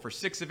horrible for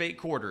 6 of 8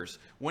 quarters,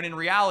 when in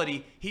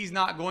reality, he's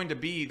not going to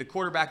be the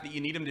quarterback that you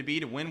need him to be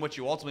to win what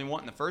you ultimately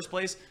want in the first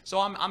place. So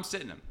I'm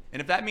sitting him.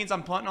 And if that means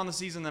I'm punting on the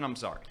season, then I'm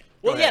sorry.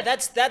 Well, yeah,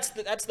 that's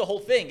the whole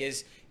thing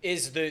is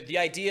the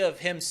idea of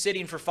him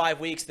sitting for 5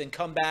 weeks, then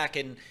come back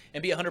and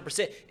be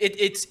 100%.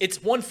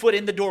 It's 1 foot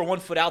in the door, 1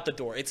 foot out the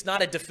door. It's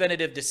not a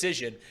definitive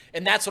decision,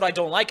 and that's what I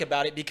don't like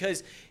about it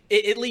because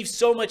it leaves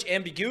so much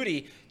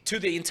ambiguity to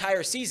the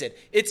entire season.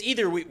 It's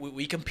either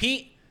we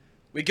compete,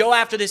 we go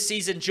after this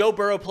season, Joe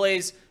Burrow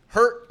plays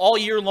hurt all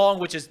year long,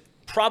 which is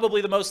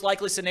probably the most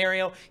likely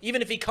scenario.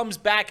 Even if he comes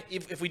back,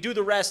 if we do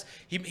the rest,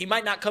 he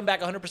might not come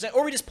back 100%,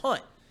 or we just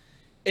punt.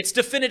 It's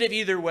definitive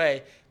either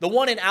way. The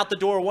one in out the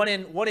door, one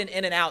in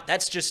and out.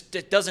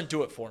 It doesn't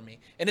do it for me.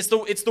 And it's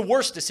the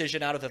worst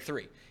decision out of the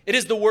three. It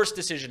is the worst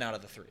decision out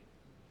of the three.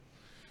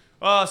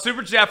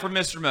 Super chat from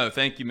Mr. Mo.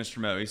 Thank you, Mr.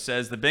 Mo. He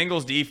says the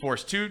Bengals D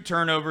forced 2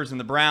 turnovers in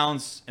the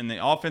Browns, and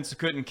the offense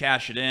couldn't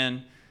cash it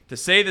in. To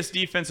say this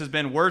defense has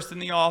been worse than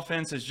the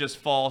offense is just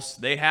false.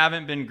 They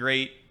haven't been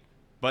great,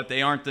 but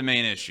they aren't the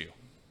main issue.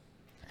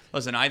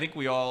 Listen, I think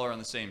we all are on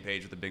the same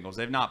page with the Bengals.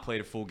 They've not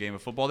played a full game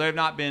of football. They've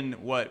not been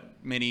what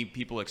many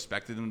people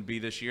expected them to be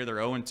this year. They're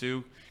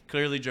 0-2.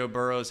 Clearly, Joe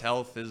Burrow's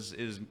health is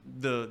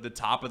the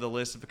top of the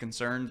list of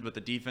concerns, but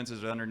the defense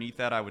is underneath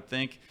that, I would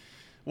think.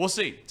 We'll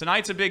see.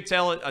 Tonight's a big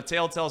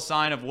telltale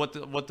sign of what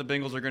the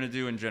Bengals are going to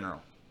do in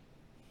general.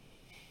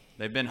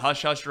 They've been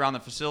hush-hush around the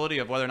facility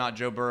of whether or not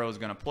Joe Burrow is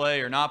going to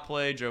play or not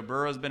play. Joe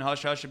Burrow's been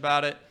hush-hush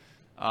about it.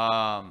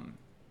 I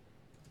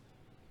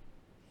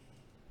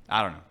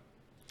don't know.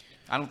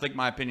 I don't think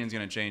my opinion's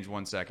going to change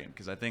 1 second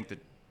because I think that,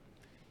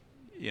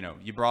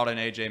 you brought in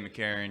A.J.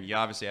 McCarron. You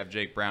obviously have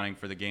Jake Browning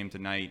for the game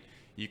tonight.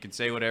 You can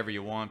say whatever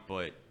you want,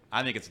 but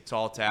I think it's a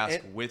tall task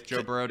with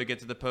Joe Burrow to get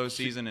to the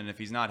postseason, and if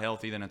he's not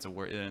healthy, then it's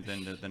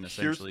then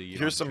essentially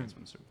here's some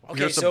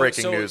Okay,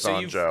 breaking news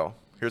on Joe.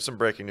 Here's some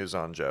breaking news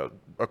on Joe.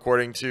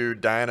 According to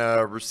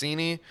Diana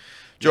Rossini,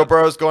 Joe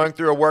Burrow is going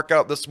through a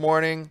workout this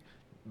morning.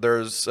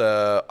 There's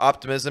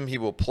optimism he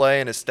will play,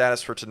 and his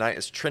status for tonight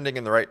is trending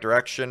in the right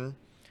direction.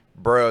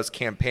 Burrow is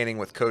campaigning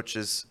with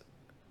coaches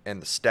and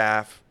the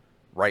staff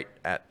right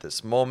at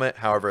this moment.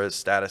 However, his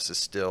status is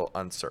still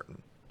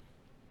uncertain.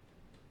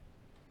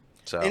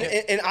 So,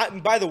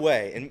 and by the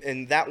way,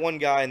 and that one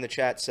guy in the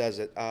chat says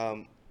it.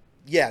 The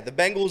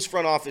Bengals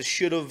front office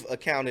should have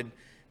accounted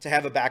to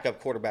have a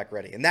backup quarterback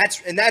ready, and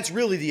that's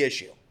really the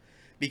issue,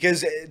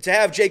 because to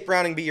have Jake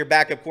Browning be your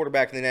backup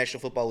quarterback in the National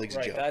Football League is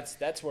a joke.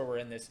 That's where we're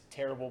in this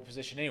terrible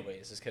position,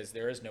 anyways, is because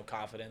there is no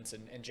confidence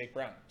in Jake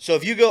Browning. So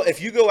if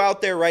you go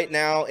out there right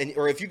now,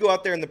 or if you go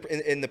out there in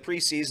the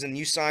preseason, and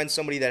you sign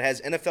somebody that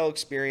has NFL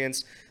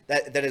experience,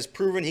 that has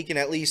proven he can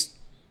at least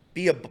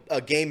be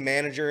a game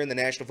manager in the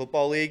National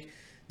Football League,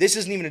 this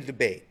isn't even a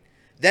debate.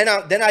 Then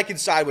I can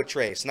side with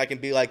Trace, and I can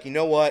be like, you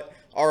know what?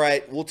 All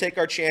right, we'll take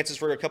our chances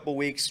for a couple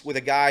weeks with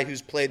a guy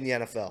who's played in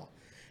the NFL.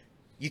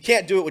 You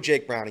can't do it with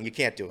Jake Browning. You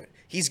can't do it.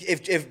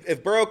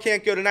 If Burrow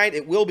can't go tonight,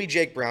 it will be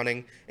Jake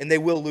Browning, and they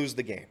will lose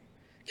the game.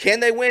 Can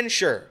they win?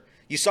 Sure.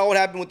 You saw what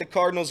happened with the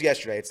Cardinals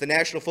yesterday. It's the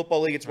National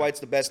Football League. It's why it's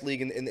the best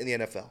league in the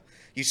NFL.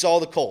 You saw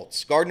the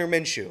Colts. Gardner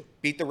Minshew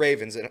beat the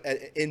Ravens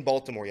in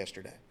Baltimore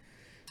yesterday.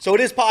 So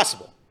it is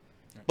possible,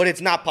 but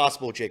it's not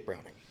possible with Jake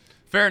Browning.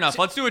 Fair enough.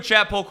 Let's do a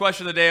chat poll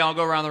question of the day. I'll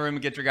go around the room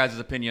and get your guys'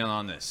 opinion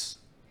on this.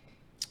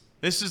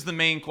 This is the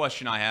main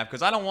question I have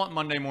because I don't want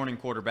Monday morning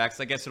quarterbacks.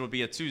 I guess it'll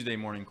be a Tuesday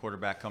morning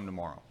quarterback come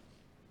tomorrow.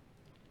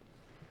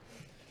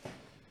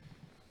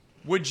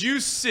 Would you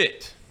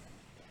sit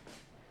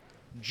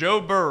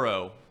Joe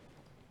Burrow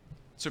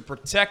to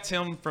protect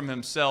him from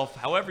himself?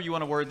 However you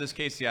want to word this,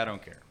 Casey, I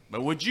don't care.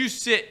 But would you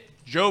sit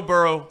Joe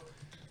Burrow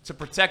to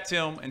protect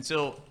him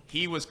until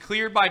he was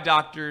cleared by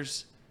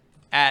doctors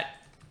at,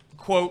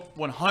 quote,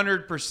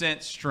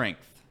 100%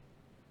 strength?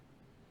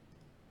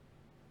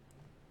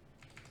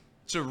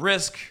 To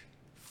risk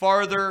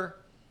farther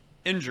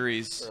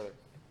injuries?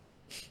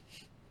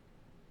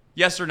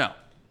 Yes or no?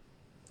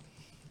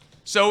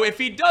 So if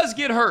he does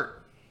get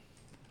hurt,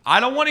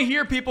 I don't want to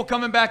hear people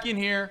coming back in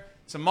here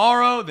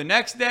tomorrow, the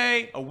next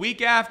day, a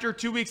week after,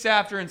 2 weeks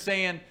after, and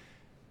saying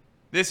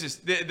this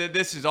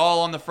is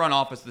all on the front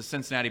office of the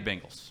Cincinnati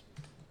Bengals.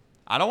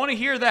 I don't want to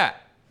hear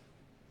that.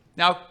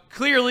 Now,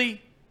 clearly,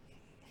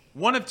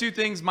 one of two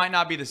things might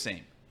not be the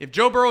same. If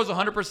Joe Burrow is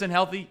 100%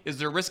 healthy, is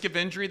there risk of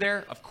injury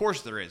there? Of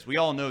course there is. We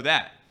all know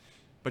that.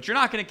 But you're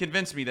not going to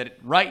convince me that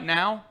right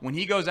now, when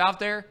he goes out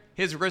there,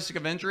 his risk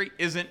of injury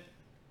isn't,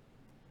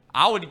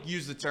 I would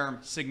use the term,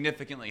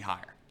 significantly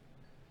higher.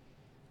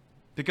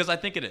 Because I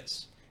think it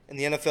is. In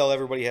the NFL,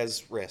 everybody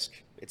has risk.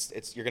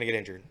 You're going to get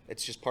injured.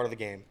 It's just part of the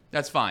game.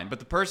 That's fine. But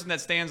the person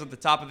that stands at the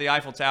top of the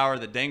Eiffel Tower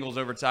that dangles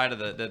over side of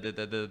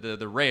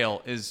the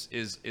rail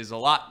is a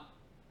lot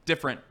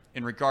different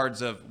in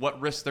regards of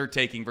what risks they're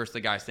taking versus the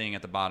guy standing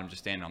at the bottom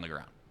just standing on the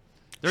ground.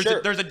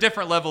 There's a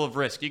different level of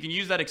risk. You can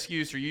use that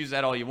excuse or use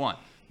that all you want,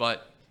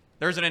 but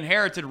there's an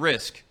inherited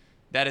risk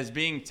that is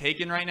being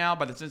taken right now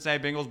by the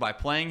Cincinnati Bengals by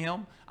playing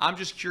him. I'm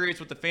just curious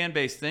what the fan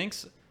base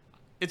thinks.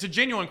 It's a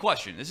genuine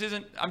question.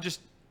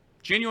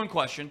 Genuine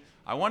question.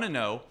 I want to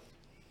know,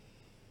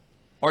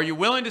 are you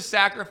willing to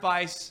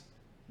sacrifice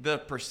the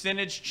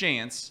percentage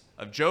chance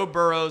of Joe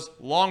Burrow's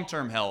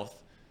long-term health,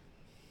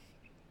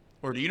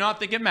 or do you not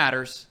think it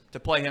matters to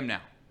play him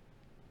now?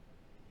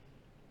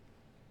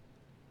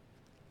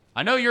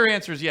 I know your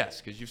answer is yes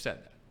because you've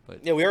said that.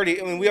 But yeah, we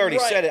already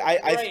said it.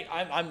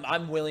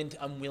 I'm willing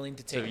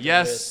to take the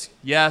risk.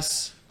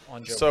 Yes.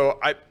 On Joe. So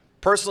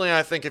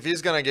I think if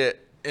he's gonna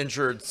get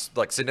injured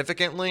like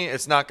significantly,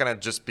 it's not gonna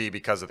just be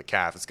because of the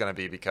calf. It's gonna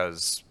be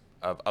because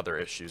of other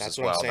issues as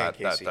well. That's what I'm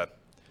saying, Casey.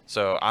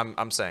 So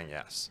I'm saying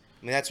yes.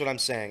 I mean, that's what I'm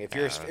saying. If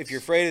you're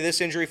afraid of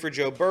this injury for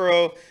Joe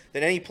Burrow,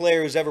 then any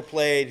player who's ever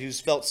played, who's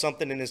felt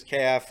something in his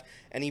calf,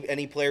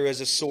 any player who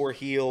has a sore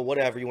heel,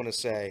 whatever you want to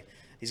say,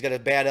 he's got a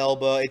bad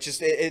elbow.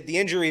 The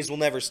injuries will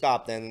never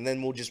stop then, and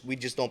then we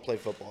just don't play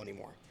football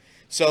anymore.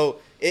 So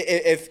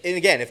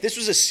if this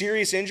was a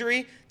serious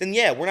injury, then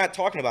yeah, we're not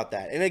talking about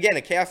that. And again,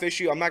 a calf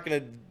issue, I'm not going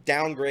to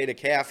downgrade a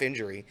calf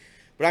injury.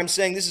 But I'm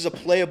saying this is a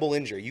playable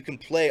injury. You can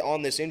play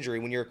on this injury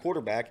when you're a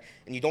quarterback,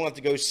 and you don't have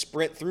to go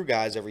sprint through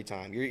guys every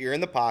time. You're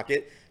in the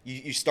pocket.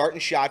 You start in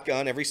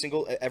shotgun every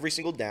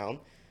single down.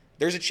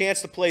 There's a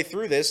chance to play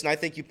through this, and I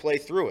think you play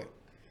through it.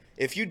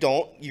 If you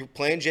don't, you're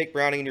playing Jake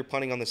Browning and you're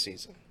punting on the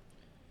season.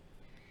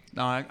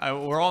 No,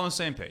 we're all on the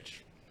same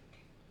page.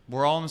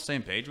 We're all on the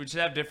same page. We just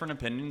have different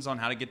opinions on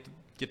how to get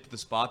to the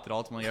spot that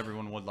ultimately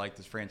everyone would like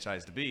this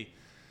franchise to be.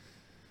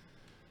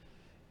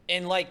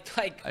 And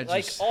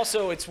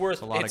also it's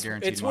worth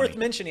it's worth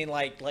mentioning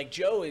like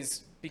Joe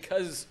is,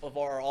 because of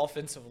our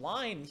offensive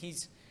line,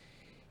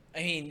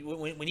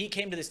 when he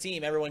came to this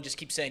team, everyone just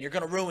keeps saying, you're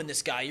going to ruin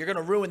this guy. You're going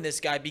to ruin this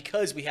guy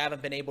because we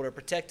haven't been able to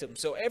protect him.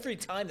 So every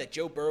time that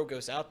Joe Burrow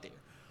goes out there,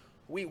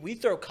 we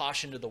throw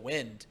caution to the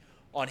wind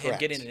on him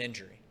getting an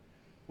injury.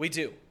 We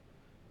do.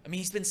 I mean,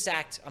 he's been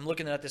sacked. I'm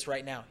looking at this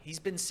right now. He's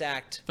been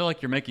sacked. I feel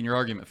like you're making your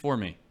argument for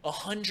me.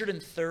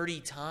 130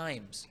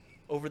 times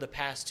over the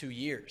past 2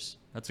 years.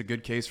 That's a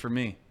good case for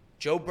me.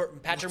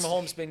 Patrick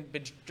Mahomes been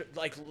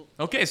like.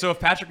 Okay, so if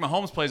Patrick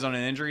Mahomes plays on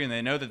an injury and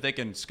they know that they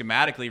can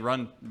schematically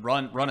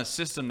run a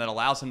system that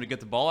allows him to get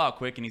the ball out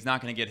quick and he's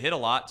not going to get hit a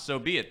lot, so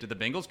be it. Can the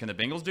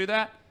Bengals do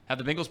that? Have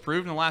the Bengals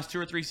proved in the last 2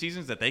 or 3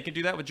 seasons that they can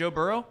do that with Joe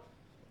Burrow?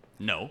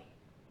 No.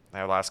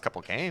 Their last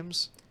couple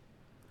games.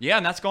 Yeah,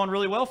 and that's gone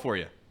really well for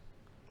you.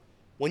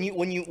 When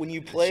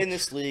you play in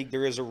this league,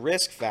 there is a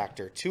risk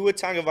factor. Tua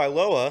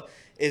Tagovailoa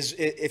is,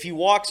 if he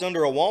walks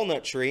under a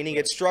walnut tree and he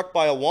gets struck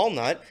by a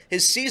walnut,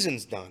 his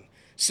season's done.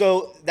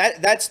 So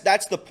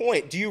that's the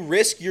point. Do you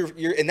risk your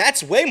and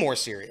that's way more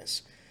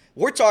serious.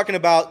 We're talking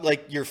about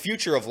like your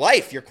future of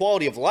life, your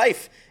quality of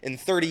life in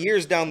 30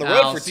 years down the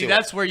road for Tua.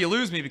 That's where you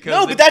lose me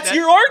because that's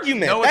your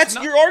argument. That's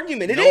your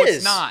argument. It is. No,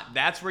 it's not.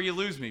 That's where you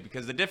lose me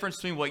because the difference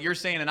between what you're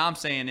saying and I'm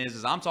saying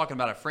is I'm talking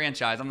about a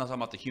franchise. I'm not talking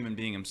about the human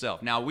being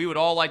himself. Now, we would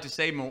all like to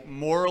say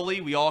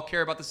morally we all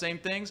care about the same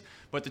things,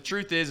 but the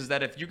truth is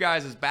that if you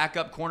guys'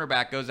 backup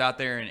cornerback goes out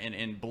there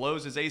and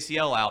blows his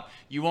ACL out,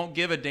 you won't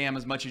give a damn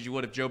as much as you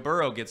would if Joe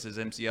Burrow gets his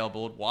MCL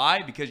blown.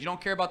 Why? Because you don't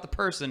care about the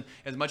person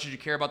as much as you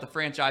care about the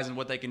franchise and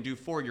what they can do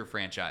for your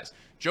franchise.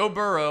 Joe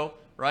Burrow,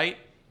 right,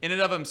 in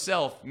and of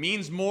himself,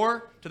 means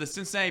more to the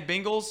Cincinnati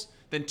Bengals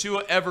than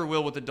Tua ever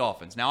will with the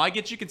Dolphins. Now, I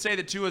get you can say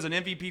that Tua is an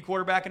MVP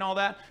quarterback and all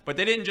that, but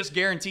they didn't just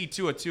guarantee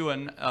Tua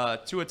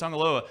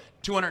Tagovailoa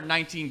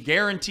 $219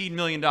 guaranteed $1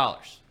 million.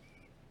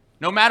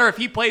 No matter if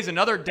he plays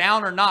another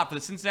down or not for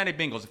the Cincinnati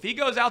Bengals, if he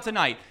goes out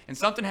tonight and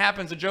something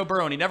happens to Joe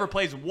Burrow and he never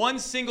plays one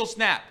single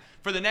snap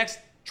for the next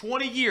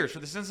 20 years for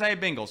the Cincinnati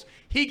Bengals,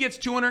 he gets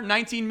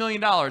 $219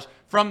 million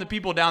from the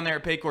people down there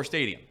at Paycor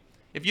Stadium.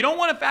 If you don't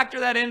want to factor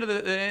that into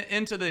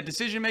the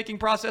decision-making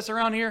process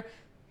around here,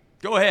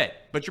 go ahead.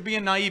 But you're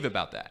being naive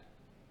about that.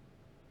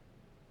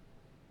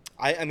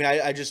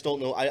 I just don't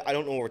know. I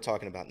don't know what we're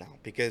talking about now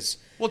because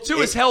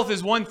Tua's health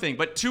is one thing,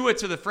 but Tua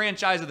to the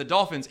franchise of the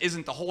Dolphins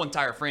isn't the whole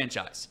entire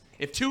franchise.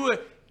 If Tua,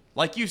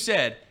 like you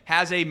said,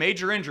 has a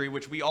major injury,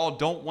 which we all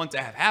don't want to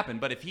have happen,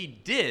 but if he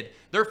did,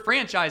 their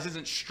franchise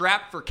isn't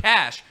strapped for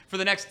cash for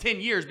the next 10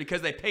 years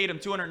because they paid him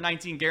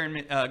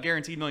 $219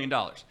 guaranteed $1 million.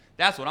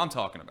 That's what I'm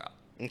talking about.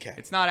 Okay.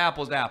 It's not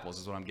apples to apples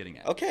is what I'm getting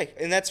at. Okay,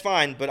 and that's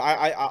fine, but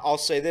I'll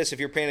say this.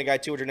 If you're paying a guy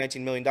 $219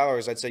 million,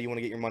 I'd say you want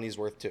to get your money's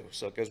worth too.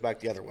 So it goes back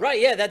the other way.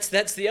 Right, yeah,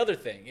 that's the other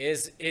thing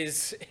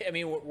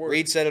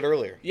Reed said it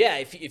earlier. Yeah,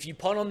 if you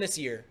punt on this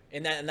year,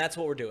 and that's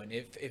what we're doing.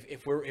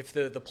 If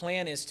the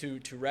plan is to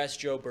rest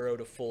Joe Burrow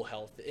to full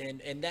health,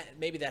 and that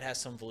maybe that has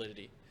some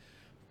validity,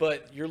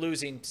 but you're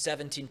losing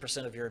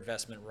 17% of your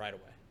investment right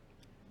away.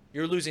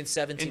 You're losing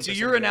 17%. And to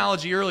your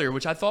analogy earlier,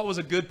 which I thought was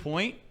a good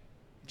point,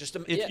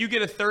 if you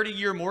get a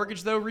 30-year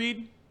mortgage, though,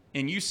 Reed,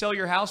 and you sell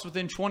your house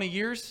within 20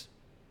 years,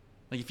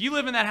 like if you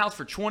live in that house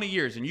for 20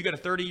 years and you got a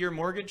 30-year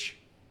mortgage,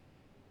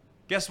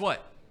 guess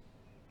what?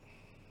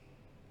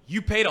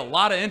 You paid a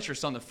lot of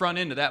interest on the front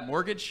end of that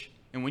mortgage,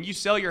 and when you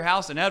sell your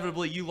house,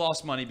 inevitably you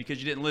lost money because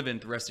you didn't live in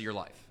it the rest of your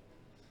life.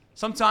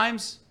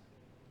 Sometimes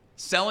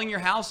selling your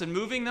house and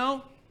moving,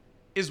 though,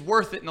 is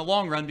worth it in the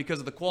long run because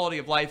of the quality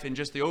of life and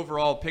just the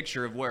overall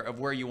picture of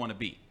where you want to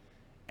be.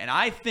 And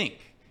I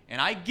think... And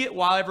I get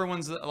why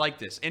everyone's like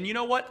this. And you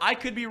know what? I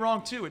could be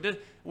wrong too.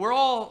 We're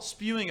all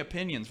spewing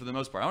opinions for the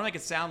most part. I don't make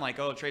it sound like,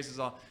 oh, Trace is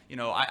all,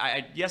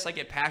 yes, I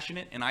get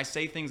passionate and I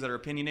say things that are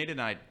opinionated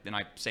and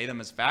I say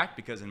them as fact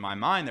because in my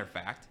mind they're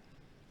fact.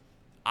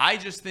 I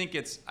just think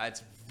it's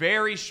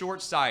very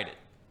short-sighted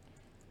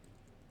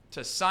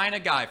to sign a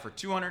guy for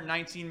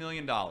 $219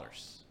 million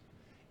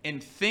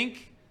and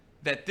think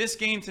that this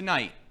game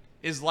tonight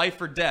is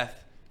life or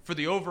death for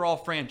the overall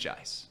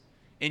franchise.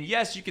 And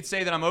yes, you could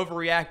say that I'm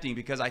overreacting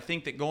because I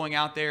think that going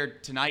out there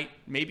tonight,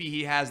 maybe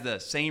he has the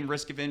same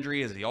risk of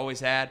injury as he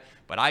always had.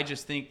 But I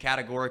just think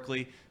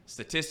categorically,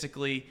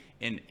 statistically,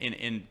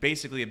 and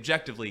basically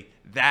objectively,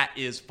 that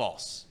is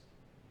false.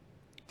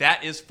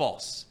 That is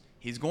false.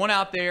 He's going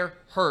out there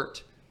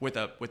hurt with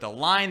a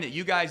line that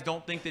you guys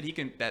don't think that he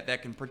can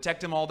that can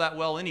protect him all that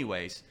well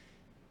anyways.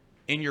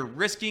 And you're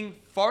risking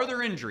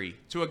farther injury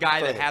to a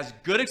guy that has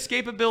good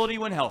escapability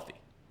when healthy.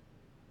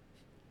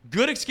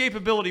 Good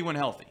escapability when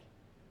healthy.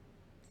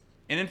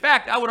 And in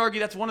fact, I would argue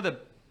that's one of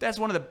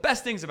the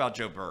best things about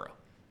Joe Burrow.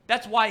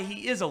 That's why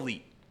he is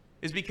elite,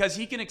 is because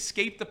he can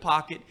escape the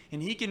pocket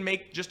and he can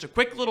make just a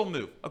quick little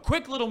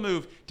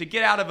move to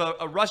get out of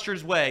a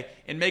rusher's way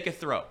and make a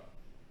throw.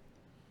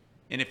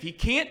 And if he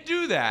can't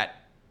do that,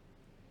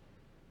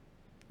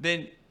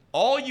 then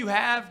all you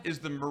have is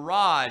the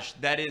mirage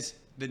that is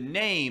the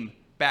name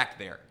back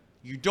there.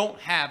 You don't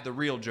have the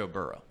real Joe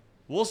Burrow.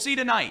 We'll see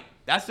tonight.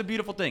 That's the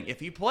beautiful thing. If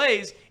he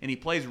plays and he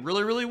plays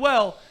really, really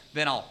well,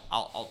 then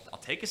I'll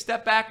take a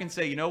step back and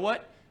say, you know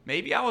what?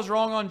 Maybe I was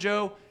wrong on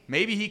Joe.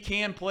 Maybe he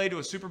can play to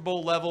a Super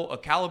Bowl level, a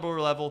caliber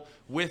level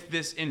with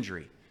this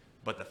injury.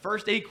 But the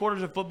first 8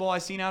 quarters of football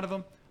I've seen out of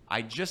him,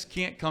 I just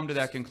can't come to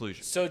that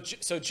conclusion. So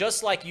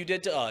just like you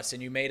did to us,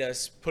 and you made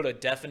us put a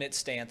definite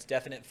stance,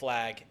 definite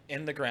flag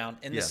in the ground,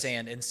 in the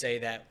sand, and say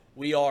that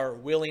we are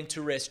willing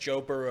to risk Joe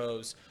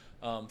Burrow's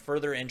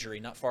further injury,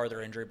 not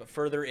farther injury, but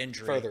further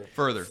injury.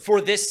 Further. For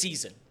this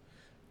season,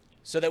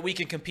 so that we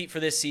can compete for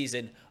this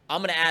season.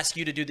 I'm going to ask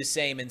you to do the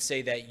same and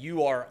say that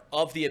you are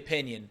of the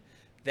opinion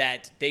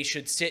that they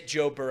should sit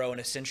Joe Burrow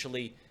and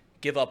essentially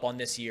give up on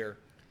this year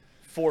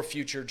for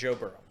future Joe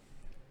Burrow.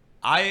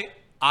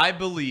 I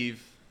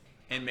believe,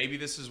 and maybe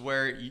this is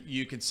where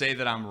you could say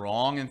that I'm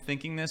wrong in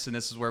thinking this, and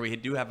this is where we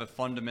do have a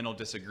fundamental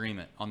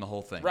disagreement on the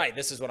whole thing. Right,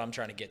 this is what I'm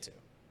trying to get to.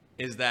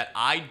 Is that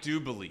I do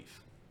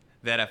believe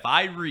that if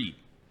I read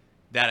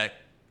that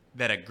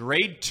a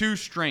grade 2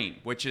 strain,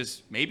 which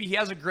is maybe he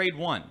has a grade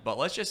 1, but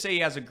let's just say he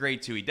has a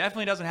grade 2. He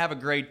definitely doesn't have a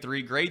grade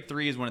 3. Grade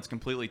 3 is when it's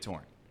completely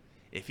torn.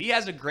 If he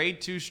has a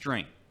grade 2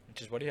 strain,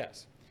 which is what he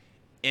has,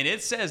 and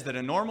it says that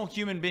a normal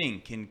human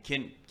being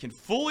can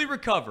fully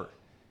recover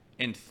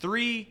in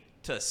 3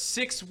 to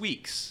 6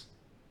 weeks,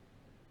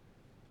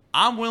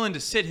 I'm willing to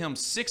sit him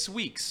 6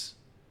 weeks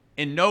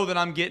and know that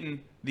I'm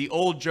getting the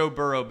old Joe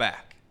Burrow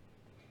back.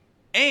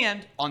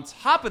 And on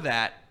top of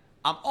that,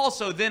 I'm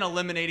also then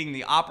eliminating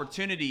the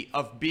opportunity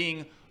of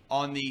being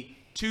on the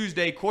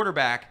Tuesday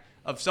quarterback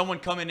of someone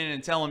coming in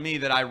and telling me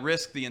that I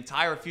risked the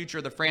entire future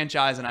of the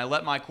franchise and I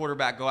let my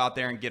quarterback go out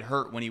there and get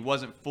hurt when he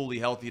wasn't fully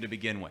healthy to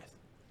begin with.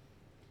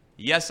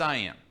 Yes, I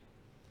am.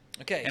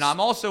 Okay. And I'm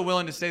also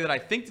willing to say that I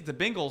think that the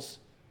Bengals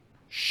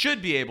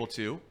should be able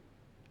to.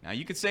 Now,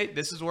 you could say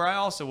this is where I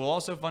will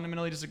also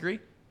fundamentally disagree.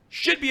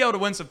 Should be able to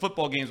win some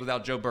football games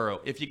without Joe Burrow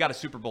if you got a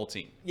Super Bowl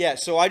team. Yeah,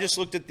 so I just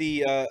looked at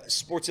the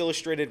Sports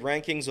Illustrated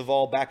rankings of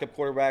all backup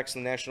quarterbacks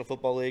in the National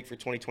Football League for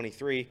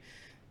 2023.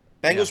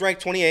 Bengals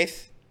ranked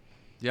 28th.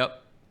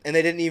 Yep. And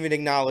they didn't even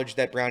acknowledge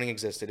that Browning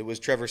existed. It was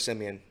Trevor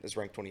Siemian is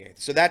ranked 28th.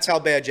 So that's how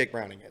bad Jake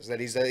Browning is, that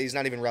he's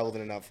not even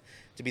relevant enough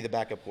to be the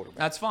backup quarterback.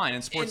 That's fine.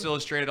 And Sports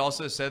Illustrated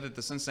also said that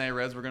the Cincinnati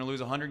Reds were going to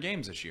lose 100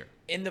 games this year.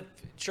 In the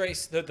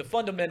Trace, the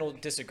fundamental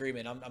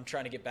disagreement, I'm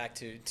trying to get back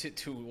to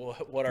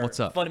what our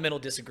fundamental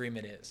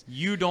disagreement is.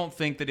 You don't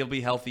think that he'll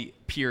be healthy,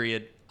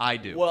 period. I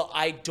do. Well,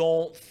 I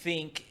don't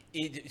think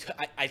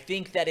I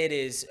think that it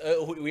is.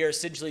 We are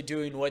essentially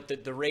doing what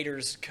the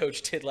Raiders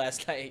coach did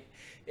last night.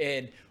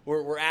 And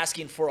we're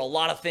asking for a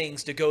lot of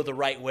things to go the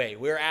right way.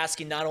 We're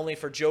asking not only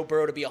for Joe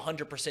Burrow to be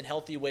 100%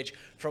 healthy, which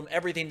from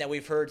everything that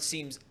we've heard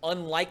seems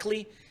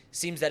unlikely.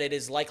 Seems that it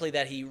is likely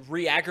that he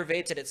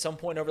re-aggravates it at some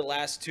point over the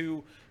last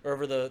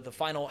over the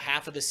final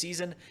half of the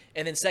season.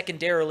 And then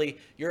secondarily,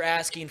 you're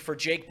asking for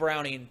Jake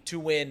Browning to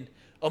win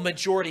a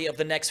majority of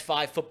the next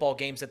 5 football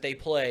games that they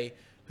play,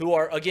 who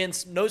are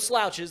against no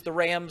slouches, the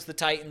Rams, the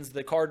Titans,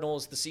 the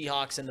Cardinals, the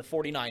Seahawks, and the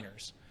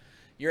 49ers.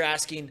 You're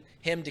asking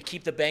him to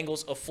keep the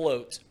Bengals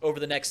afloat over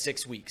the next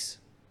 6 weeks.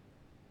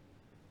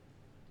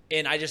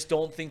 And I just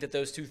don't think that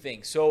those two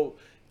things. So,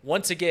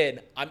 once again,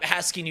 I'm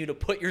asking you to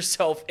put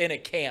yourself in a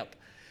camp.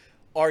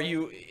 Are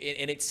you,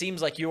 and it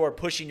seems like you are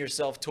pushing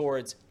yourself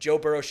towards Joe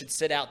Burrow should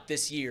sit out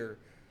this year.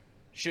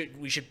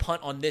 We should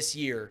punt on this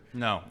year.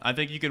 No, I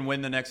think you can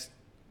win the next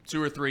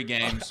 2 or 3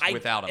 games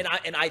without him.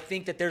 And I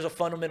think that there's a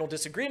fundamental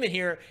disagreement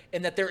here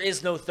and that there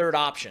is no third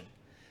option.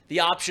 The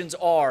options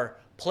are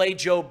play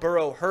Joe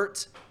Burrow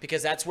hurt,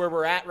 because that's where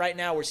we're at right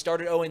now. We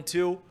started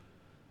 0-2.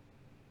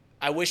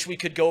 I wish we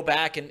could go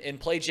back and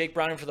play Jake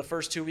Browning for the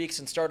first 2 weeks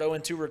and start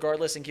 0-2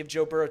 regardless and give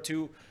Joe Burrow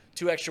two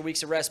extra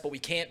weeks of rest, but we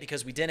can't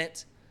because we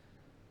didn't.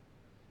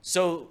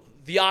 So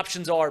the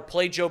options are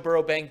play Joe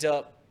Burrow banged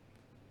up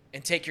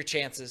and take your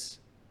chances,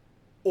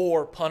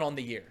 or punt on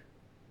the year.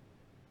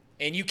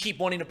 And you keep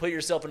wanting to put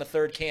yourself in a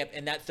third camp,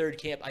 and that third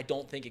camp I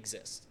don't think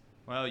exists.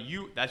 Well,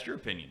 that's your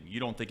opinion. You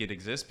don't think it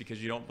exists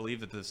because you don't believe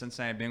that the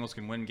Cincinnati Bengals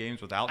can win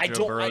games without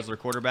Joe Burrow as their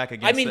quarterback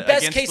against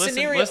best case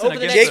scenario over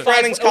the next Jake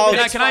Browning's college.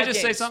 Can I just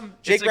say something?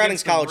 Jake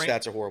Browning's college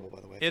stats are horrible, by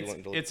the way.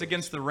 It's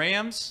against the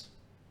Rams,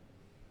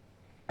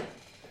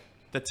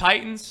 the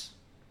Titans.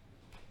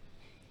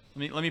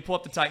 Let me pull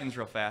up the Titans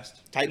real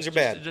fast. Titans are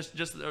bad.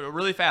 Just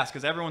really fast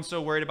because everyone's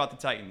so worried about the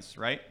Titans,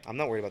 right? I'm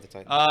not worried about the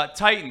Titans.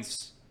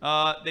 Titans.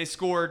 They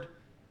scored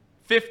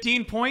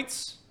 15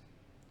 points,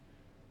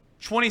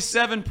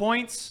 27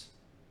 points,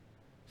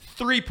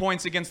 3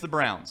 points against the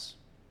Browns.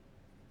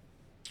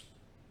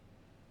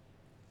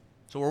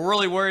 So we're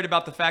really worried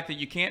about the fact that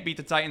you can't beat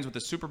the Titans with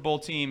a Super Bowl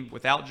team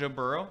without Joe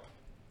Burrow.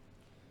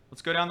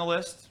 Let's go down the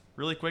list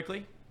really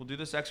quickly. We'll do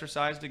this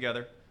exercise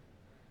together.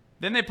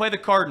 Then they play the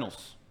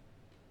Cardinals.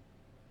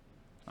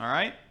 All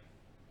right?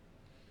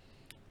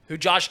 Who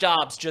Josh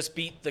Dobbs just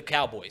beat the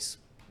Cowboys.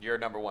 Your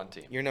number one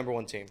team. Your number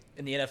one team.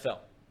 In the NFL.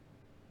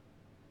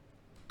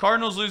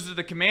 Cardinals lose to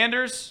the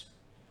Commanders.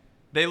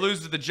 They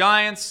lose to the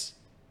Giants.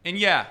 And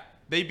yeah,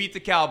 they beat the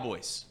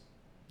Cowboys.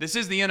 This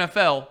is the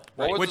NFL,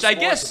 which I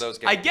guess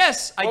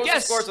the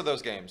scores of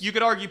those games? You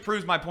could argue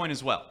proves my point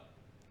as well.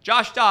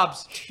 Josh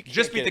Dobbs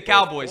just beat the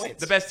Cowboys,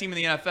 the best team in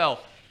the NFL.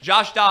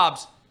 Josh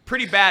Dobbs,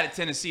 pretty bad at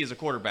Tennessee as a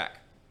quarterback.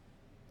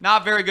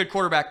 Not very good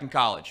quarterback in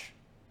college.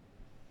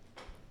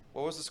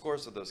 What was the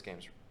scores of those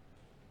games?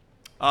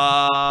 What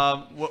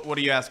are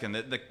you asking?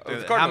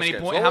 How many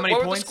points?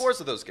 What were the scores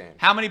of those games?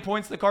 How many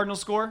points did the Cardinals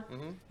score?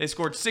 Mm-hmm. They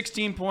scored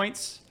 16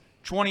 points,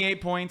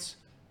 28 points,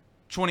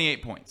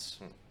 28 points.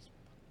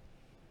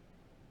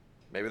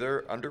 Maybe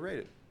they're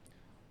underrated.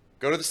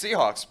 Go to the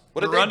Seahawks.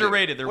 They're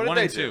underrated. They're 1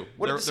 and 2.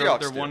 What did the Seahawks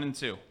do? They're 1 and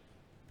 2.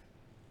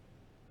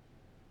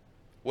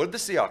 What did the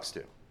Seahawks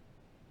do?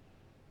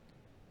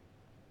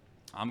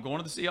 I'm going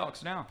to the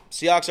Seahawks now.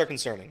 Seahawks are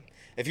concerning.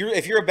 If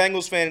you're a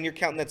Bengals fan and you're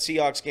counting that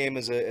Seahawks game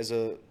as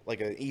an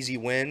easy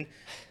win,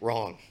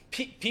 wrong.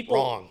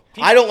 Wrong.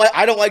 I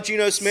don't like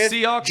Geno Smith.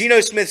 Seahawks.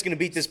 Geno Smith's going to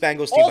beat this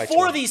Bengals team. All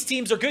four of these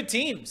teams are good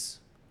teams,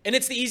 and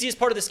it's the easiest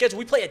part of the schedule.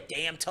 We play a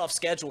damn tough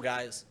schedule,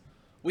 guys.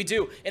 We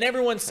do. And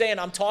everyone's saying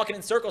I'm talking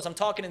in circles.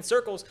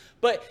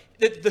 But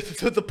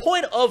the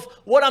point of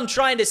what I'm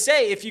trying to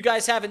say, if you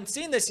guys haven't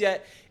seen this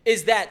yet,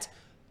 is that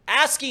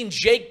asking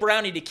Jake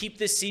Browning to keep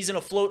this season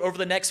afloat over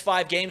the next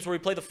 5 games where we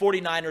play the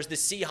 49ers, the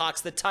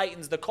Seahawks, the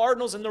Titans, the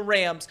Cardinals, and the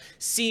Rams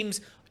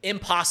seems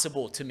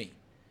impossible to me.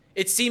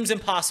 It seems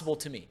impossible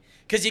to me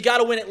because you got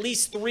to win at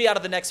least 3 out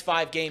of the next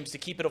 5 games to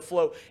keep it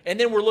afloat. And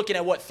then we're looking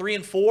at, what, 3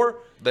 and 4?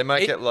 They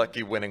might get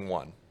lucky winning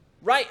 1.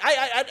 Right.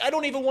 I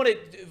don't even want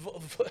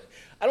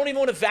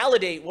to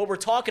validate what we're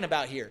talking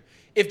about here.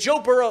 If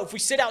we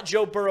sit out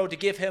Joe Burrow to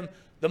give him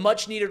the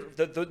much needed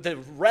the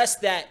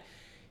rest that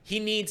he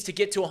needs to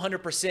get to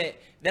 100%,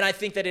 then I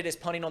think that it is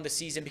punting on the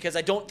season because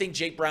I don't think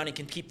Jake Browning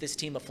can keep this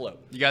team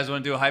afloat. You guys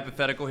want to do a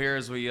hypothetical here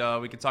as we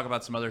can talk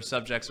about some other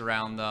subjects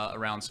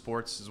around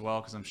sports as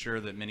well, because I'm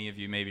sure that many of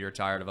you maybe are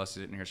tired of us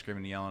sitting here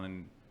screaming and yelling,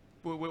 and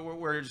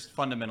we're just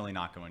fundamentally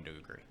not going to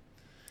agree.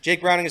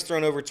 Jake Browning has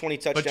thrown over 20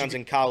 touchdowns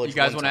in college. You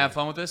guys want to have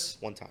fun with this?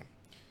 One time.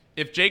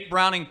 If Jake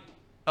Browning,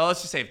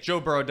 let's just say if Joe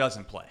Burrow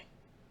doesn't play.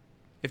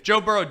 If Joe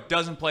Burrow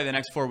doesn't play the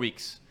next 4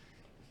 weeks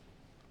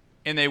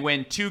and they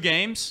win 2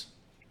 games,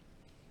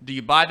 do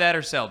you buy that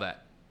or sell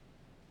that?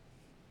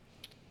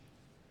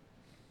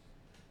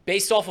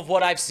 Based off of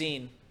what I've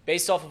seen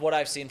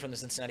from the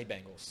Cincinnati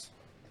Bengals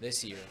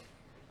this year,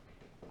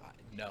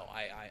 no,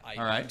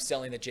 I'm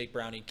selling that Jake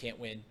Browning can't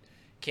win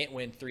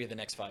 3 of the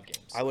next 5 games.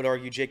 I would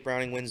argue Jake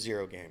Browning wins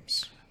 0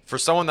 games. For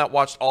someone that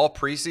watched all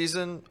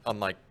preseason,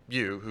 unlike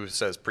you, who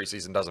says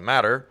preseason doesn't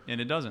matter, and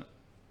it doesn't,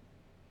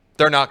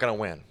 they're not going to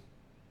win.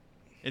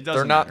 It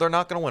doesn't. They're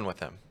not going to win with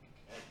him.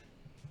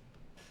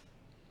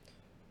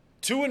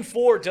 2 and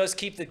 4 does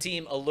keep the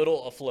team a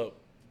little afloat,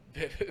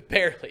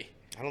 barely.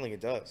 I don't think it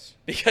does.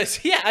 Because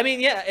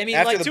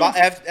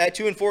after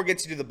 2 and 4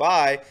 gets you to the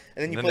bye,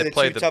 and then you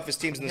play the 2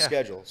 toughest teams in the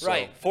schedule. So.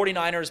 Right,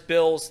 49ers,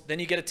 Bills. Then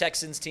you get a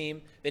Texans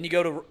team. Then you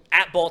go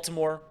at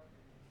Baltimore.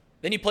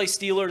 Then you play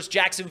Steelers,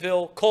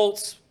 Jacksonville,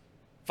 Colts,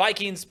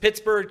 Vikings,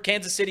 Pittsburgh,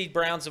 Kansas City,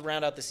 Browns to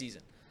round out the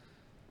season.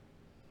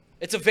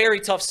 It's a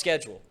very tough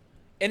schedule,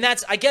 and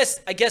that's I guess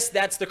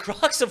that's the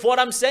crux of what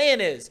I'm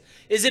saying is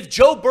if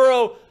Joe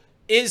Burrow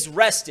is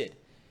rested,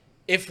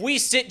 if we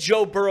sit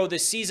Joe Burrow, the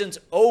season's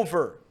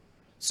over.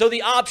 So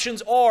the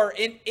options are,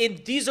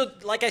 and these are,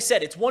 like I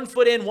said, it's 1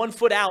 foot in, 1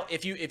 foot out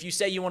if you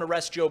say you want to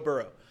rest Joe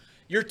Burrow.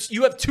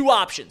 You have 2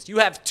 options. You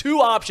have 2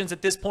 options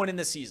at this point in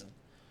the season.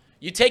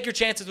 You take your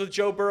chances with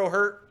Joe Burrow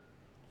hurt,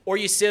 or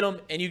you sit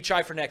him and you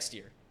try for next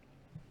year.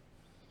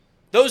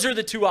 Those are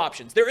the 2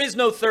 options. There is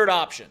no third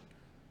option.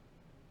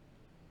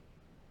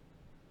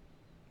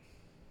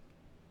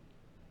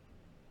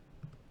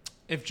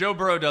 If Joe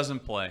Burrow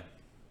doesn't play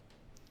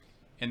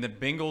and the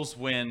Bengals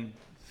win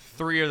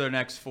 3 of their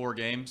next 4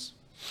 games,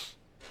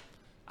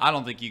 I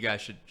don't think you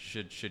guys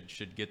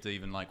should get to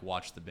even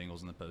watch the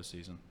Bengals in the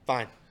postseason.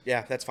 Fine.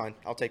 Yeah, that's fine.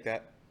 I'll take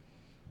that.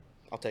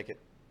 I'll take it.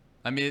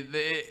 I mean,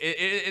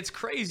 it's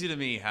crazy to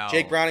me how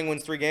Jake Browning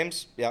wins 3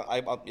 games. Yeah,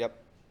 yep.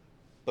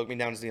 Book me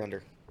down as the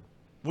under.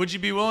 Would you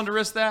be willing to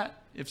risk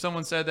that if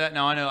someone said that?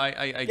 No, I know. I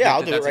get Yeah,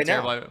 I'll that do it that's a right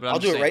now. terrible- but I'm I'll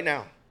just do it saying, right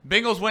now.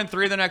 Bengals win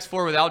 3 of the next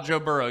 4 without Joe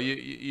Burrow.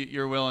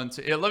 You're willing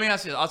to? Let me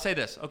ask you. I'll say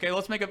this. Okay,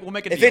 we'll make a deal. We'll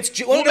make a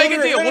deal. We'll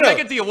make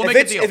a deal. We'll make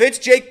a deal. If it's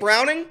Jake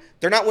Browning,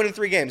 they're not winning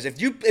 3 games. If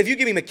you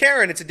give me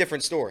McCarron, it's a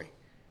different story.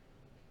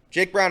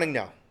 Jake Browning,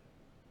 no.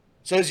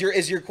 So is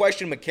your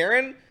question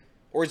McCarron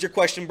or is your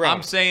question Browning?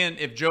 I'm saying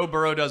if Joe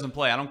Burrow doesn't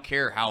play, I don't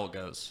care how it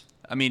goes.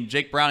 I mean,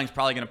 Jake Browning's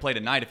probably going to play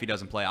tonight if he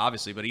doesn't play,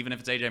 obviously. But even if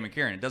it's A.J.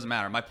 McCarron, it doesn't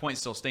matter. My point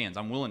still stands.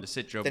 I'm willing to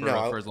sit Joe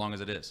Burrow for as long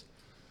as it is.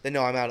 Then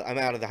no, I'm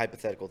out of the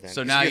hypothetical then.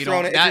 So now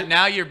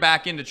now you're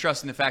back into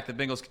trusting the fact that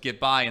Bengals could get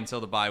by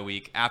until the bye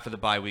week. After the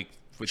bye week,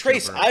 with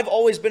Trace, Joe Burrow. I've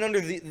always been under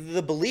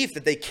the belief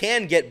that they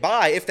can get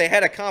by if they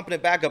had a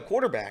competent backup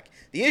quarterback.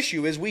 The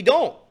issue is we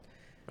don't.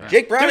 Right.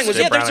 Jake Browning There's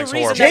a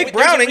reason Jake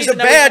Browning's a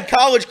bad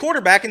college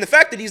quarterback, and the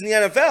fact that he's in the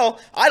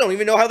NFL, I don't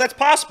even know how that's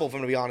possible. If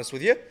I'm going to be honest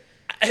with you,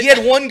 he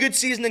had one good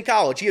season in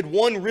college. He had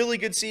one really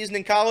good season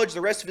in college.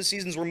 The rest of his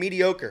seasons were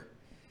mediocre.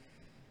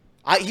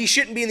 He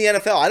shouldn't be in the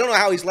NFL. I don't know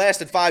how he's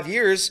lasted 5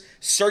 years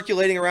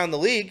circulating around the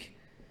league.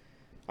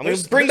 I'm going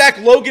to bring back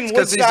Logan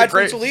Woodside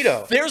from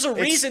Toledo. There's a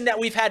reason that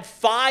we've had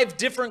 5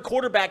 different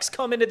quarterbacks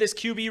come into this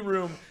QB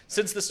room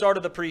since the start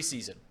of the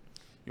preseason.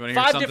 You want to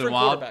hear 5 something different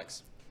wild?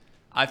 quarterbacks.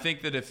 I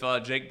think that if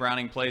Jake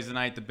Browning plays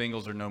tonight, the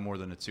Bengals are no more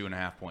than a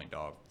 2.5-point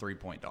dog,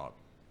 3-point dog.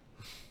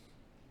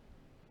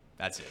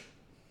 That's it.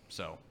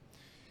 So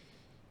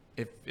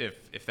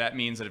if that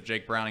means that if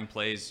Jake Browning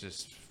plays,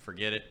 just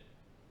forget it.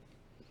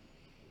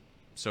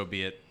 So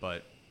be it.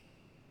 But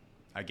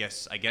I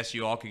guess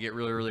you all could get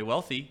really, really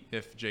wealthy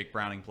if Jake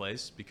Browning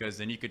plays, because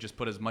then you could just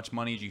put as much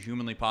money as you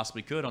humanly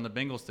possibly could on the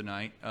Bengals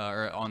tonight,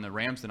 or on the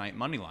Rams tonight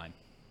money line,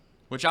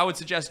 which I would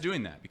suggest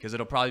doing that because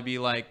it'll probably be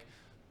like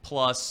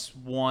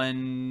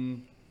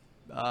 +1.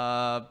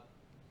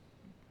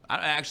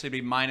 Actually, it'd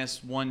be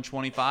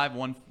 -125,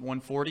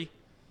 140.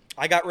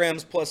 I got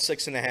Rams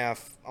 +6.5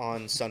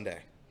 on Sunday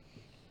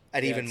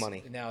at even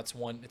money. Now it's a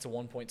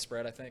 1-point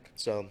spread, I think.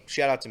 So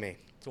shout out to me.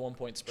 It's a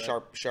 1-point spread.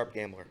 Sharp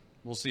gambler.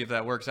 We'll see if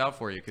that works out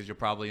for you because you'll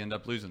probably end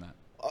up losing that.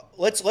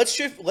 Let's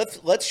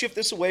shift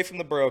this away from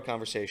the Burrow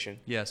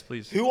conversation. Yes,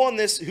 please. Who on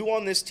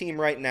this team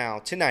right now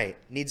tonight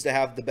needs to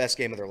have the best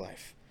game of their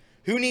life?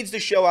 Who needs to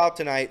show out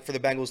tonight for the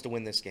Bengals to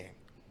win this game?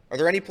 Are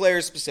there any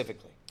players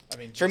specifically? I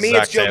mean, for me,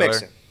 Zach it's Joe Taylor.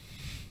 Mixon.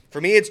 For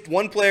me, it's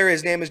one player.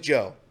 His name is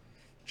Joe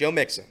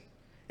Mixon.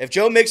 If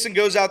Joe Mixon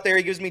goes out there,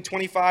 he gives me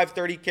 25,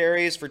 30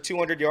 carries for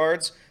 200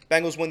 yards,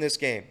 Bengals win this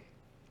game.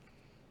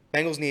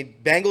 Bengals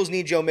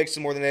need Joe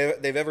Mixon more than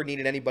they've ever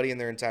needed anybody in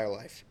their entire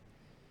life.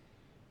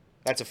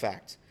 That's a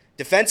fact.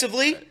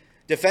 Defensively,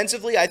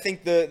 I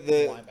think the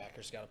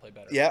linebackers got to play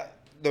better. Yeah,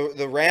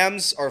 the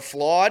Rams are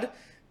flawed.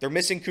 They're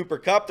missing Cooper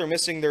Kupp. They're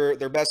missing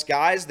their best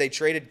guys. They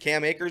traded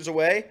Cam Akers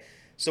away.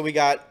 So we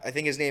got, I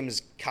think his name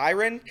is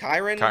Kyron,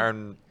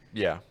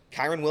 yeah.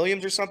 Kyron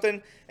Williams or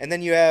something. And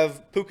then you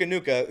have Puka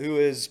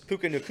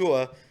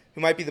Nacua,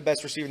 who might be the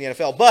best receiver in the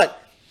NFL. But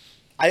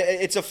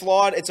it's a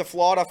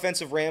flawed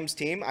offensive Rams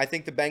team. I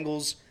think the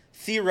Bengals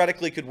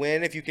theoretically could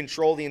win if you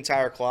control the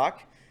entire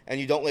clock and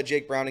you don't let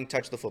Jake Browning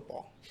touch the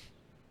football.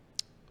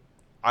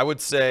 I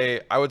would say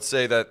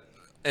that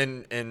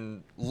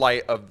in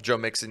light of Joe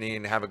Mixon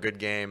needing to have a good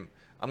game,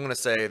 I'm going to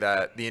say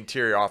that the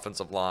interior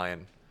offensive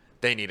line,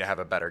 they need to have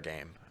a better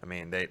game. I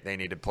mean, they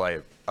need to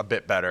play a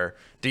bit better.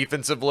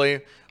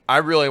 Defensively, I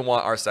really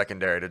want our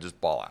secondary to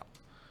just ball out.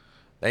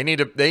 They need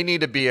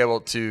to be able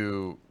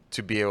to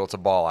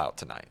ball out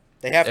tonight.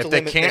 They have to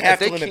limit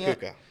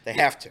Puka. They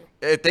have to.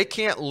 If they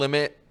can't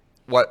limit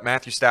what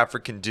Matthew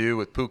Stafford can do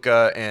with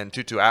Puka and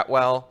Tutu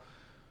Atwell,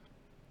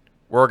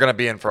 we're going to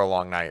be in for a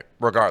long night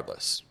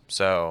regardless.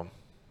 So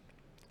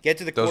get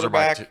to the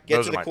quarterback.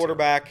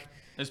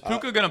 Is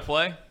Puka going to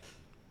play?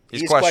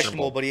 He's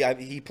questionable, but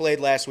he played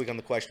last week on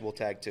the questionable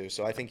tag too,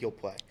 so I think he'll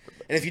play.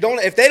 And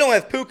if they don't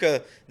have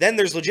Puka, then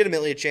there's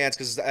legitimately a chance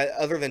because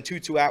other than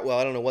Tutu Atwell,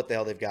 I don't know what the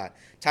hell they've got.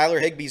 Tyler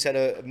Higbee's had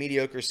a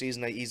mediocre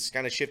season. He's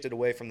kind of shifted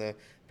away from the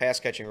pass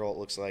catching role, it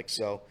looks like.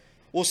 So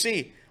we'll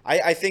see.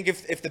 I think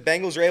if the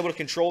Bengals are able to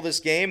control this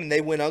game and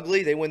they win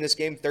ugly, they win this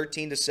game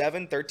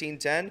 13-7,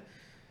 13-10,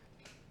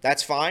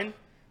 that's fine.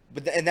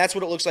 And that's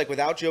what it looks like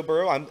without Joe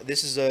Burrow.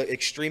 This is an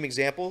extreme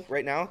example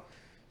right now.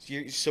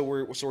 So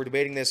we're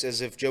debating this as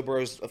if Joe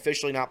Burrow's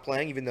officially not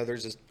playing, even though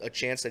there's a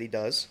chance that he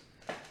does.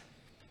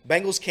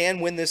 Bengals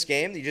can win this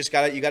game. You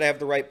gotta have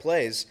the right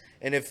plays.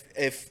 And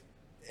if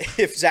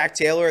Zach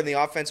Taylor and the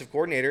offensive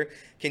coordinator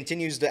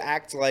continues to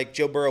act like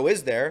Joe Burrow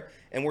is there,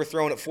 and we're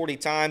throwing it 40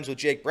 times with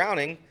Jake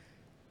Browning,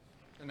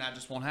 and that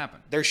just won't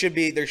happen. There should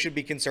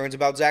be concerns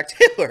about Zach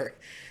Taylor,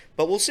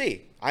 but we'll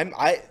see.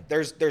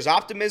 There's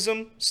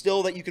optimism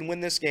still that you can win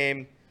this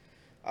game.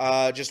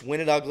 Just win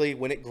it ugly,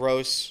 win it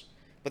gross.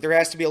 But there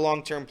has to be a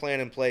long-term plan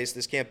in place.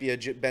 This can't be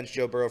a bench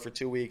Joe Burrow for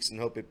 2 weeks and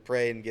hope it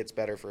pray and gets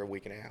better for a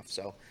week and a half.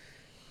 So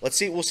let's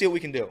see. We'll see what we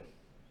can do.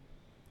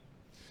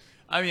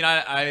 I mean,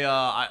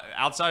 I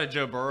outside of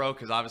Joe Burrow,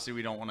 because obviously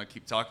we don't want to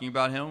keep talking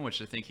about him, which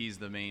I think he's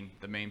the main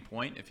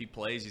point. If he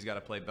plays, he's got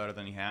to play better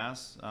than he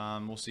has.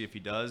 We'll see if he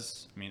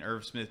does. I mean,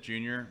 Irv Smith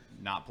Jr.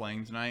 not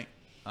playing tonight.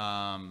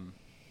 I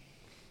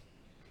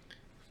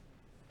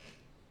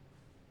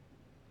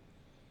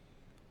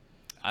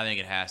think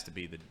it has to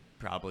be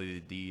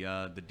probably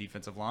the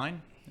defensive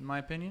line, in my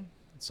opinion.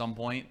 At some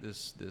point,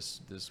 this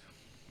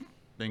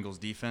Bengals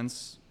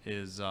defense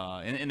is,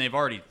 and they've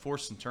already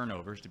forced some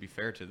turnovers, to be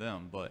fair to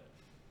them, but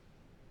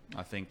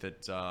I think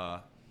that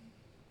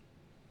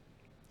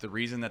the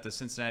reason that the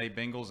Cincinnati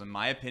Bengals, in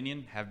my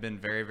opinion, have been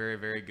very, very,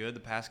 very good the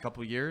past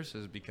couple of years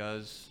is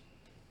because,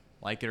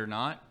 like it or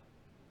not,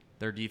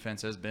 their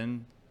defense has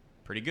been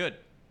pretty good,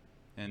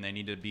 and they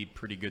need to be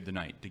pretty good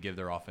tonight to give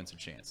their offense a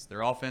chance.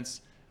 Their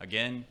offense,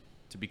 again,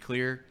 to be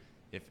clear,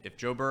 if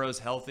Joe Burrow is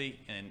healthy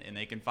and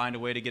they can find a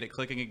way to get it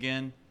clicking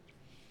again,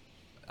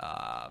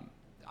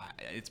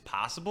 it's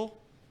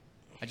possible.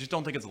 I just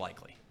don't think it's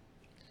likely.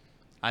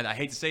 I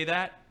hate to say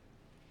that,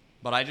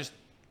 but I just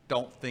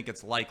don't think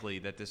it's likely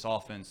that this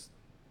offense,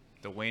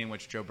 the way in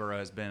which Joe Burrow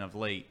has been of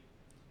late,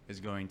 is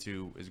going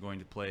to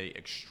play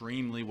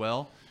extremely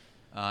well.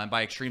 And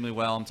by extremely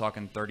well, I'm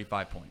talking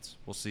 35 points.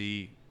 We'll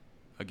see.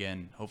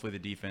 Again, hopefully the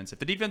defense. If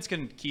the defense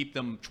can keep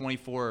them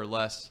 24 or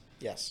less,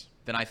 yes,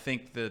 then I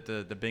think that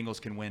the Bengals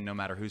can win no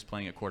matter who's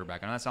playing at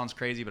quarterback. I know that sounds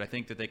crazy, but I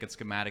think that they could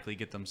schematically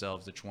get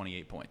themselves to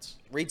 28 points.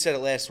 Reed said it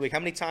last week. How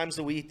many times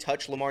did we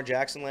touch Lamar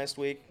Jackson last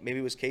week? Maybe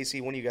it was Casey.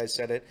 One of you guys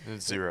said it.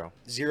 0.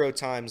 0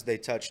 times they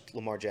touched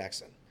Lamar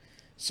Jackson.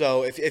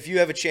 So if you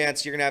have a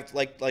chance, you're gonna have to,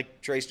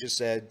 like Trace just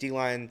said,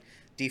 D-line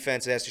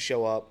defense has to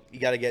show up. You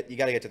gotta get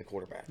to the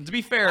quarterback. To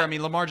be fair, I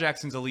mean Lamar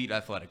Jackson's elite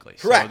athletically.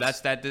 Correct.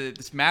 So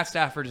this Matt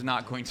Stafford is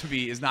not going to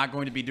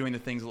be doing the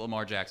things that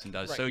Lamar Jackson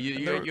does. Right. So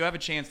you have a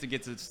chance to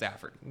get to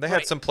Stafford. They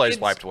had some plays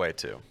wiped away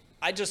too.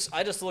 I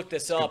just looked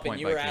this up, and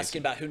you by were Casey.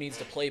 asking about who needs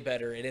to play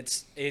better, and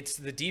it's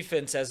the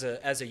defense as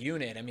a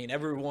unit. I mean,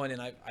 everyone, and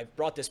I've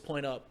brought this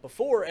point up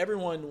before.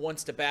 Everyone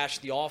wants to bash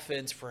the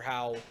offense for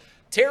how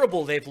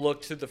terrible they've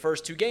looked through the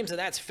first 2 games, and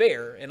that's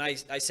fair. And I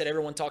said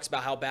everyone talks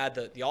about how bad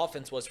the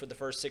offense was for the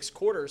first 6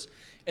 quarters.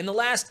 In the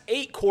last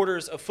 8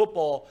 quarters of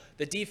football,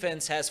 the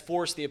defense has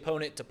forced the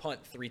opponent to punt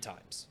 3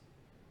 times.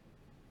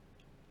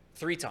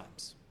 3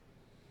 times.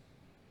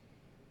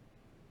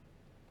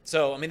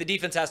 So, I mean, the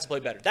defense has to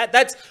play better.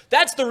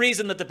 That's the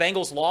reason that the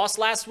Bengals lost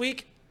last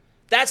week.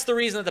 That's the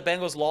reason that the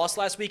Bengals lost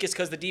last week is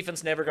because the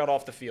defense never got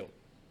off the field.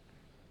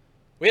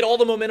 We had all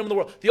the momentum in the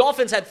world. The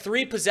offense had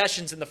 3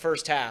 possessions in the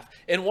first half,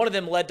 and one of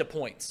them led to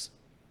points.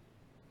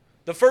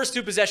 The first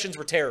 2 possessions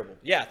were terrible.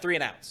 Yeah, 3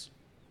 and outs.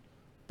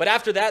 But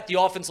after that, the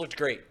offense looked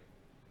great.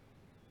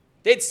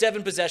 They had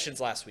 7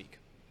 possessions last week.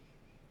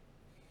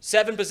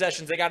 7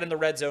 possessions. They got in the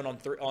red zone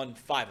on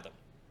 5 of them.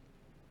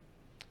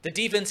 The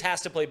defense has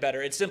to play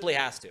better. It simply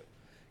has to.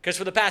 Because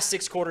for the past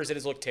 6 quarters, it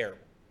has looked terrible.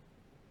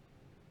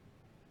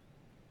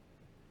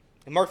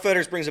 And Mark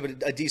Fetters brings up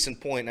a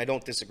decent point, and I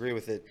don't disagree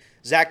with it.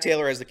 Zach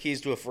Taylor has the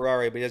keys to a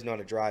Ferrari, but he doesn't know how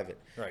to drive it.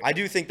 Right. I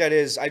do think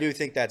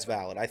that's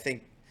valid. I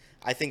think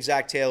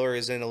Zach Taylor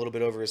is in a little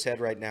bit over his head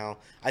right now.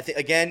 I think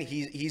again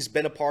he's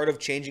been a part of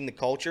changing the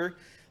culture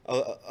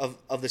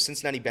of the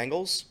Cincinnati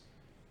Bengals.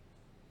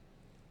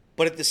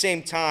 But at the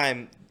same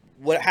time,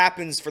 what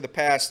happens for the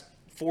past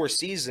 4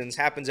 seasons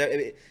happens.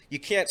 You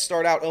can't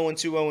start out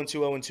 0-2, 0-2,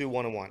 0-2,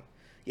 1-1.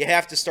 You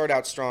have to start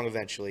out strong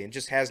eventually, and it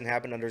just hasn't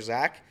happened under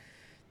Zach.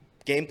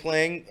 Game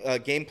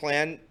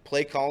plan,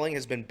 play calling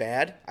has been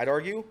bad. I'd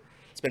argue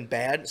it's been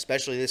bad,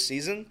 especially this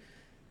season.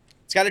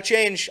 It's got to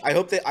change. I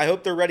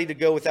hope they're ready to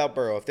go without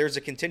Burrow. If there's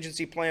a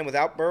contingency plan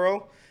without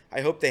Burrow,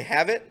 I hope they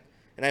have it,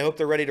 and I hope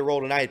they're ready to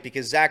roll tonight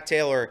because Zach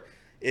Taylor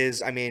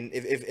is. I mean,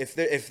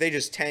 if they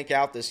just tank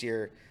out this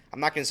year, I'm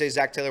not going to say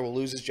Zach Taylor will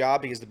lose his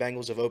job because the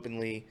Bengals have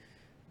openly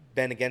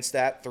been against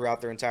that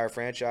throughout their entire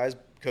franchise.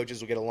 Coaches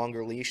will get a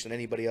longer leash than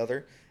anybody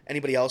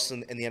else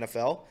in the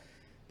NFL.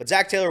 But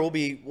Zach Taylor will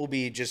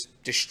be just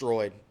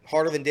destroyed,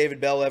 harder than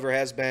David Bell ever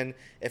has been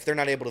if they're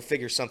not able to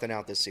figure something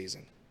out this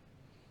season.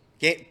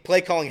 Play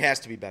calling has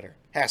to be better.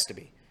 Has to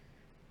be.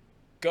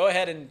 Go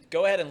ahead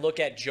and look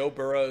at Joe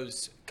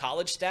Burrow's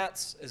college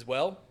stats as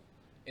well,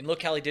 and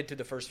look how he did through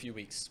the first few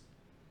weeks.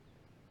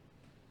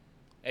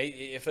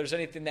 If there's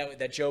anything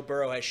that Joe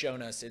Burrow has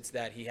shown us, it's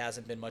that he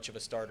hasn't been much of a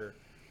starter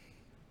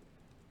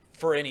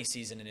for any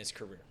season in his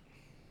career.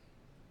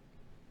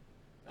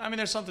 I mean,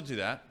 there's something to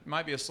that. It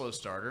might be a slow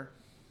starter,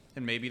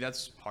 and maybe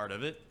that's part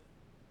of it.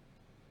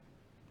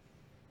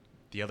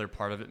 The other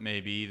part of it may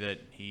be that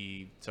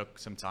he took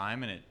some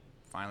time and it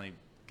finally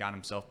got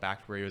himself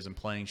back to where he was in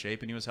playing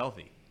shape and he was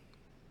healthy.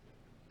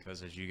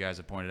 Because as you guys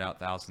have pointed out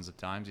thousands of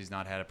times, he's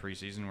not had a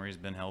preseason where he's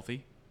been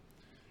healthy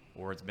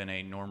or it's been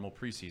a normal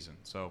preseason.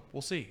 So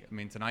we'll see. I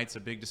mean, tonight's a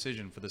big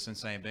decision for the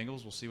Cincinnati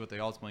Bengals. We'll see what they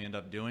ultimately end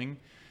up doing.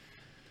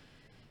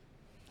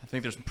 I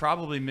think there's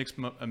probably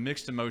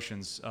mixed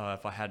emotions,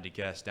 if I had to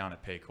guess, down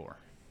at Paycor.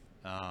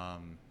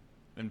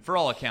 And for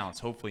all accounts,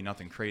 hopefully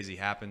nothing crazy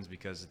happens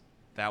because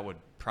that would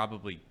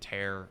probably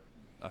tear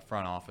a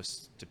front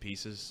office to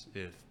pieces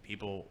if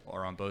people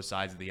are on both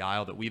sides of the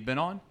aisle that we've been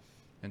on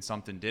and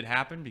something did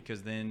happen,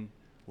 because then,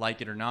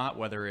 like it or not,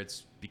 whether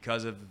it's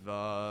because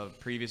of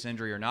previous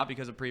injury or not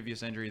because of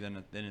previous injury,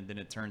 then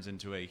it turns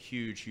into a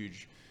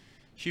huge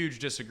huge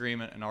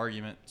disagreement, an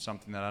argument,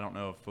 something that I don't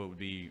know if it would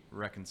be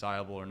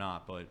reconcilable or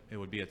not, but it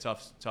would be a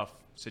tough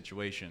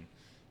situation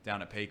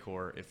down at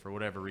Paycor if for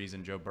whatever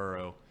reason Joe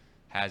Burrow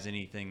has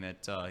anything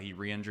that he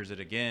re-injures it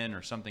again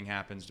or something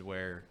happens to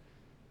where,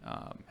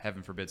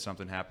 heaven forbid,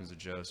 something happens to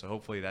Joe. So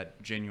hopefully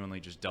that genuinely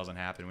just doesn't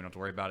happen. We don't have to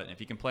worry about it. And if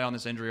he can play on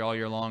this injury all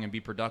year long and be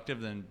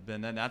productive,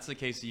 then that's the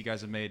case that you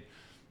guys have made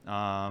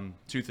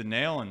tooth and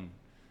nail. And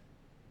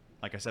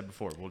like I said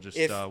before, we'll just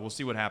we'll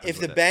see what happens.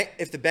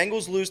 If the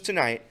Bengals lose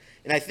tonight,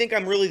 and I think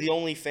I'm really the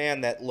only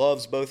fan that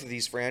loves both of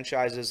these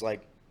franchises,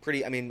 like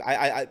pretty. I mean,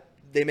 I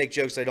they make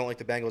jokes that I don't like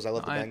the Bengals. I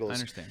love the Bengals. I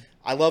understand.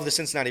 I love the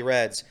Cincinnati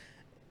Reds.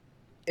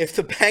 If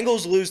the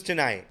Bengals lose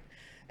tonight,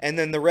 and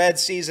then the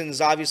Reds season is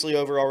obviously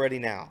over already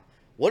now,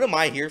 what am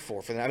I here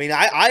for them? I mean,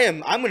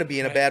 I'm going to be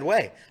in a bad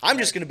way. I'm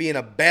just going to be in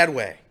a bad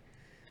way.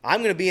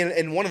 I'm going to be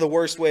in one of the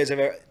worst ways I've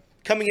ever.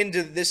 Coming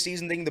into this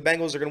season thinking the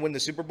Bengals are going to win the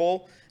Super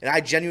Bowl, and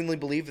I genuinely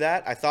believe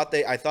that. I thought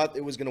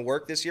it was going to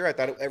work this year. I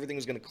thought everything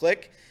was going to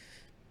click.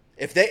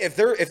 If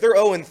they're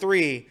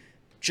 0-3,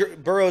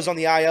 Burrow's on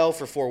the IL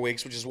for 4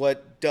 weeks, which is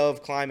what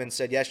Dove Kleiman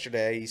said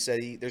yesterday. He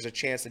said there's a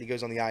chance that he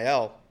goes on the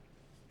IL.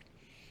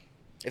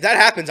 If that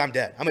happens, I'm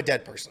dead. I'm a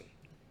dead person.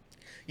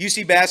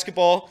 UC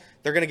basketball,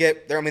 they're going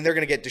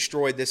to get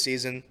destroyed this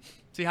season.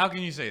 See, how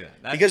can you say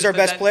that? Because our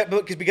best player,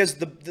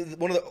 because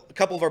a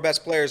couple of our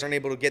best players aren't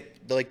able to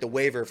get the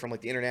waiver from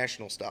the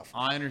international stuff.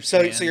 I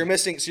understand. So you're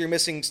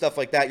missing stuff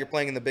like that. You're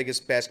playing in the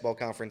biggest basketball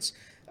conference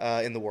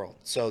in the world.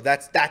 So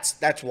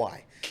that's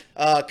why.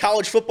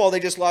 College football, they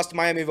just lost to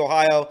Miami of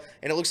Ohio,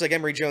 and it looks like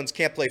Emory Jones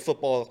can't play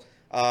football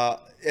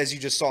as you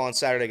just saw on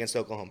Saturday against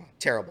Oklahoma.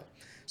 Terrible.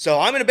 So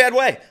I'm in a bad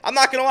way. I'm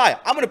not going to lie.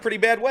 I'm in a pretty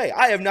bad way.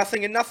 I have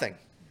nothing and nothing.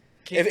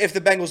 If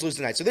the Bengals lose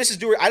tonight. So this is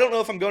I don't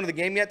know if I'm going to the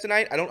game yet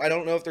tonight. I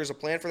don't know if there's a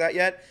plan for that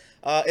yet.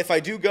 If I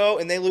do go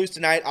and they lose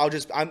tonight,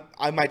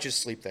 I might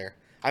just sleep there.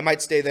 I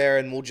might stay there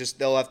and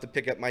they'll have to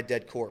pick up my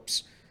dead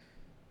corpse.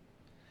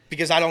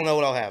 Because I don't know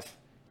what I'll have.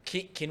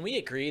 Can we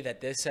agree that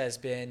this has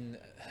been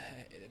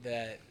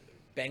that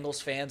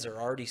Bengals fans are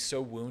already so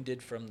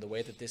wounded from the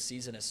way that this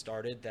season has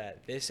started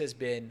that this has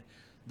been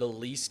the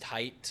least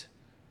hyped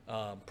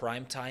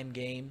primetime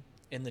game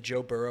in the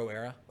Joe Burrow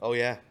era? Oh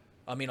yeah.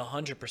 I mean,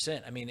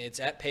 100%. I mean, it's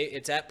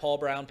at Paul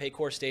Brown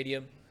Paycor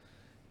Stadium,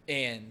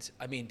 and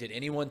I mean, did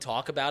anyone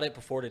talk about it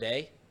before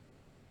today?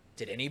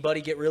 Did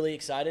anybody get really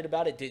excited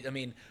about it?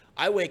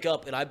 I wake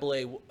up and I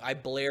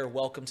blare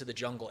 "Welcome to the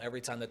Jungle"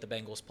 every time that the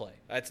Bengals play.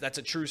 That's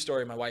a true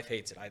story. My wife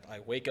hates it. I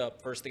wake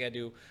up, first thing I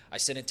do, I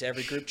send it to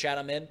every group chat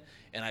I'm in,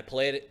 and I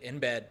play it in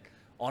bed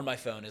on my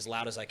phone as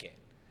loud as I can.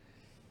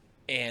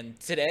 And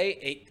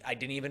today, I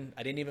didn't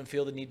even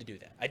feel the need to do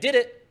that. I did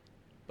it.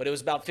 But it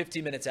was about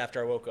 15 minutes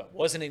after I woke up.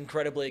 Wasn't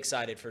incredibly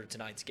excited for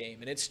tonight's game.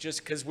 And it's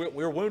just because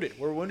we're wounded.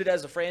 We're wounded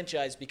as a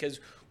franchise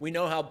because we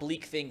know how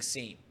bleak things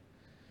seem.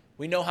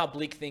 We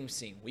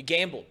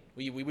gambled.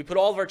 We put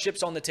all of our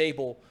chips on the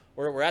table.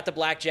 We're at the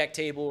blackjack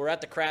table. We're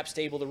at the craps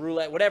table, the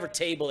roulette, whatever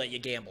table that you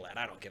gamble at.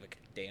 I don't give a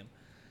damn.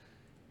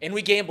 And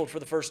we gambled for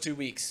the first 2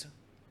 weeks.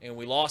 And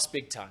we lost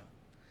big time.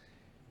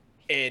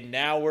 And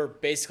now we're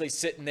basically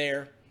sitting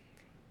there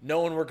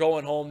knowing we're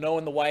going home,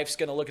 knowing the wife's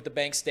going to look at the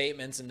bank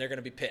statements and they're going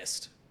to be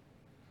pissed.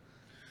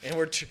 And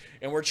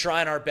we're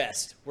trying our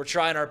best. We're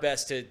trying our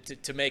best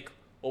to make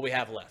what we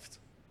have left.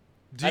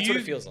 That's what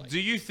it feels like. Do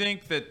you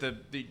think that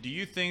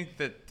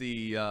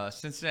the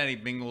Cincinnati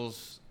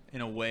Bengals,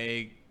 in a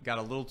way, got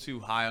a little too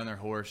high on their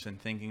horse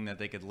and thinking that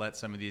they could let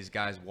some of these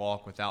guys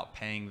walk without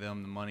paying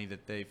them the money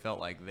that they felt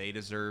like they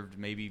deserved,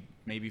 maybe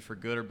for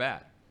good or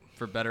bad,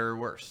 for better or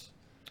worse?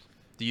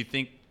 Do you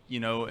think,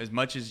 as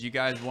much as you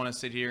guys want to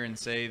sit here and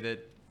say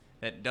that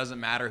it doesn't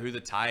matter who the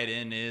tight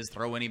end is,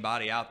 throw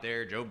anybody out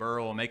there, Joe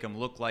Burrow will make them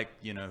look like,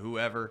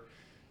 whoever.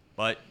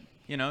 But,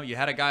 you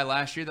had a guy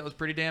last year that was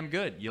pretty damn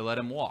good. You let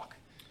him walk.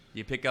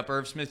 You pick up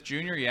Irv Smith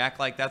Jr., you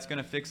act like that's going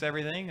to fix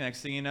everything.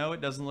 Next thing you know,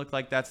 it doesn't look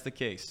like that's the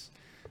case.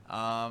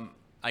 I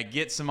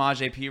get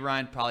Samaje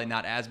Perine, probably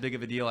not as big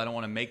of a deal. I don't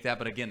want to make that.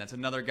 But, again, that's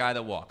another guy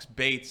that walks.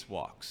 Bates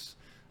walks.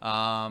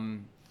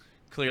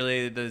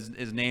 Clearly,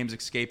 his name's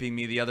escaping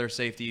me. The other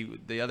safety,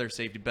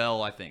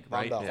 Bell, I think,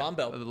 right? Von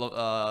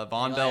Bell.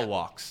 Von Bell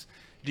walks.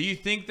 Do you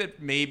think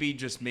that maybe,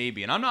 just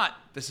maybe, and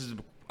this is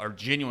a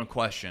genuine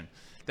question,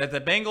 that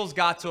the Bengals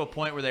got to a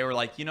point where they were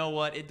like, you know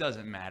what, it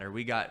doesn't matter.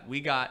 We got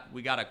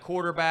a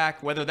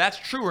quarterback. Whether that's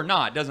true or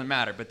not, doesn't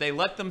matter. But they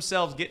let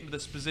themselves get into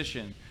this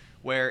position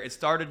where it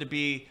started to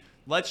be,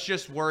 let's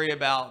just worry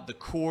about the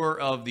core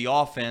of the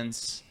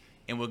offense,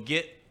 and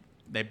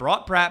they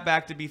brought Pratt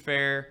back, to be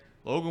fair.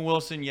 Logan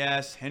Wilson,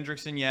 yes.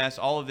 Hendrickson, yes.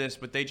 All of this,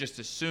 but they just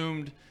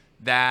assumed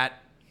that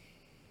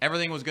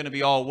everything was going to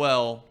be all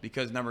well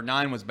because number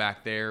 9 was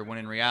back there, when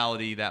in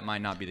reality that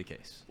might not be the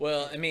case.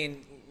 Well, I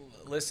mean,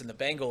 listen, the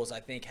Bengals, I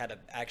think, had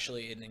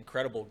actually an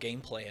incredible game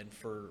plan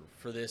for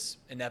this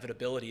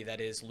inevitability that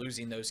is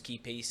losing those key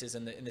pieces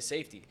in the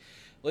safety.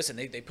 Listen,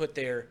 they put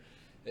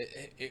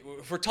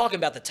if we're talking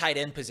about the tight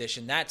end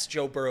position, that's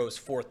Joe Burrow's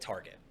 4th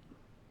target.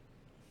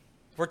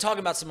 If we're talking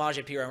about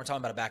Samaje Perine, we're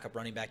talking about a backup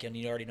running back, and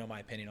you already know my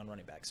opinion on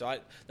running back. So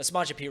the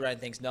Samaje Perine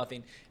thing's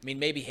nothing. I mean,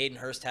 maybe Hayden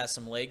Hurst has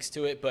some legs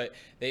to it, but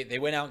they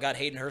went out and got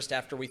Hayden Hurst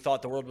after we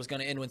thought the world was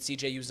going to end when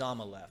C.J.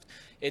 Uzomah left.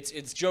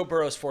 It's Joe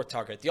Burrow's fourth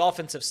target. The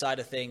offensive side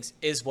of things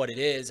is what it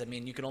is. I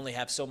mean, you can only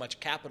have so much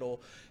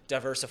capital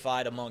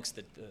diversified amongst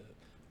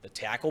the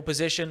tackle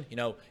position,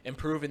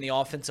 improving the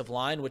offensive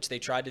line, which they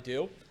tried to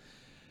do.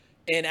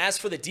 And as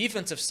for the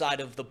defensive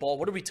side of the ball,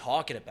 what are we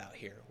talking about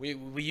here? We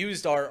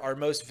used our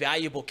most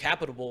valuable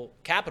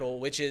capital,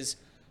 which is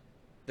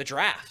the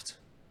draft.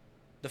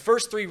 The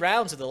first 3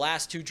 rounds of the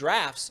last 2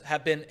 drafts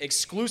have been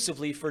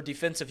exclusively for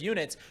defensive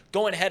units,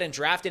 going ahead and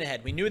drafting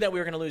ahead. We knew that we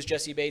were going to lose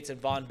Jesse Bates and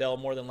Von Bell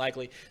more than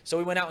likely, so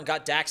we went out and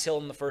got Dax Hill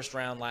in the first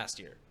round last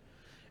year.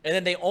 And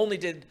then they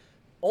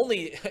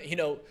only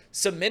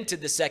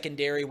cemented the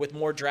secondary with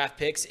more draft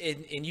picks,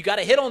 and you got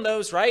to hit on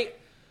those, right?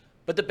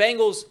 But the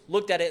Bengals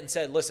looked at it and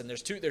said, listen,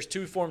 there's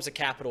two forms of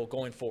capital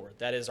going forward.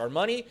 That is our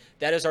money,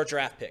 that is our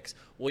draft picks.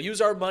 We'll use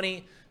our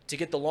money to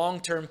get the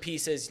long-term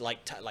pieces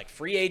like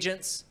free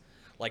agents,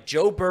 like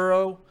Joe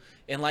Burrow,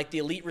 and like the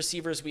elite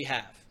receivers we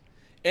have.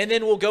 And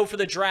then we'll go for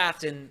the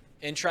draft and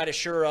try to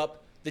shore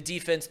up the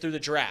defense through the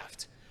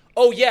draft.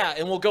 Oh, yeah,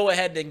 and we'll go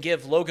ahead and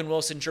give Logan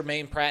Wilson,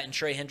 Jermaine Pratt, and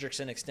Trey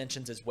Hendrickson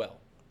extensions as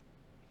well.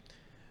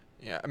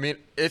 Yeah, I mean,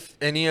 if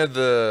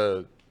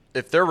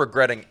they're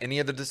regretting any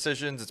of the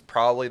decisions, it's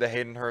probably the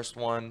Hayden Hurst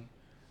one.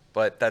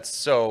 But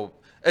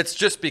it's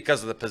just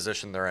because of the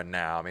position they're in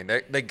now. I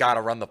mean, they got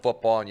to run the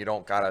football, and you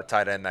don't got a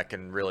tight end that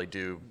can really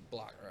do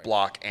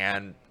block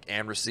and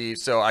receive.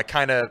 So I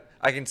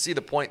can see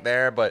the point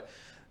there, but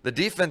the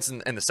defense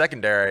in the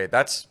secondary,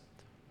 that's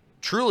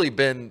truly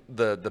been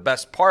the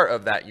best part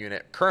of that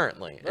unit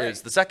currently,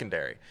 is the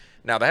secondary.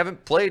 Now, they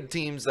haven't played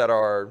teams that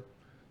are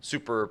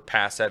super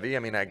pass heavy. I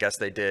mean, I guess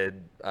they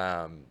did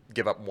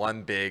give up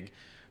one big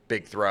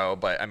throw,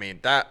 but I mean,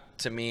 that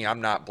to me, I'm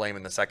not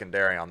blaming the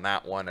secondary on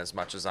that one as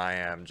much as I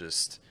am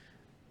just,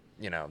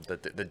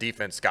 the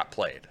defense got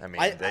played. I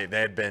mean, they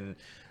had been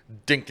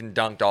dinked and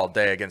dunked all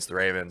day against the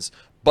Ravens.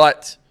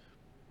 But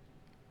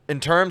in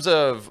terms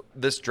of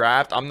this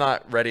draft, I'm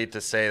not ready to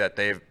say that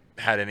they've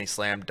had any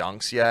slam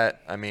dunks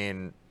yet. I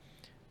mean,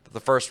 the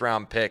first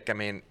round pick, I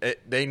mean,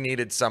 they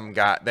needed some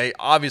guy. They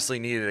obviously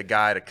needed a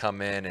guy to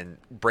come in and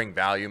bring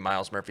value.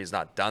 Miles Murphy's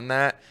not done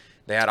that.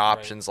 They had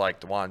options like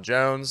DeJuan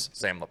Jones,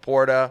 Sam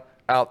Laporta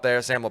out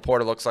there. Sam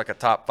Laporta looks like a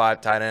top 5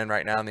 tight end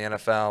right now in the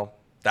NFL.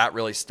 That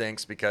really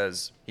stinks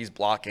because he's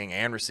blocking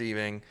and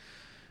receiving.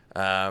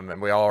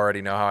 And we all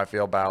already know how I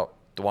feel about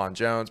DeJuan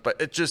Jones.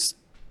 But it just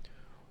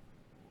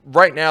 –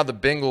 right now the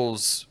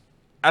Bengals,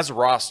 as a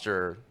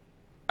roster,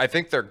 I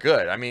think they're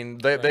good. I mean,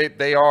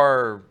 they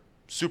are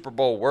Super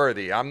Bowl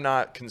worthy. I'm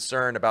not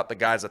concerned about the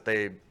guys that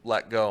they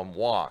let go and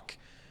walk.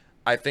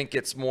 I think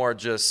it's more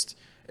just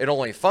 – it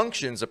only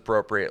functions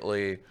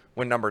appropriately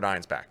when number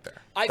 9's back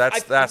there.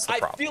 That's the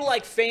problem. I feel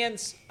like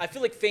fans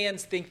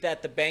think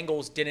that the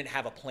Bengals didn't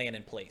have a plan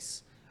in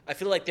place. I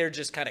feel like they're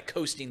just kind of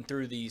coasting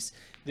through this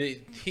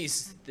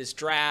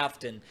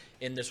draft and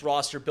this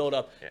roster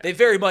buildup. Yeah. They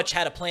very much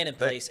had a plan in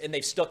place, and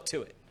they've stuck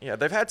to it. Yeah,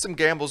 they've had some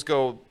gambles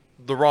go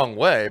the wrong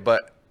way,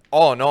 but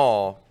all in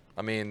all,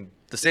 I mean,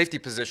 the safety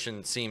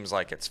position seems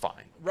like it's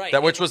fine.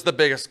 Right. Which was the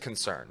biggest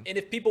concern. And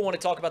if people want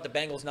to talk about the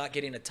Bengals not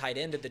getting a tight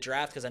end at the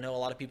draft, because I know a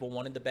lot of people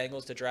wanted the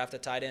Bengals to draft a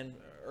tight end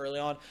early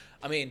on,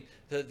 I mean,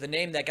 the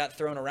name that got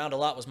thrown around a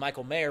lot was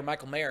Michael Mayer.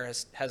 Michael Mayer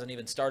hasn't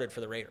even started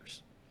for the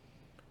Raiders.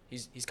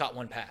 He's caught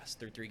 1 pass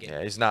through 3 games.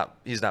 Yeah,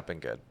 he's not been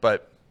good.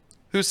 But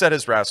who said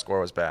his RAS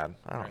score was bad?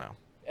 I don't know.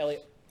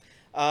 Elliot?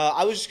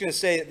 I was just going to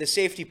say the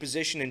safety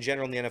position in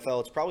general in the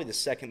NFL, it's probably the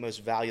second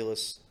most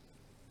valueless.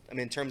 I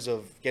mean, in terms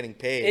of getting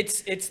paid,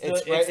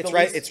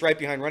 it's right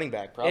behind running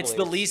back. Probably it's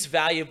the least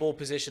valuable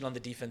position on the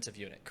defensive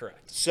unit.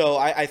 Correct. So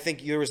I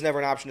think there was never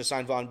an option to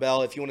sign Von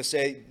Bell. If you want to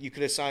say you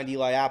could have signed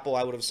Eli Apple,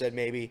 I would have said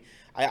maybe.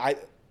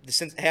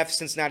 Half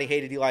Cincinnati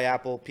hated Eli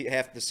Apple,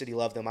 half the city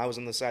loved him. I was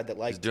on the side that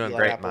liked. He's doing Eli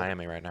great Apple. in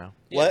Miami right now.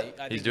 What?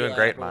 Yeah, he's doing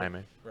great in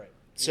Miami. Right.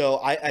 So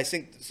I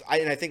think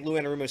Lou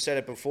Anarumo said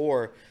it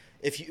before.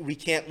 We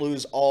can't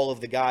lose all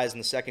of the guys in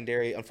the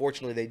secondary.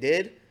 Unfortunately, they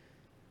did.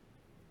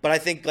 But I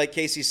think, like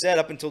Casey said,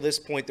 up until this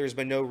point, there's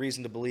been no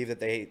reason to believe that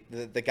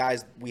the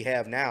guys we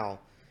have now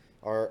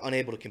are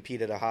unable to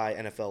compete at a high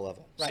NFL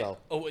level. Right. So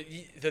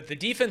the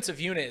defensive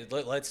unit.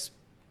 Let's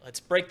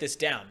break this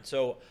down.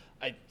 So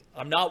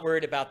I'm not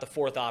worried about the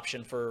fourth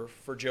option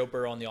for Joe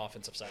Burrow on the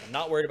offensive side. I'm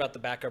not worried about the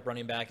backup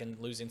running back and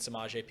losing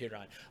Samaje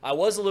Perine. I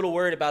was a little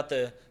worried about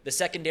the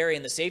secondary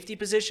and the safety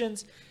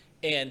positions.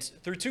 And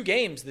through 2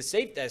 games,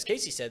 as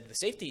Casey said,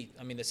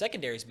 the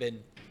secondary's been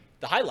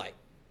the highlight.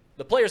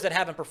 The players that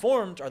haven't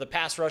performed are the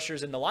pass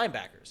rushers and the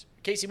linebackers.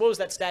 Casey, what was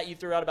that stat you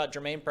threw out about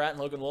Jermaine Pratt and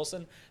Logan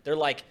Wilson? They're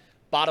like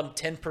bottom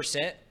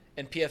 10%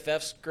 in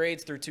PFF's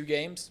grades through 2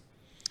 games.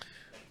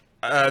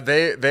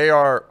 They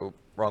are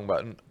wrong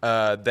button.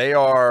 They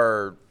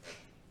are.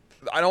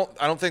 I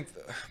don't think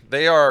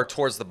they are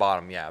towards the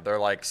bottom. Yeah, they're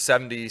like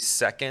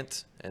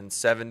 72nd and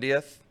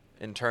 70th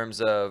in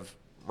terms of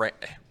rank,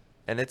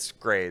 and it's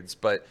grades,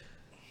 but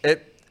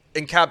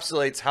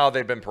encapsulates how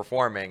they've been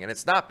performing, and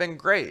it's not been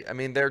great. I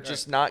mean, they're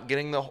just not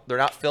getting they're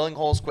not filling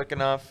holes quick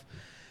enough.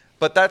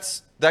 But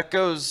that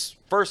goes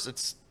first.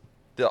 It's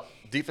the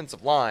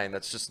defensive line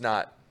that's just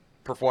not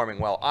performing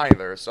well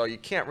either. So you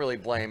can't really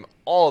blame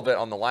all of it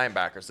on the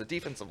linebackers. The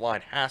defensive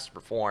line has to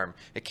perform.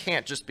 It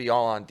can't just be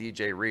all on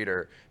DJ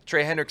Reader.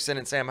 Trey Hendrickson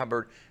and Sam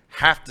Hubbard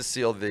have to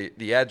seal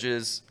the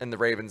edges in the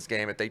Ravens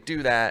game. If they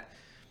do that,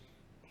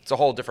 it's a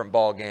whole different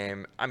ball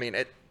game. I mean,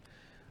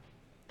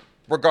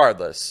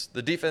 regardless,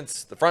 the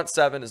defense, the front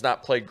seven has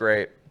not played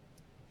great.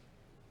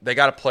 They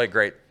got to play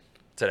great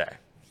today.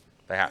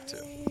 They have to.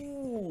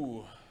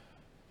 Ooh.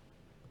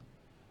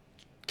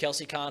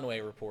 Kelsey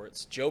Conway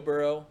reports, Joe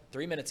Burrow,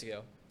 3 minutes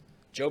ago,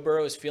 Joe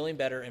Burrow is feeling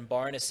better and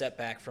barring a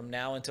setback from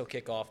now until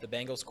kickoff, the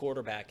Bengals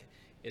quarterback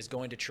is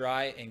going to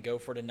try and go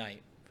for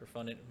tonight for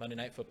Monday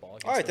Night Football.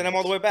 All right, then I'm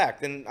all the way back.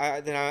 Then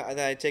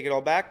I take it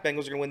all back.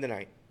 Bengals are going to win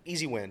tonight.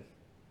 Easy win.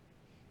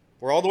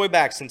 We're all the way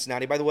back,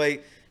 Cincinnati. By the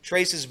way,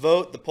 Trace's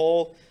vote, the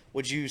poll,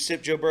 would you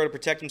sit Joe Burrow to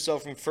protect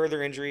himself from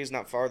further injuries,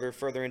 not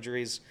further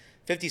injuries?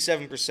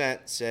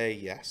 57% say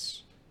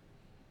yes.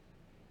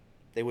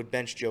 They would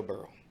bench Joe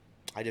Burrow.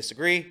 I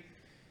disagree,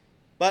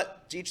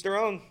 but to each their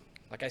own.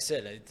 Like I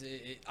said,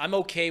 I'm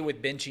okay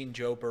with benching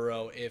Joe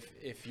Burrow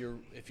if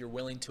you're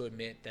willing to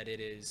admit that it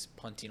is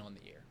punting on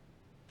the year.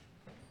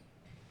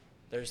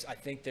 I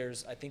think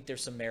there's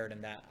some merit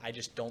in that. I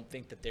just don't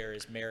think that there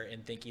is merit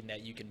in thinking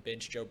that you can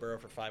bench Joe Burrow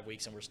for 5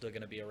 weeks and we're still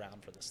going to be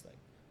around for this thing.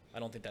 I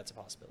don't think that's a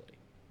possibility.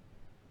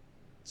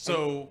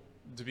 So,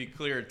 to be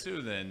clear,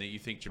 too, then, that you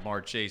think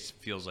Jamar Chase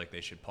feels like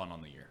they should punt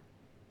on the year.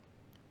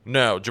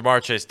 No,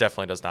 Jamar Chase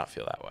definitely does not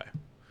feel that way.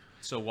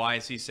 So why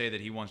does he say that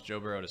he wants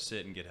Joe Burrow to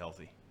sit and get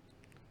healthy?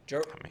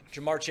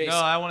 Jamar Chase. No,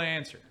 I want an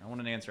answer. I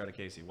want an answer out of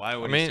Casey. Why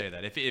would he say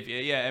that?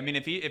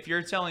 If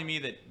you're telling me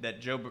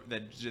that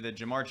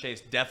Jamar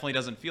Chase definitely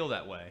doesn't feel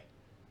that way,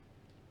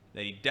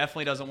 that he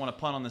definitely doesn't want to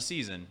punt on the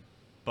season,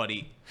 but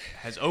he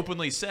has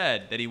openly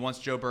said that he wants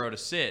Joe Burrow to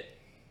sit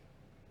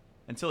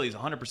until he's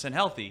 100%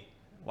 healthy,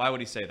 why would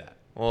he say that?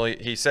 Well,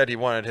 he said he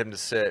wanted him to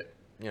sit,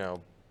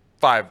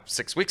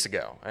 5-6 weeks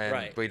ago,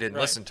 and we didn't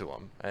listen to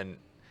him. And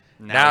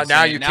now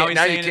you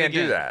can't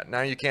do that.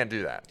 Now you can't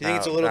do that. Do you think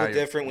it's a little bit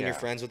different when you're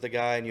friends with the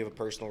guy and you have a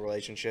personal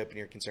relationship and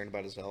you're concerned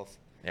about his health?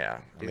 Yeah,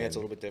 I think that's a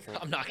little bit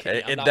different. I'm not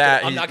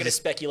going to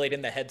speculate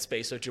in the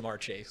headspace of Jamar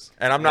Chase.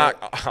 And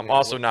I'm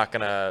also not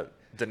going to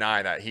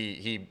deny that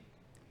he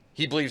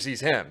believes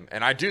he's him,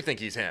 and I do think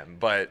he's him.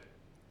 But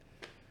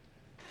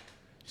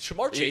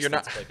Jamar Chase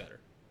needs to play better.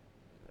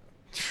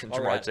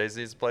 Jamar Chase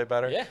needs to play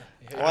better. Yeah.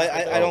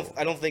 Well,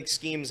 I don't think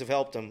schemes have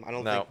helped him. I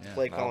don't think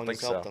play calling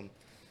has helped him.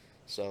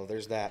 So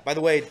there's that. By the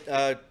way,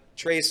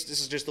 Trace,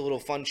 this is just a little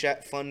fun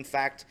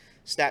fact,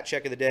 stat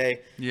check of the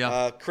day.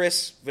 Yeah.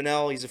 Chris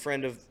Vanell, he's a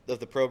friend of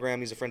the program.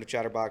 He's a friend of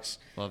Chatterbox.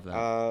 Love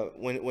that.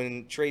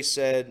 When Trace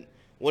said,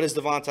 what has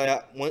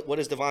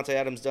Devontae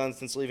Adams done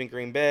since leaving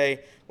Green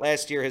Bay?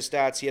 Last year, his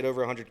stats, he had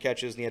over 100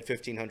 catches and he had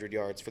 1,500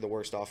 yards for the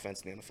worst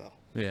offense in the NFL.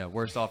 Yeah,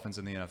 worst offense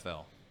in the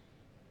NFL.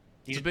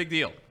 It's a big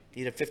deal.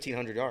 He had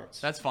 1,500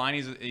 yards. That's fine.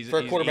 He's for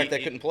a quarterback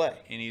that couldn't play.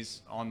 And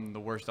he's on the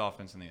worst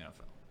offense in the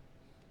NFL.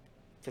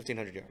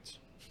 1,500 yards.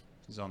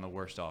 He's on the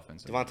worst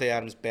offense. Devontae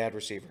Adams, bad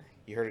receiver.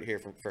 You heard it here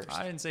from first.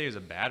 I didn't say he was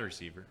a bad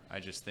receiver.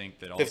 I just think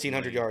that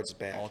 1,500 yards is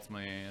bad.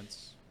 Ultimately,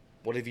 it's.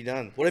 What have you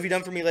done? What have you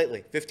done for me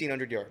lately?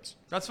 1,500 yards.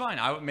 That's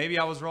fine. Maybe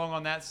I was wrong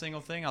on that single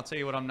thing. I'll tell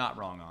you what I'm not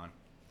wrong on.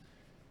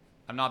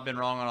 I've not been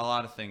wrong on a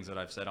lot of things that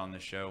I've said on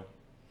this show.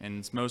 And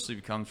it's mostly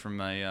comes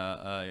from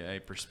a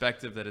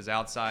perspective that is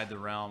outside the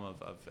realm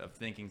of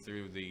thinking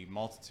through the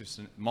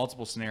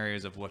multiple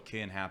scenarios of what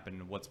can happen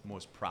and what's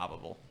most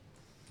probable.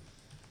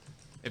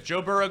 If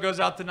Joe Burrow goes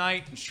out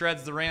tonight and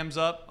shreds the Rams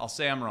up, I'll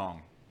say I'm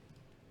wrong.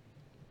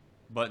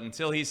 But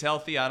until he's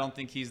healthy, I don't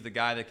think he's the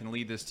guy that can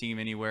lead this team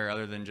anywhere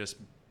other than just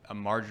a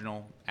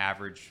marginal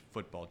average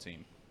football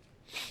team.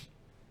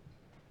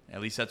 At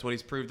least that's what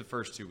he's proved the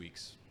first 2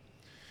 weeks.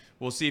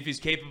 We'll see if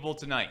he's capable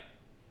tonight.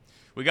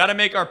 We got to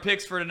make our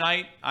picks for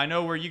tonight. I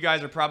know where you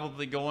guys are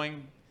probably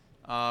going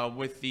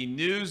with the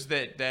news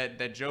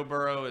that Joe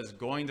Burrow is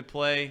going to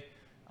play.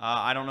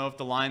 I don't know if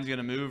the line's going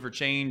to move or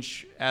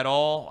change at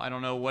all. I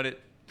don't know what it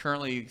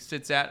currently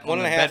sits at on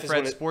the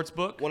Betfred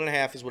Sportsbook.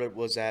 1.5 is what it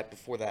was at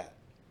before that.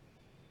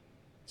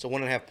 So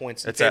 1.5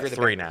 points. It's at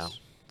 3 now.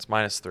 It's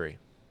 -3.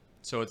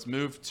 So it's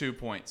moved 2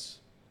 points.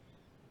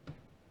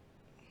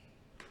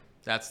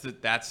 That's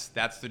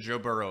the Joe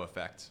Burrow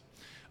effect.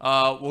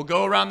 We'll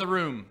go around the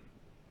room.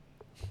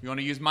 You want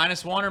to use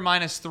 -1 or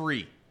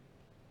 -3?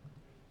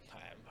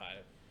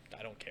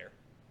 I don't care.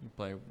 You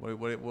play.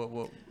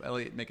 What?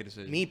 Elliot, make a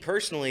decision. Me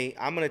personally,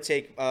 I'm going to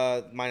take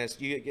minus.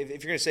 If you're going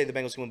to say the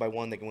Bengals can win by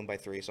 1, they can win by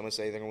 3. So I'm going to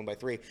say they're going to win by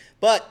 3.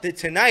 But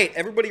tonight,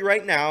 everybody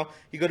right now,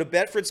 you go to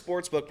Betfred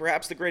Sportsbook,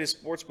 perhaps the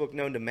greatest sportsbook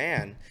known to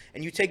man,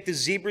 and you take the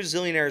Zebra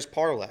Zillionaires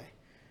parlay.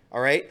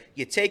 All right?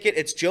 You take it.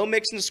 It's Joe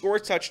Mixon to score a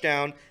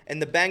touchdown,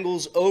 and the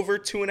Bengals over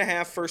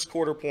 2.5 first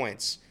quarter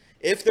points.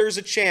 If there's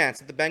a chance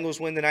that the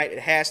Bengals win tonight, it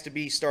has to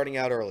be starting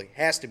out early.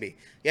 Has to be.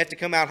 You have to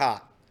come out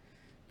hot.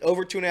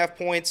 over 2.5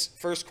 points,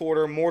 first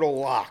quarter, mortal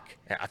lock.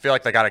 Yeah, I feel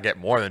like they got to get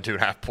more than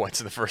 2.5 points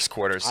in the first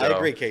quarter. So I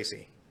agree,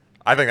 Casey.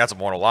 I think that's a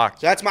mortal lock.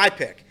 So that's my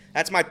pick.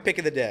 That's my pick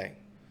of the day.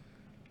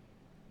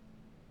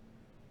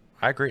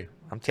 I agree.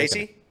 I'm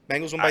taking Casey,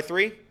 Bengals win by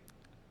 3?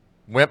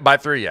 Went by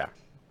 3, yeah.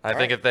 I All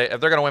think right. if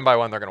they're going to win by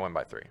 1, they're going to win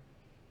by 3.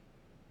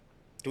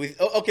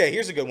 Okay,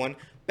 here's a good one.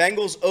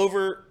 Bengals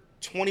over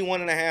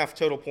 21.5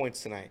 total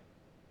points tonight.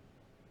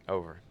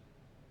 Over.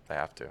 They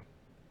have to.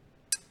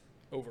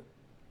 Over.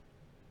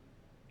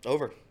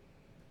 Over.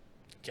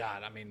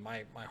 God, I mean,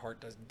 my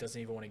heart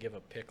doesn't even want to give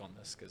a pick on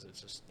this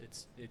because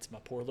it's my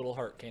poor little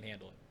heart can't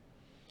handle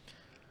it.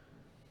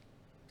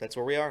 That's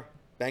where we are.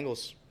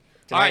 Bengals.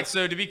 All right,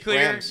 so to be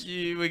clear, Rams.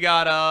 we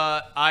got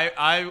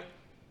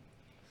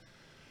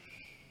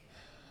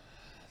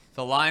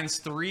the line's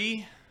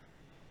 3.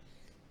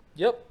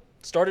 Yep.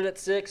 Started at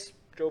 6.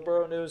 Joe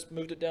Burrow news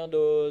moved it down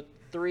to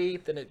 3.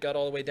 Then it got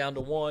all the way down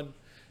to 1.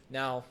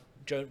 Now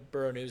Joe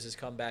Burrow news has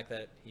come back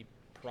that he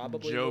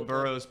probably Joe will play.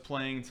 Burrow's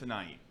playing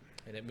tonight.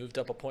 And it moved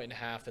up 1.5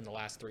 points in the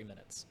last 3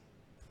 minutes.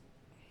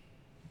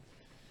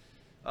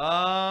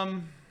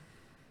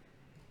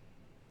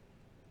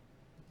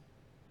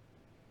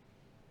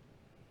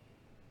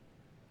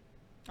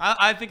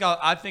 I think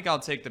I'll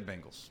take the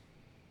Bengals.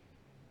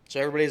 So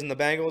everybody's in the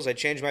Bengals. I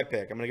changed my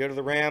pick. I'm going to go to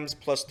the Rams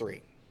plus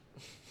 3.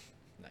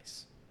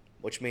 Nice.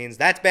 Which means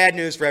that's bad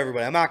news for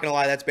everybody. I'm not going to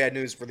lie. That's bad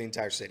news for the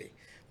entire city.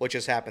 What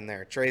just happened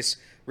there? Trace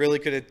really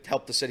could have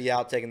helped the city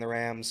out taking the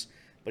Rams,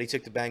 but he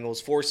took the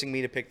Bengals, forcing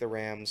me to pick the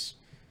Rams.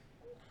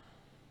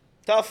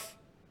 Tough.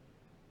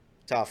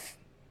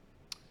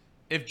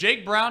 If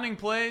Jake Browning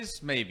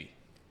plays, maybe.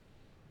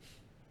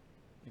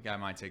 I think I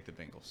might take the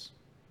Bengals.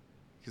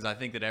 Because I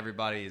think that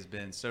everybody has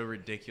been so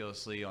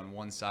ridiculously on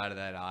one side of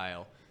that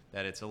aisle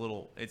that it's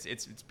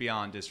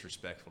beyond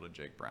disrespectful to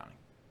Jake Browning.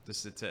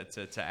 Just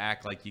to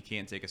act like you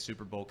can't take a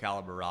Super Bowl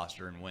caliber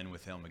roster and win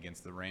with him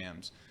against the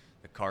Rams,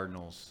 the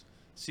Cardinals.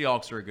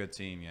 Seahawks are a good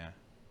team, yeah.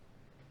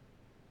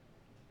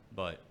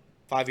 But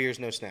 5 years,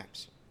 no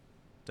snaps.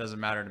 doesn't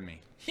matter to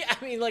me. Yeah,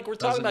 I mean, like we're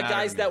talking about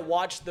guys that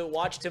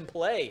watched him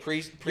play.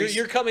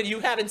 You're coming.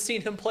 You haven't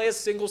seen him play a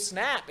single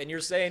snap, and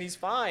you're saying he's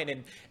fine.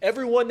 And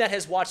everyone that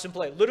has watched him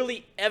play,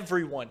 literally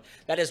everyone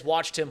that has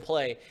watched him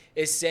play,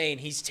 is saying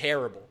he's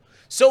terrible.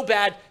 So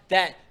bad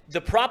that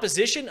the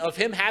proposition of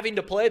him having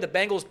to play, the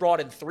Bengals brought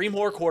in 3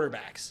 more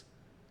quarterbacks.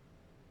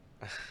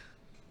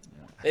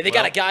 They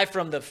got a guy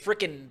from the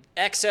freaking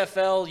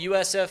XFL,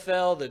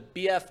 USFL, the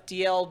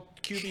BFDL,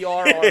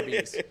 QBR,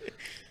 Arby's.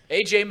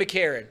 A.J.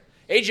 McCarron.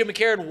 A.J.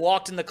 McCarron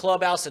walked in the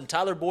clubhouse, and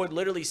Tyler Boyd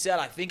literally said,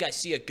 "I think I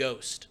see a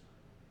ghost."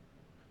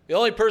 The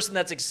only person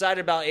that's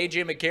excited about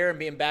A.J. McCarron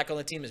being back on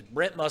the team is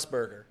Brent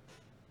Musburger.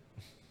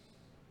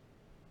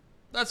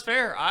 That's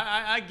fair.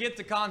 I get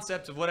the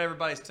concept of what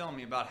everybody's telling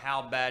me about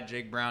how bad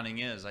Jake Browning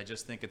is. I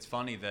just think it's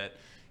funny that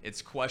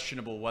it's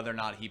questionable whether or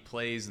not he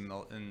plays, and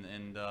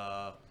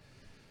the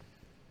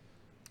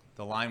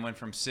line went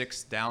from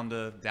 6 down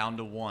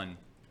to 1.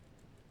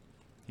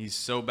 He's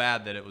so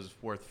bad that it was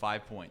worth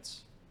 5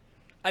 points.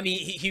 I mean,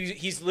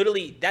 he's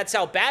literally, that's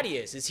how bad he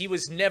is he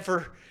was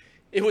never,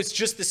 it was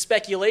just the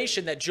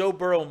speculation that Joe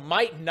Burrow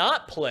might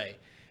not play.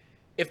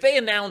 If they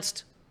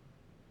announced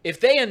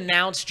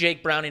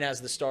Jake Browning as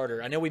the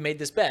starter, I know we made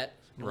this bet.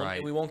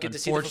 Right. We won't get to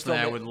see the Unfortunately,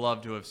 I fulfillment. would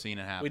love to have seen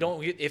it happen.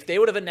 If they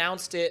would have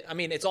announced it, I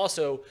mean, it's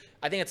also,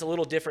 I think it's a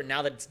little different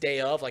now that it's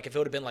day of. Like if it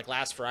would have been like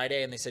last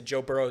Friday and they said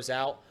Joe Burrow's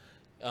out,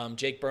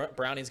 Jake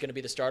Browning's going to be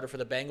the starter for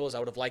the Bengals. I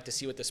would have liked to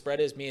see what the spread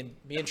is. Me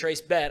and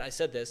Trace bet, I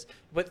said this,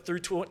 but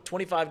through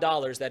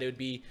 $25 that it would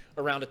be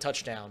around a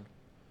touchdown,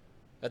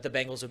 that the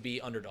Bengals would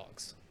be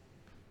underdogs.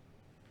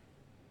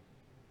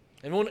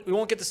 And we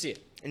won't get to see it.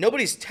 And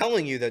nobody's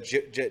telling you that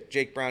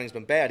Jake Browning's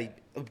been bad. He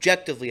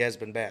objectively has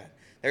been bad.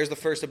 There's the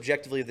first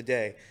objectively of the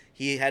day.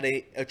 He had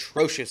a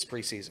atrocious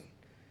preseason.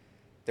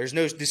 There's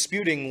no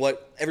disputing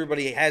what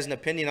everybody has an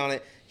opinion on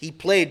it. He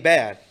played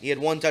bad. He had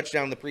 1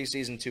 touchdown in the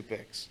preseason, 2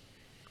 picks.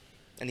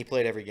 And he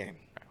played every game.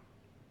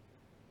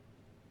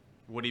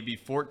 Would he be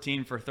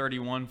 14 for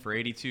 31 for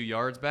 82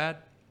 yards bad?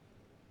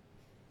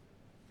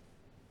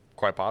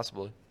 Quite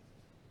possibly.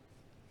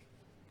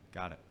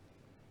 Got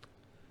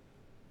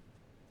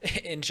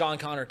it. And Sean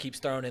Connor keeps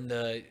throwing in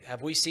the,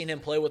 have we seen him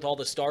play with all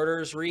the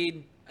starters,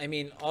 Reed? I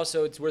mean,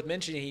 also it's worth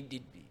mentioning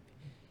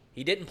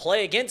he didn't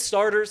play against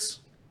starters.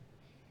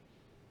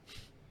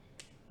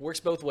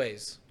 Works both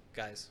ways,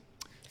 guys.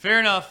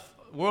 Fair enough.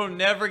 We'll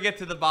never get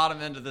to the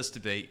bottom end of this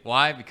debate.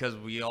 Why? Because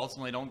we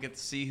ultimately don't get to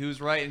see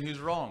who's right and who's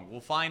wrong.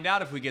 We'll find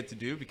out if we get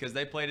to because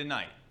they play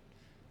tonight.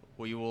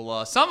 We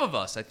will. Some of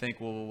us, I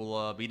think,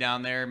 will be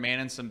down there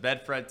manning some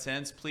Betfred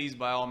tents. Please,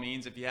 by all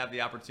means, if you have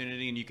the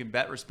opportunity and you can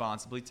bet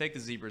responsibly, take the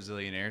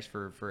Zebrazillionaires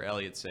for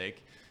Elliott's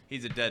sake.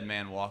 He's a dead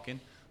man walking.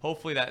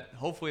 Hopefully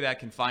that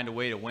can find a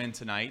way to win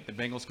tonight. The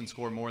Bengals can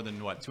score more than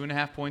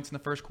 2.5 points in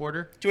the first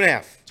quarter.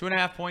 2.5.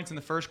 2.5 points in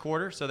the first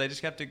quarter. So they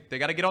got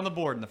to get on the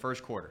board in the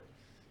first quarter.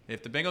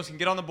 If the Bengals can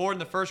get on the board in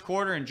the first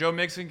quarter and Joe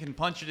Mixon can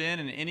punch it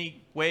in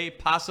any way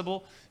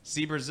possible,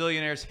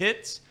 Zebrazillionaires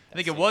hits. I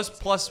think it was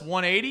plus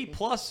 180.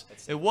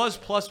 It was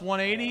plus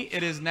 180.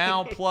 It is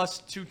now plus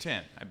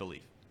 210, I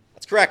believe.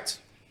 That's correct.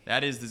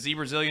 That is the Z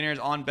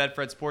Brazilianaires on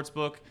Betfred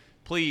Sportsbook.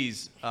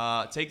 Please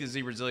take the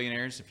Z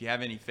Brazilianaires if you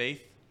have any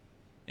faith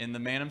in the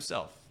man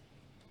himself,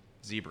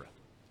 Zebra,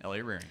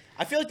 Elliot Rearing.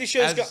 I feel like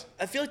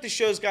the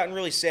show's gotten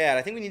really sad.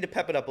 I think we need to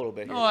pep it up a little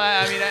bit here. No,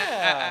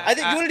 I think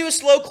you want to do a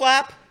slow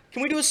clap.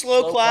 Can we do a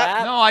slow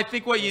clap? No, I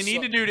think what you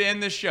need to do to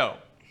end this show,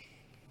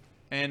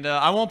 and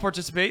I won't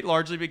participate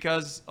largely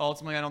because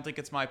ultimately I don't think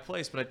it's my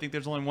place, but I think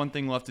there's only one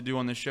thing left to do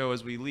on this show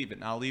as we leave it,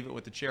 and I'll leave it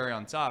with the cherry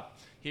on top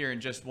here in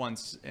just one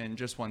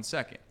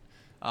second.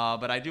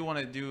 But I do want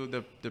to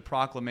do the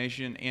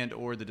proclamation and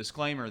or the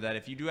disclaimer that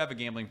if you do have a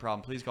gambling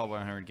problem, please call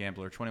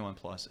 1-800-GAMBLER, 21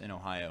 plus in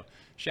Ohio.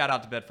 Shout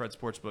out to Betfred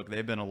Sportsbook.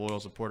 They've been a loyal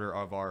supporter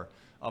of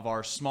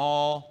our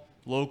small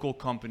local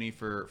company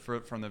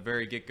from the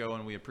very get-go,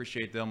 and we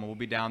appreciate them. We'll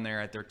be down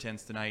there at their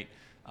tents tonight.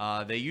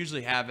 They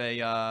usually have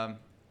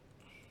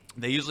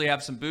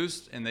some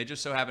boost, and they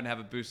just so happen to have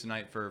a boost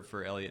tonight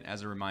for Elliot.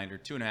 As a reminder,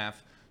 2.5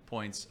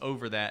 points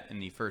over that in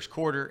the first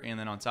quarter, and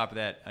then on top of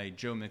that, a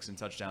Joe Mixon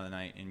touchdown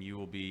tonight, and you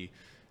will be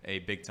a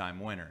big-time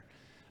winner.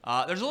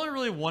 There's only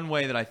really one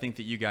way that I think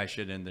that you guys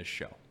should end this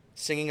show.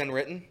 Singing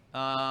Unwritten?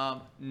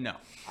 No.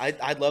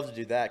 I'd love to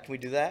do that. Can we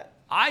do that?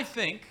 I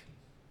think,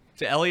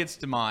 to Elliot's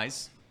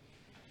demise,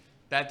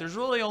 that there's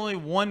really only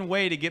one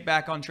way to get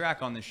back on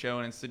track on this show,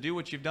 and it's to do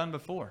what you've done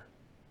before.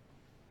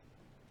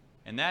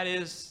 And that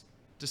is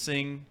to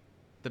sing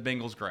the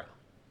Bengals growl.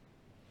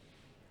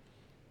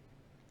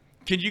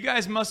 Can you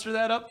guys muster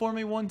that up for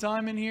me one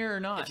time in here or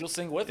not? If you'll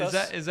sing with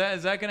us. Is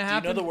that going to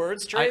happen? Do you know the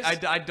words, Trace?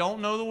 I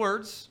don't know the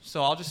words,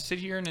 so I'll just sit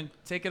here and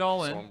take it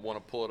all in. Someone want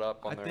to pull it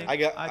up on there?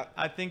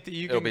 I think that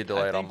you can. It'll be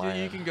delayed on my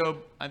end.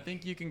 I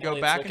think you can go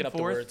Elliot's back looking and up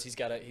forth. the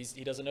words.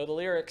 He doesn't know the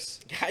lyrics.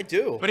 I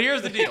do. But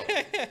here's the deal.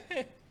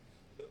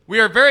 We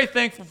are very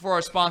thankful for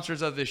our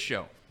sponsors of this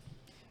show.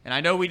 And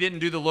I know we didn't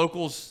do the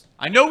locals.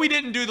 At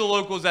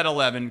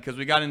 11 because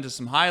we got into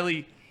some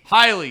highly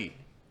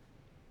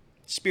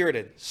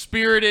spirited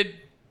debate.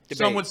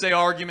 Some would say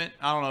argument.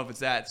 I don't know if it's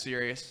that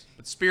serious,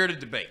 but spirited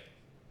debate.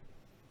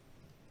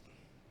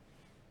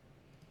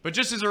 But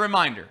just as a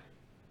reminder,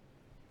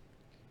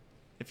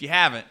 if you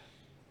haven't,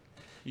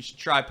 you should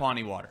try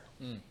Pawnee Water.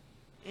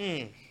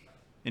 And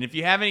if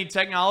you have any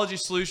technology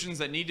solutions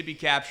that need to be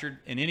captured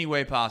in any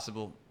way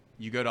possible,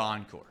 you go to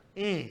Encore.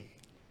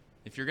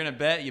 If you're going to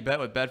bet, you bet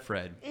with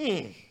Betfred.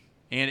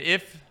 And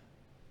if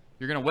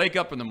you're going to wake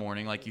up in the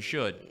morning like you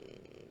should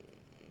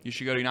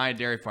go to United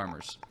Dairy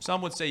Farmers.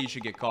 Some would say you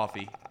should get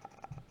coffee.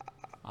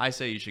 I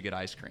say you should get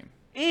ice cream.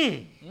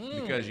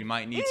 Because you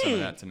might need some of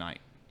that tonight.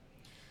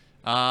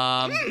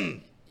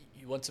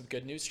 You want some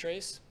good news,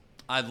 Trace?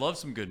 I'd love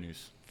some good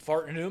news.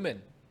 Fart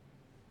Newman,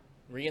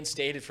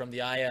 reinstated from the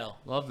IL.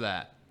 Love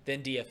that.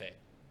 Then DFA.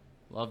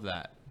 Love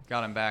that.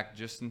 Got him back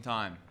just in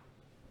time.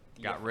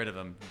 Got rid of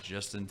him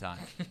just in time.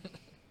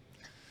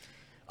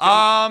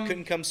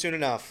 Couldn't come soon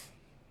enough.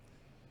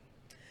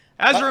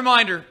 As a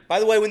reminder. By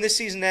the way, when this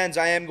season ends,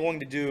 I'm going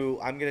to do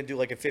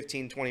like a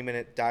 15,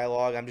 20-minute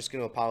dialogue. I'm just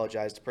going to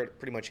apologize to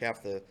pretty much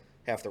half the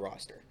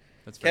roster.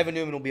 That's fair. Kevin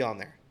Newman will be on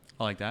there.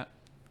 I like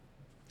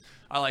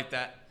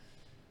that.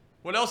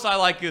 What else I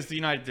like is the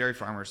United Dairy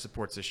Farmers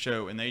supports this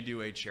show, and they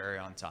do a cherry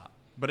on top.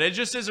 But it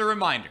just as a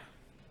reminder,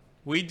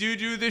 we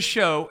do this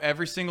show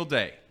every single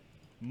day,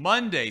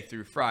 Monday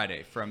through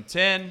Friday, from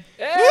 10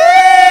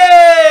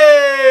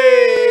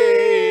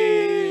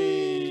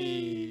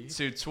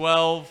 to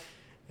 12.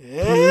 And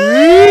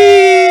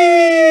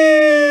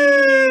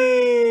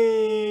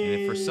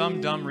if for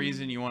some dumb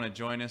reason you want to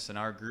join us in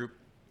our group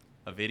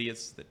of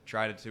idiots that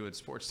try to do a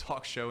sports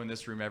talk show in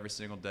this room every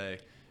single day,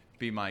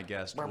 be my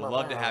guest. We'd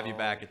love to have you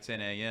back at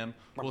 10 a.m.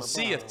 We'll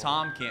see if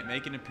Tom can't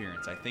make an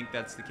appearance. I think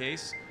that's the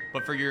case.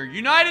 But for your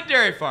United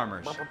Dairy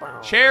Farmers,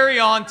 cherry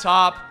on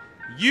top,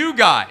 you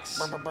guys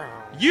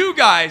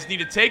need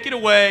to take it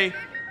away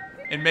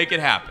and make it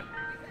happen.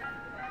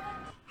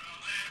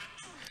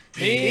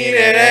 Mean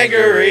and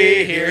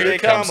angry, here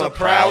comes a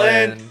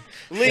prowling.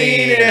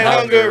 Lean and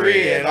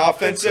hungry, an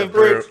offensive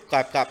brute.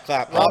 Clap, clap,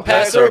 clap. Long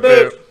pass or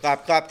boot.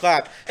 Clap, clap,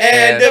 clap.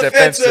 And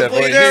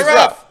defensively, they're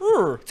rough.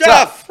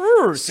 Tough.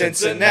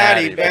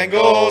 Cincinnati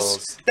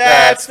Bengals.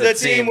 That's the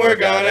team we're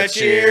gonna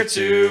cheer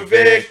to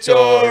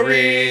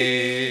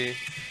victory.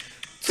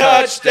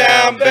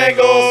 Touchdown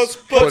Bengals.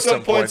 Put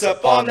some points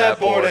up on that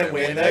board and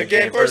win the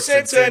game for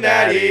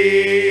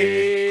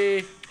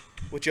Cincinnati.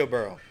 With Joe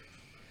Burrow.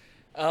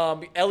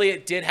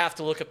 Elliot did have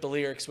to look up the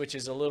lyrics, which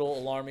is a little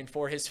alarming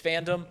for his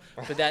fandom,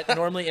 but that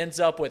normally ends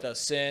up with a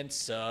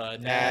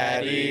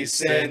Cincinnati.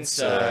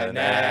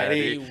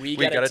 We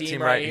got a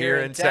team right here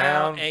in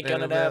town, ain't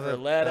gonna never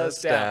let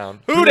us down.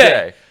 Who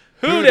dey?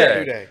 Who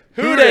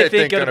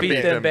think gonna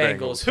beat them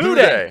Bengals? Who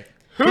dey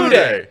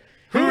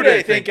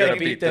think gonna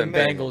beat them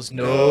Bengals?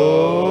 Nobody!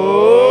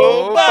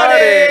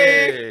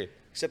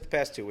 Except the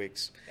past 2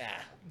 weeks.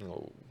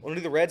 No. Want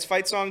to do the Reds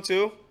fight song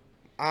too?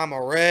 I'm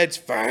a Reds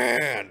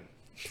fan.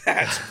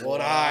 That's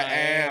what I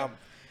am.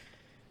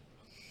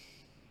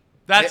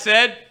 That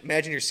said,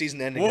 imagine your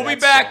season ending. we'll be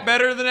back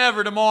better than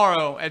ever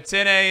tomorrow at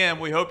 10 a.m.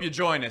 We hope you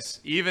join us,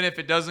 even if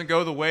it doesn't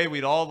go the way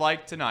we'd all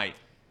like tonight.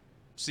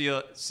 See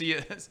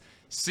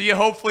you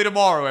hopefully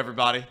tomorrow,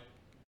 everybody.